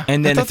 Yeah.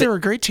 And then I thought if they it- were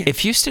a great team. If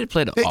Houston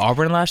played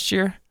Auburn last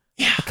year,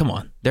 come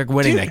on, they're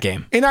winning Dude, that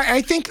game. And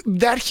I think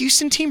that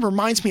Houston team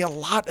reminds me a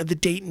lot of the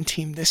Dayton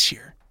team this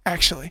year,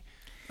 actually.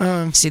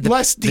 See,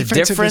 less the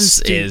defensive difference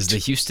astute. is the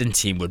Houston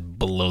team would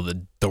blow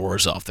the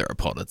doors off their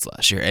opponents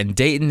last year, and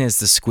Dayton is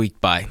the squeak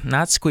by,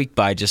 not squeak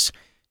by, just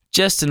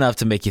enough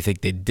to make you think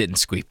they didn't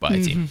squeak by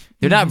a team.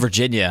 They're not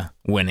Virginia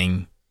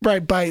winning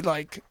Right, by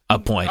like a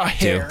point, a too.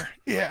 hair.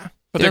 Yeah.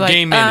 But They're their like,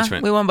 game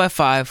management. we won by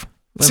 5. Win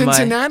by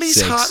Cincinnati's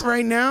 6. hot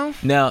right now.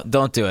 No,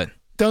 don't do it.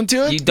 Don't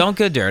do it. You don't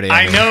go dirty.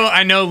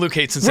 I know Luke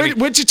hates Cincinnati.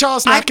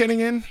 Wichita's not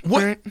getting in.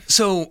 What? Right?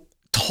 So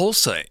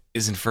Tulsa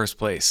is in first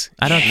place.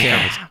 I don't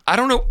care. I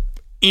don't know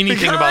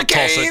anything about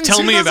Tulsa. Hurricanes, Tell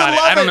who me doesn't about it.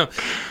 love I don't it?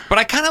 know. But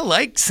I kind of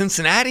like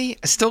Cincinnati.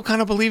 I still kind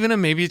of believe in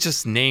him. Maybe it's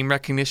just name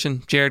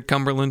recognition. Jared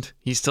Cumberland,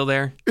 he's still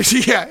there.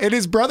 Yeah, and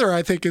his brother,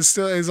 I think, is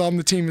on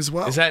the team as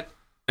well. Is that?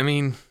 I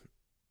mean,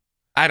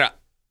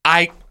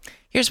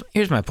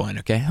 Here's my point,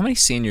 okay? How many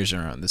seniors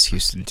are on this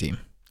Houston team?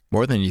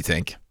 More than you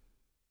think.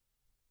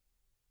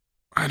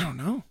 I don't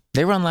know.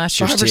 They were on last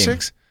year's 5 or team.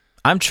 6?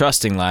 I'm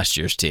trusting last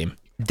year's team.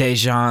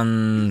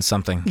 Dejan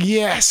something.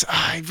 Yes,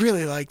 I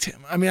really liked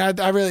him. I mean,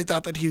 I really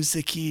thought that he was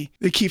the key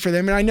for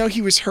them. And I know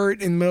he was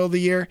hurt in the middle of the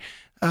year.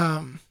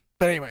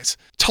 But anyways,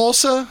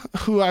 Tulsa,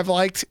 who I've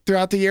liked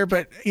throughout the year,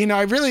 but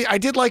I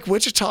did like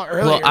Wichita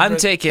earlier. Well, I'm but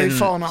taking they've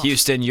fallen off.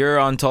 Houston. You're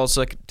on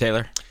Tulsa,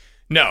 Taylor.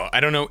 no. I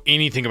don't know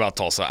anything about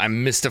Tulsa.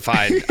 I'm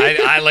mystified.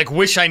 I like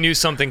wish I knew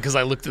something because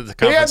I looked at the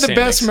We had conference the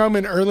best standings.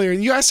 moment earlier.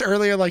 You asked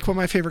earlier, like, what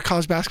my favorite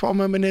college basketball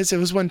moment is. It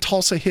was when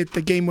Tulsa hit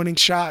the game-winning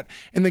shot,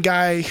 and the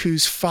guy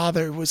whose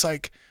father was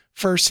like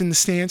first in the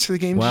stands for the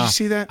game. Did you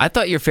see that? I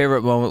thought your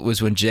favorite moment was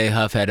when Jay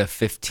Huff had a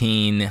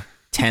 15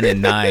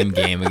 10-9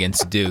 game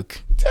against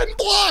Duke. 10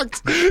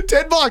 blocks.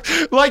 10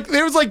 blocks. Like,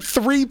 there was like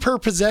 3 per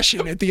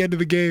possession at the end of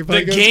the game. The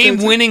Like, it was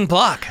game-winning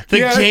block. The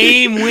Yeah.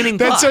 game-winning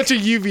block. That's such a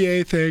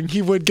UVA thing.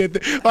 He would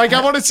get like,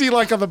 I want to see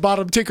like on the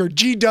bottom ticker,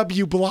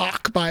 GW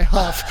block by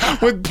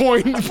Huff with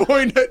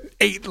point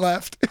 8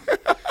 left.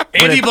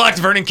 And he blocked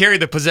Vernon Carey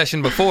the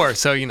possession before,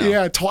 so you know.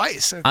 Yeah,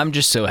 twice. I'm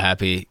just so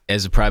happy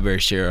as a primary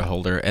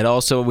shareholder. And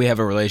also, we have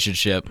a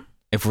relationship,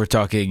 if we're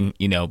talking,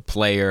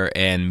 player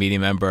and media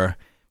member,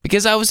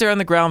 because I was there on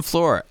the ground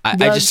floor.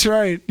 That's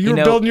right. You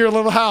were building your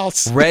little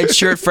house. Red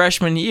shirt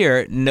freshman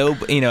year,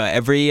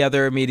 every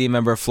other media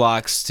member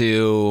flocks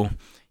to,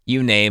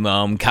 you name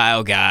them,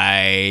 Kyle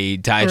Guy,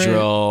 Ty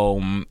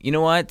Jerome. You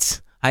know what?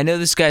 I know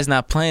this guy's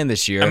not playing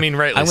this year. I mean,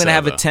 rightly I'm going to so,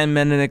 have though. a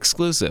 10-minute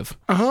exclusive.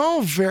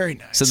 Oh, very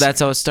nice. So that's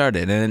how it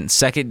started. And then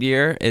second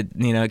year, it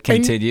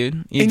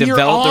continued. You And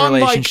developed you're a on,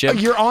 relationship.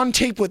 Like, you're on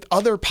tape with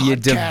other podcasts. You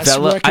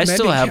develop. I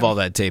still recommending have him. all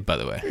that tape, by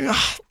the way.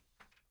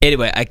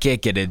 Anyway, I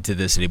can't get into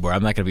this anymore.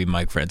 I'm not going to be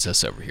Mike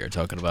Francis over here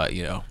talking about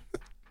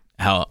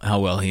how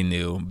well he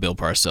knew Bill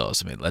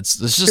Parcells. I mean, let's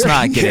just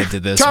not get into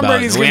this. Tom about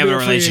Brady's we gonna have be a a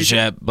free agent.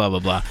 relationship. Blah blah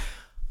blah.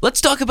 Let's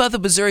talk about the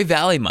Missouri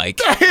Valley, Mike.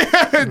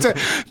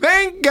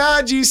 Thank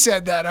God you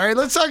said that. All right,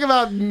 let's talk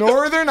about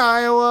Northern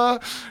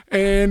Iowa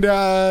and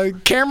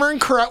Cameron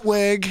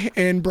Krutwig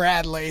and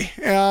Bradley.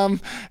 No,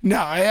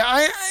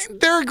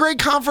 they're a great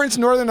conference.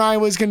 Northern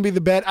Iowa is going to be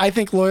the bet. I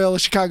think Loyola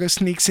Chicago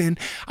sneaks in.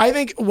 I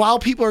think while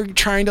people are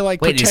trying to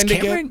Wait, is pretend to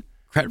Cameron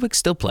Krutwig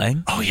still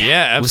playing? Oh,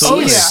 yeah, Was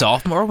absolutely. he a yeah.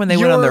 sophomore when they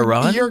went on their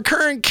run? Your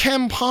current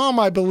Ken Palm,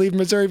 I believe,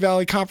 Missouri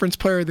Valley Conference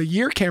Player of the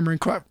Year, Cameron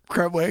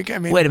Krutwig. I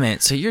mean, Wait a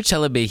minute. So you're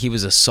telling me he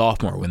was a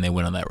sophomore when they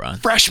went on that run?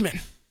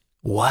 freshman.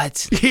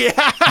 What?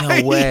 Yeah.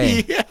 No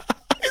way. Yeah.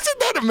 Isn't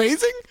that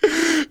amazing?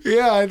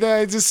 Yeah,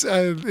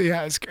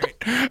 it's great.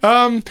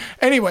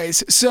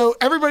 Anyways, so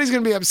everybody's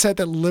going to be upset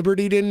that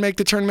Liberty didn't make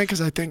the tournament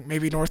because I think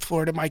maybe North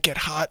Florida might get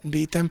hot and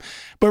beat them.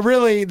 But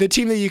really, the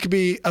team that you could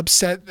be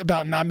upset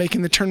about not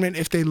making the tournament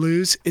if they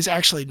lose is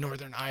actually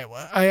Northern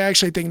Iowa. I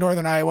actually think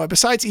Northern Iowa,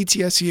 besides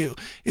ETSU,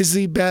 is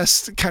the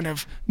best kind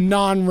of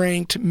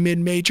non-ranked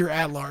mid-major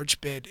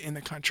at-large bid in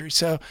the country.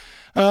 So,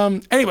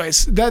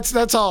 anyways, that's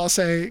all I'll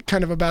say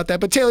kind of about that.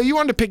 But Taylor, you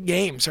wanted to pick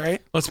games,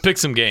 right? Let's pick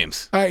some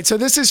games. All right, so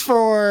this is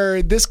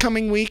for this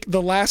coming week,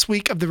 the last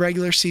week of the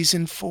regular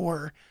season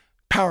for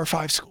Power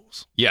 5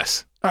 schools.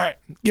 Yes. All right,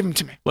 give them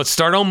to me. Let's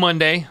start on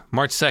Monday,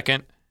 March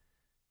 2nd.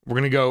 We're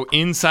going to go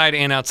inside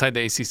and outside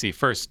the ACC.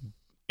 First,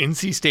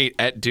 NC State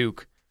at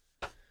Duke.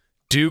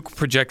 Duke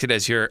projected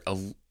as your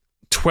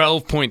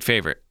 12-point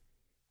favorite.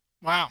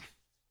 Wow.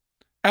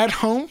 At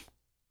home?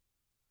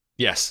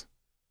 Yes.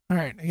 All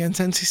right,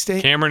 against NC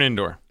State? Cameron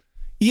Indoor.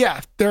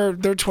 Yeah, they're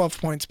 12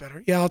 points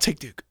better. Yeah, I'll take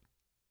Duke.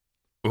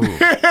 Ooh.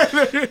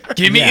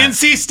 Give me Yeah.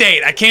 NC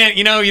State. I can't,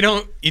 you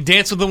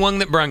dance with the one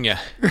that brung you.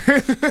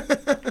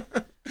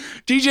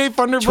 DJ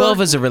Thunderbird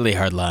 12 is a really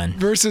hard line.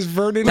 versus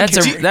Vernon.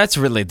 That's Carey. that's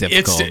really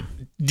difficult.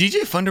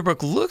 DJ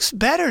Thunderbrook looks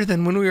better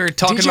than when we were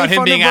talking DJ about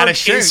him being out of Thunderbird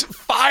shape. is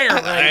fire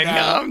right I now.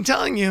 know, I'm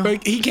telling you.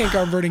 But he can't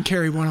guard Vernon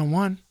Carey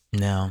one-on-one.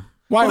 No.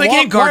 Why, Well, they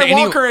can't guard Why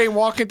any- Walker ain't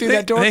walking through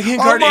that door? they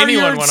can't guard Omar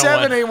anyone Yard one-on-one.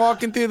 7 ain't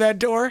walking through that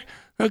door.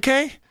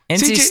 Okay?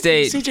 NC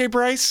State CJ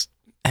Bryce?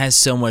 has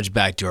so much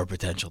backdoor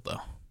potential, though.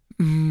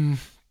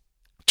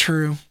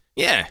 True.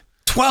 Yeah.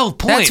 12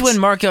 points. That's when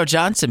Markel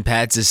Johnson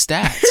pads his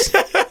stats.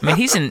 I mean,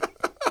 he's an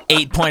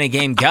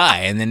 8-point-a-game guy,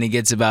 and then he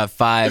gets about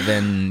 5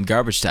 in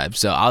garbage time.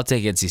 So I'll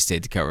take NC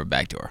State to cover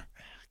backdoor.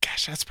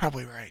 Gosh, that's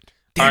probably right.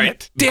 All Damn right.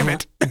 it. Damn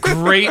it.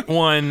 Great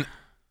one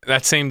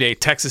that same day.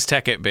 Texas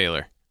Tech at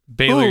Baylor.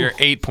 Baylor, Ooh. your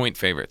 8-point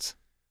favorites.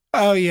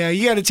 Oh, yeah.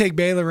 You got to take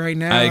Baylor right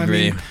now. I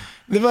agree.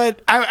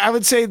 But I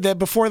would say that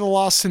before the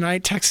loss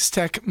tonight, Texas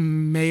Tech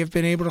may have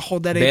been able to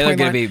hold that Baylor 8-point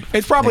gonna line. be-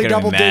 It's probably they're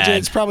gonna double be mad.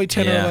 digits, probably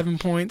 10 or Yeah. 11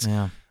 points.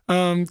 Yeah.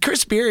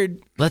 Chris Beard,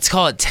 Let's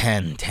call it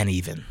 10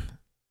 even.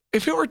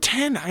 if it were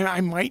 10, I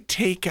might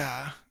take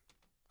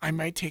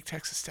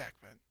Texas Tech.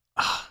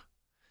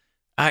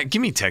 But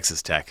Give me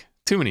Texas Tech.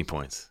 Too many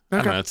points. I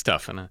Okay. don't know. It's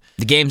tough.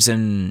 The game's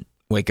in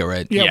Waco,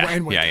 right? Yeah, yeah,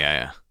 and wait.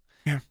 yeah.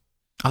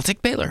 I'll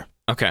take Baylor.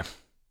 Okay.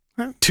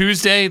 Huh.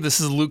 Tuesday, this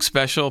is Luke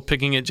special,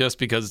 picking it just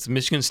because it's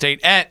Michigan State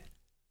at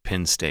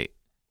Penn State.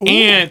 Ooh.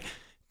 And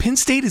Penn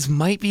State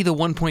might be the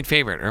 1-point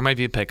favorite, or it might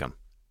be a pick 'em.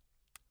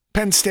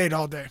 Penn State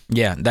all day.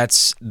 Yeah,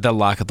 that's the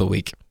lock of the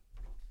week.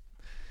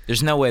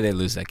 There's no way they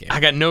lose that game. I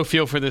got no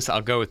feel for this.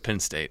 I'll go with Penn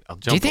State. I'll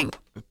jump you think-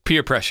 on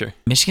peer pressure.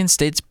 Michigan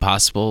State's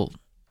possible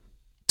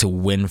to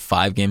win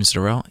 5 games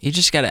in a row? You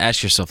just got to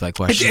ask yourself that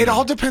question. It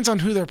all depends on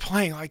who they're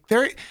playing. Like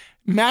they're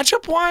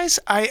matchup wise,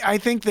 I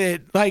think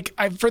that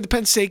for the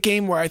Penn State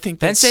game where I think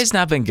Penn that's- State's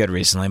not been good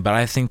recently, but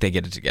I think they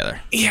get it together.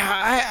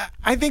 Yeah,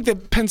 I think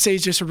that Penn State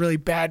is just a really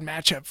bad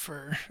matchup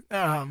for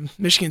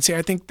Michigan State.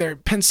 I think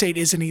Penn State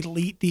is an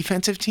elite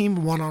defensive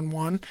team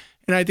one-on-one,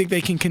 and I think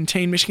they can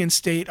contain Michigan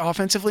State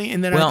offensively.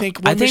 And then I think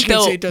what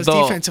Michigan State does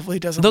defensively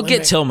doesn't They'll get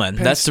limit Tillman.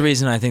 Penn That's State. the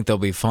reason I think they'll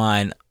be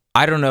fine.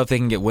 I don't know if they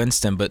can get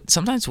Winston, but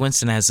sometimes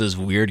Winston has those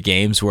weird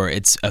games where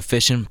it's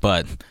efficient,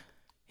 but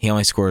he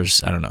only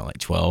scores, I don't know, like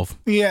 12.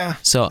 Yeah.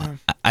 So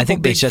I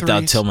think they big shut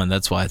down threes. Tillman.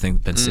 That's why I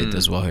think Penn State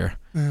does well here.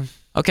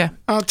 Okay.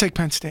 I'll take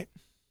Penn State.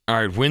 All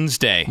right,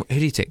 Wednesday. Who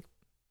do you take?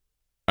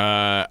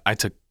 I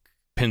took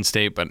Penn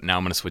State, but now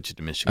I'm going to switch it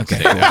to Michigan Okay,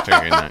 State cool. after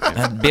hearing that.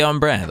 Yeah. Be on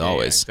brand, Yeah,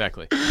 always.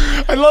 exactly.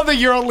 I love that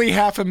you're only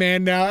half a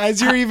man now.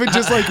 As you're even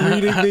just like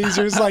reading these,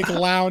 you're just like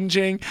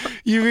lounging.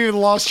 You've even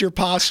lost your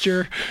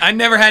posture. I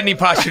never had any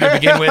posture to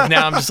begin with.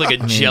 Now I'm just like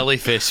a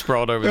jellyfish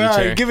sprawled over the All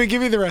chair. right,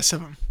 give me the rest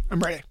of them.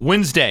 I'm ready.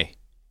 Wednesday.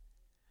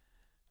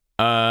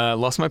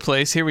 Lost my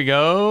place. Here we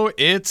go.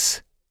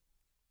 It's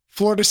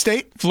Florida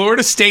State.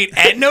 Florida State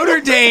at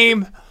Notre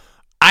Dame.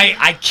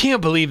 I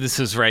can't believe this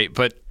is right,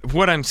 but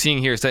what I'm seeing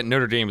here is that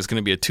Notre Dame is going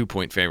to be a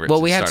 2-point favorite.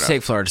 Well, we have to start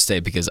take Florida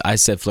State because I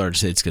said Florida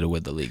State's going to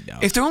win the league now.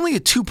 If they're only a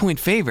 2-point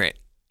favorite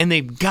and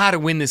they've got to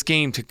win this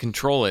game to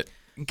control it,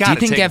 Do you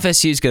think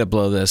FSU's going to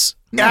blow this?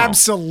 No.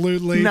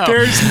 Absolutely. No.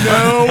 There's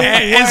no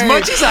way. As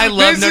much as I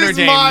love this Notre is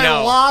Dame, my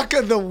no. lock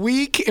of the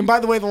week. And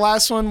by the way, the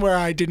last one where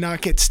I did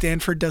not get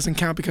Stanford doesn't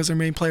count because their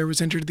main player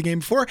was injured the game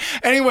before.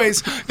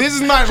 Anyways, this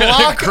is my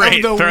lock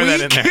Great. of the Throw week.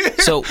 that in there.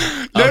 So,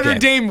 Notre okay.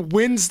 Dame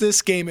wins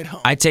this game at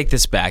home. I take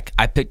this back.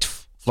 I picked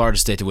Florida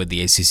State to win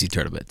the ACC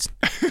tournament.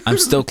 I'm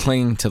still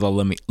clinging to the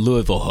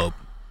Louisville hope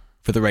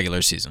for the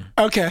regular season.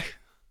 Okay.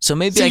 So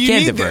maybe So I you can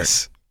need divert.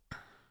 this.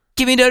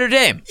 Give me Notre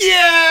Dame.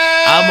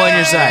 Yeah. I'm on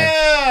your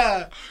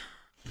side.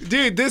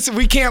 Dude,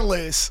 we can't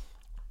lose.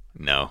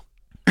 No.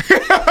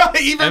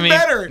 Even I mean-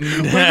 better.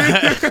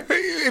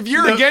 If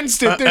you're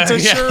against it, it's a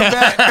sure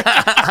bet.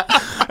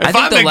 I If think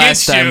I'm the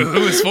last against you, time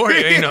who's for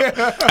you? You know,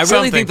 I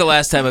really think the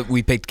last time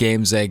we picked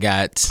games, they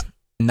got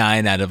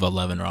 9 out of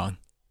 11 wrong.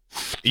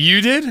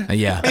 You did?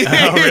 Yeah.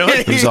 Oh, really?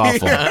 It was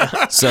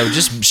awful. So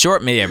just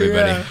short me,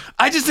 everybody. Yeah.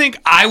 I just think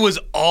I was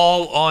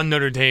all on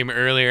Notre Dame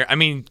earlier. I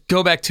mean,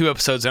 go back 2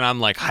 episodes and I'm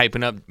like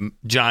hyping up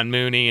John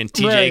Mooney and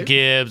TJ Right.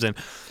 Gibbs and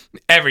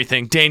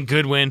everything, Dane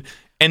Goodwin.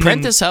 And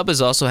Prentice Hub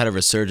has also had a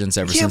resurgence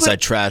ever since but- I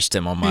trashed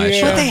him on my Yeah.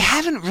 show. But they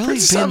haven't really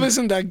This sub been.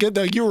 isn't that good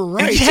though. You were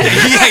right.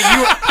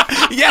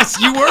 Yes,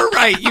 you were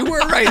right. You were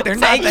right. They're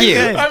not Thank that you.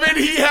 good. I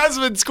mean, he has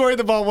been scoring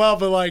the ball well,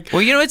 but like,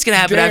 Well, you know what's gonna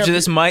happen Damn. after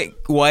this? Mike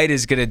White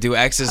is gonna do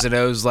X's and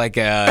O's like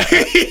a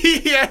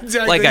yeah,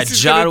 exactly. like a He's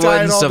just John gonna tie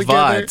it Wooden all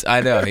savant. together.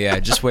 I know. Yeah,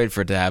 just wait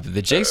for it to happen.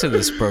 The jinx of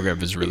this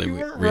program is really You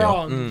weren't real.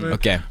 wrong. but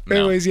Okay,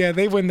 Anyways, yeah,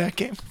 they win that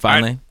game.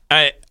 finally.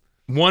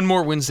 One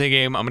more Wednesday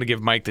game. I'm going to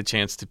give Mike the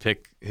chance to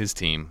pick his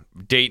team.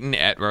 Dayton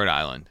at Rhode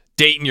Island.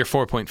 Dayton, your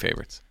 4-point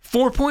favorites.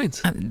 4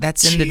 points.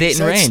 That's in the Jeez, Dayton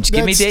that's- range.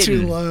 Give me that's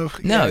Dayton. too low.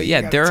 No, you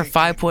yeah, gotta they're a take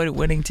 5-point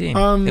winning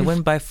team. They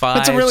win by 5.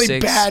 That's a really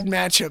 6. bad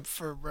matchup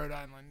for Rhode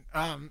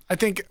Island. I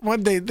think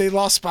they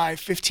lost by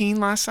 15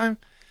 last time,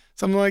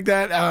 something like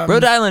that.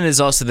 Rhode Island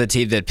is also the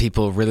team that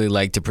people really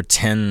like to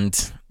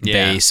pretend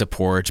Yeah. they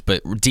support,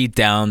 but deep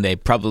down they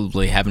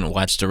probably haven't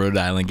watched a Rhode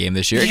Island game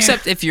this year. Yeah.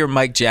 Except if you're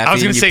Mike Jaffe, I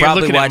was gonna you say, you're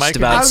probably looking at watched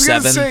Mike. I about was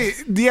gonna 7.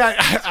 say,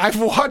 yeah, I've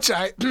watched.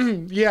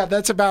 Yeah,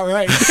 that's about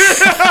right.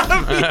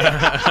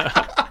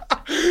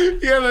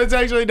 Yeah, that's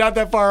actually not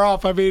that far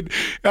off. I mean,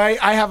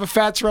 I have a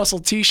Fats Russell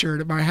T-shirt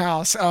at my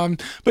house.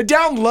 But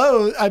down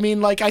low, I mean,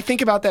 like I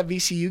think about that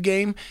VCU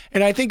game,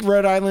 and I think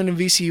Rhode Island and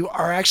VCU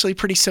are actually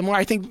pretty similar.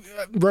 I think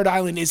Rhode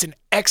Island is an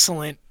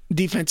excellent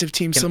defensive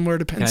team, similar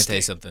to Penn Can I State. tell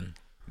you something?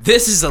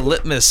 This is a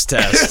litmus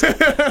test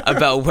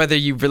about whether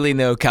you really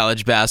know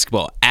college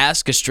basketball.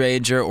 Ask a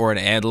stranger or an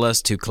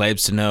analyst who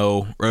claims to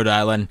know Rhode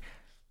Island,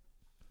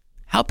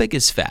 how big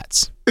is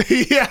Fats?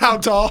 Yeah, how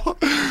tall?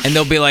 And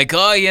they'll be like,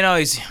 oh, you know,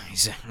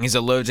 he's a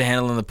load to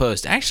handle in the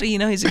post. Actually, you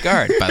know, he's a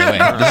guard, by the way.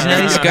 Did you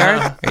know he's a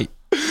guard? Or-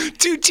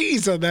 2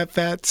 G's on that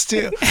Fats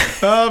too.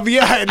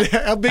 Yeah, and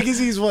how big is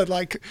he? He's what,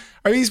 like?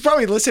 I mean, he's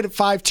probably listed at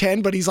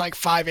 5'10", but he's like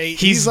 5'8".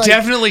 He's like,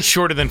 definitely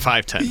shorter than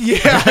 5'10".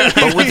 yeah.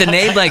 But with a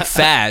name like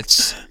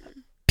Fats,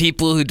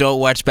 people who don't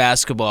watch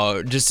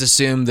basketball just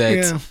assume that,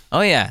 Yeah.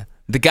 oh, yeah,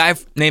 the guy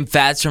named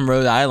Fats from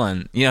Rhode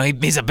Island, you know,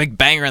 he's a big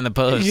banger in the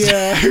post.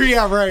 Yeah,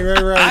 yeah, right.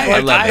 I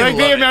Like, love like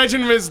they it.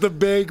 imagine him as the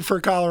big for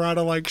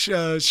Colorado, like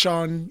Sean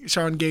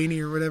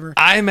Gainey or whatever.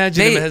 I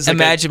imagine They him as like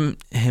imagine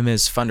him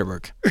as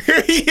Thunderberg.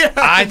 Yeah,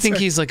 I think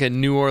he's like a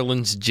New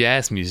Orleans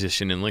jazz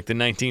musician in like the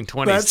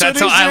 1920s. That's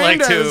That's what how he's I like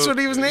named to. after. That's what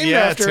he was named yeah,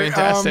 after. it's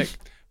fantastic.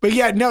 But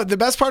yeah, no, the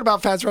best part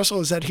about Fats Russell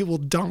is that he will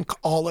dunk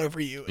all over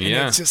you. And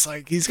Yeah. it's just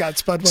like he's got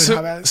Spud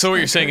Webb. So what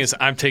you're saying is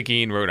I'm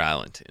taking Rhode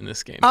Island in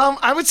this game.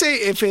 I would say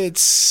if it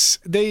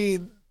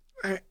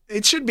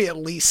should be at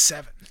least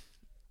 7.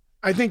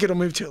 I think it'll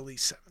move to at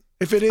least 7.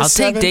 If it is I'll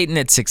 7, take Dayton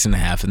at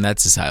 6.5, and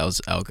that's as high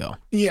as I'll go.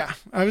 yeah,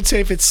 I would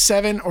say if it's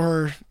 7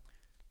 or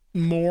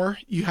more,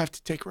 you have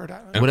to take Rhode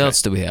Island. What Okay.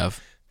 else do we have?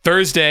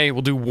 Thursday,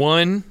 we'll do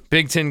one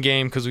Big Ten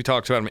game because we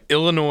talked about them.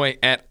 Illinois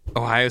at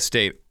Ohio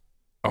State.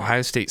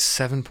 Ohio State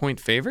 7-point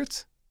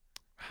favorites?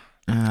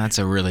 That's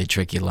a really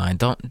tricky line.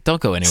 Don't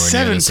go anywhere near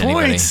 7 this,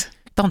 anybody. points.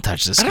 Don't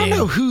touch this I don't game.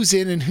 know who's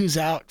in and who's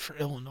out for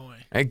Illinois.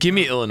 Give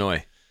me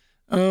Illinois.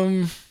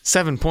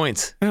 7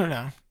 points. I don't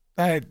know.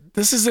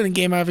 This isn't a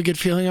game I have a good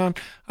feeling on.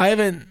 I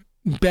haven't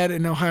bet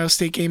an Ohio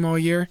State game all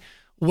year.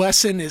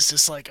 Wesson is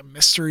just like a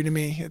mystery to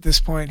me at this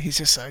point. He's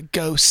just a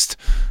ghost.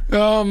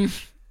 So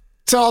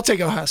So I'll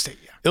take Ohio State.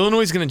 Yeah.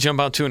 Illinois is going to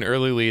jump out to an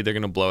early lead. They're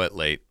going to blow it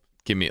late.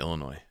 Give me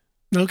Illinois.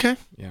 Okay.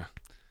 Yeah.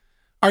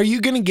 Are you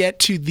going to get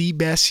to the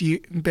best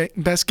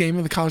game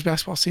of the college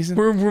basketball season?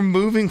 We're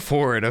moving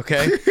forward,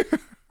 okay?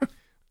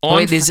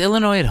 Wait, is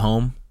Illinois at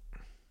home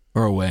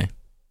or away?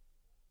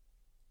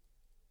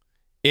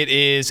 It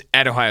is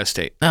at Ohio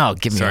State. Oh,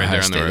 give me Sorry, Ohio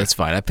they're on the State. road. That's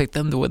fine. I picked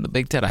them to win the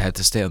Big Ten. I have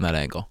to stay on that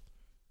angle.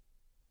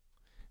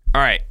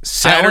 All right,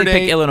 I only pick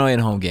Saturday. Illinois in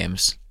home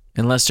games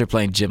unless they're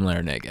playing Jim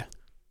Larinaga.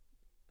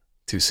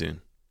 Too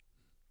soon.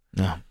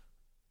 No,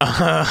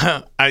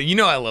 You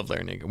know I love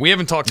Larinaga. We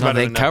haven't talked about it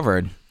they enough.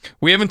 covered.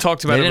 We haven't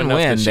talked about They it didn't enough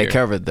win. this They year.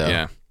 covered though.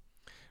 Yeah.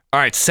 All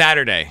right,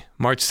 Saturday,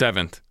 March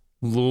 7th,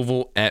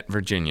 Louisville at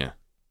Virginia.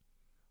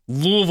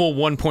 Louisville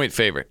 1-point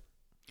favorite.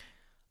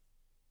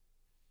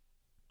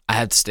 I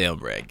had to stay on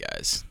Brad,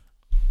 guys.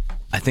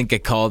 I think I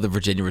called the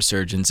Virginia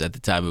resurgence at the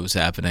time it was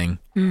happening.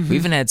 We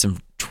even had some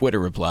Twitter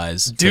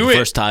replies for Do the it.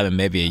 first time in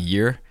maybe a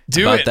year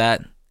Do about it.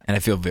 that, and I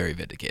feel very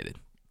vindicated.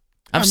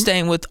 I'm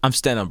staying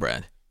on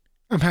Brad.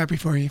 I'm happy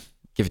for you.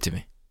 Give it to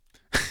me.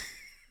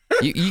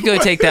 You go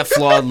take that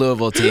flawed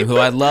Louisville team who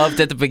I loved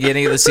at the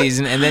beginning of the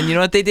season, and then you know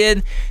what they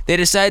did? They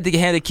decided to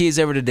hand the keys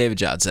over to David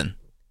Johnson,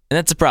 and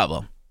that's a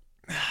problem.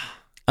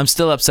 I'm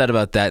still upset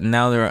about that, and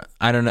now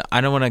I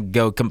don't want to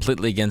go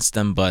completely against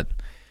them, but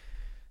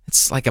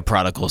it's like a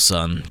prodigal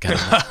son kind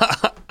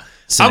of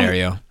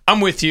scenario. I'm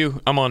with you.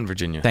 I'm on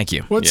Virginia. Thank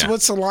you. What's Yeah.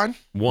 the line?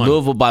 1.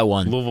 Louisville by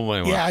 1. Louisville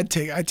by 1. Yeah, I'd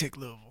take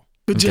Louisville,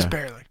 but just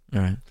barely.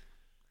 All right.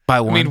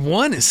 By 1. I mean,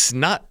 1 is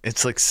not,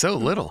 it's like so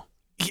little.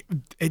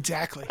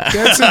 Exactly.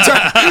 That's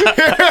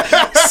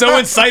exactly. So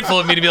insightful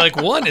of me to be like,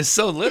 1 is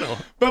so little.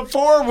 But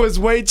 4 was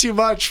way too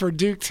much for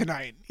Duke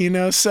tonight.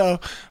 So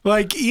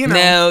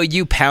No,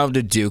 you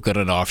pounded Duke on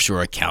an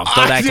offshore account.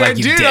 Don't act like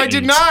you did. didn't. I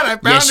did not. I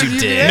Yes, pounded you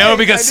did. UVA. No, I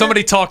because did.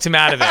 somebody talked him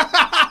out of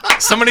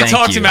it. Somebody Thank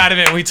talked you. him out of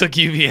it, and we took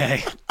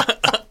UVA.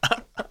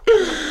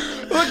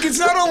 Look, it's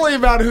not only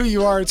about who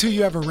you are; it's who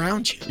you have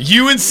around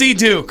you. UNC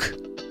Duke.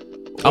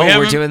 Oh, we're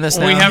haven't- doing this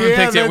now? We haven't Yeah,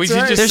 picked it. We that's should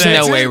right. just There's say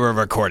no it. way we're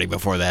recording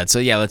before that. So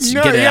yeah, let's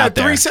No, get it yeah, out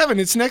there. 3-7.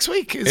 It's next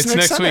week. It's next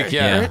next Sunday, week,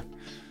 yeah. right?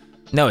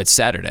 No, it's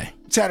Saturday.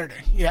 Saturday.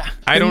 Yeah.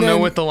 I And don't know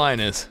then- what the line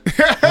is.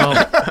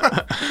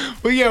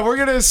 Well, yeah, we're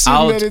gonna assume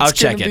I'll that it's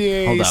check gonna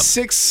it. be Hold a up.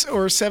 6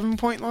 or 7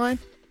 point line.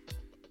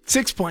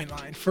 6 point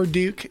line for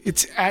Duke.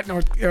 It's at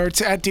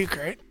it's at Duke,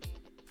 right?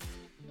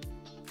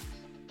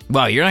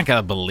 Wow, you're not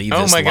gonna believe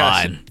Oh this my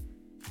gosh. line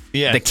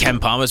Yeah. that Ken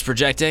Palm is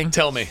projecting.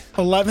 Tell me.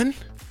 11.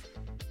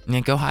 Yeah,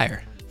 go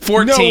higher.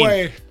 14. No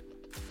way.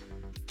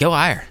 Go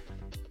higher.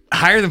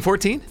 Higher than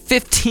 14?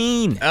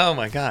 15. Oh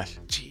my gosh.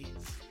 Jeez.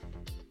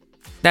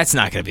 That's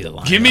not gonna be the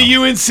line. Give me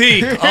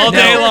UNC all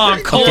day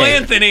long. Cole Okay.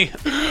 Anthony.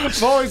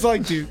 I've always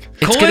liked Duke.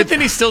 Cole gonna-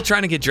 Anthony's still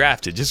trying to get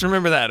drafted. Just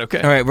remember that,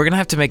 okay? All right, we're gonna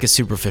have to make a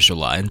superficial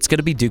line. It's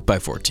gonna be Duke by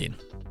 14.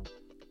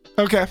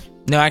 Okay.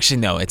 No, actually,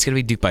 no. It's gonna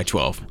be Duke by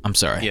 12. I'm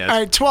sorry. Yeah. All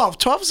right. 12.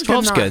 12 is a good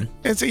 12's line. good.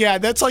 It's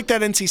that's like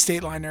that NC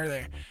State line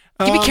earlier.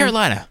 Give me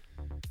Carolina.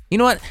 You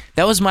know what?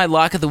 That was my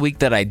lock of the week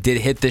that I did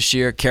hit this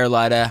year.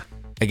 Carolina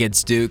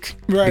against Duke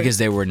Right. because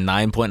they were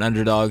 9-point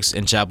underdogs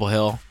in Chapel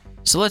Hill.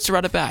 So let's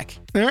run it back.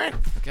 All right.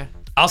 Okay.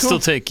 I'll still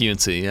take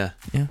UNC, yeah.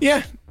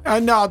 Yeah.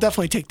 No, I'll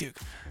definitely take Duke.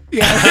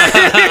 Yeah.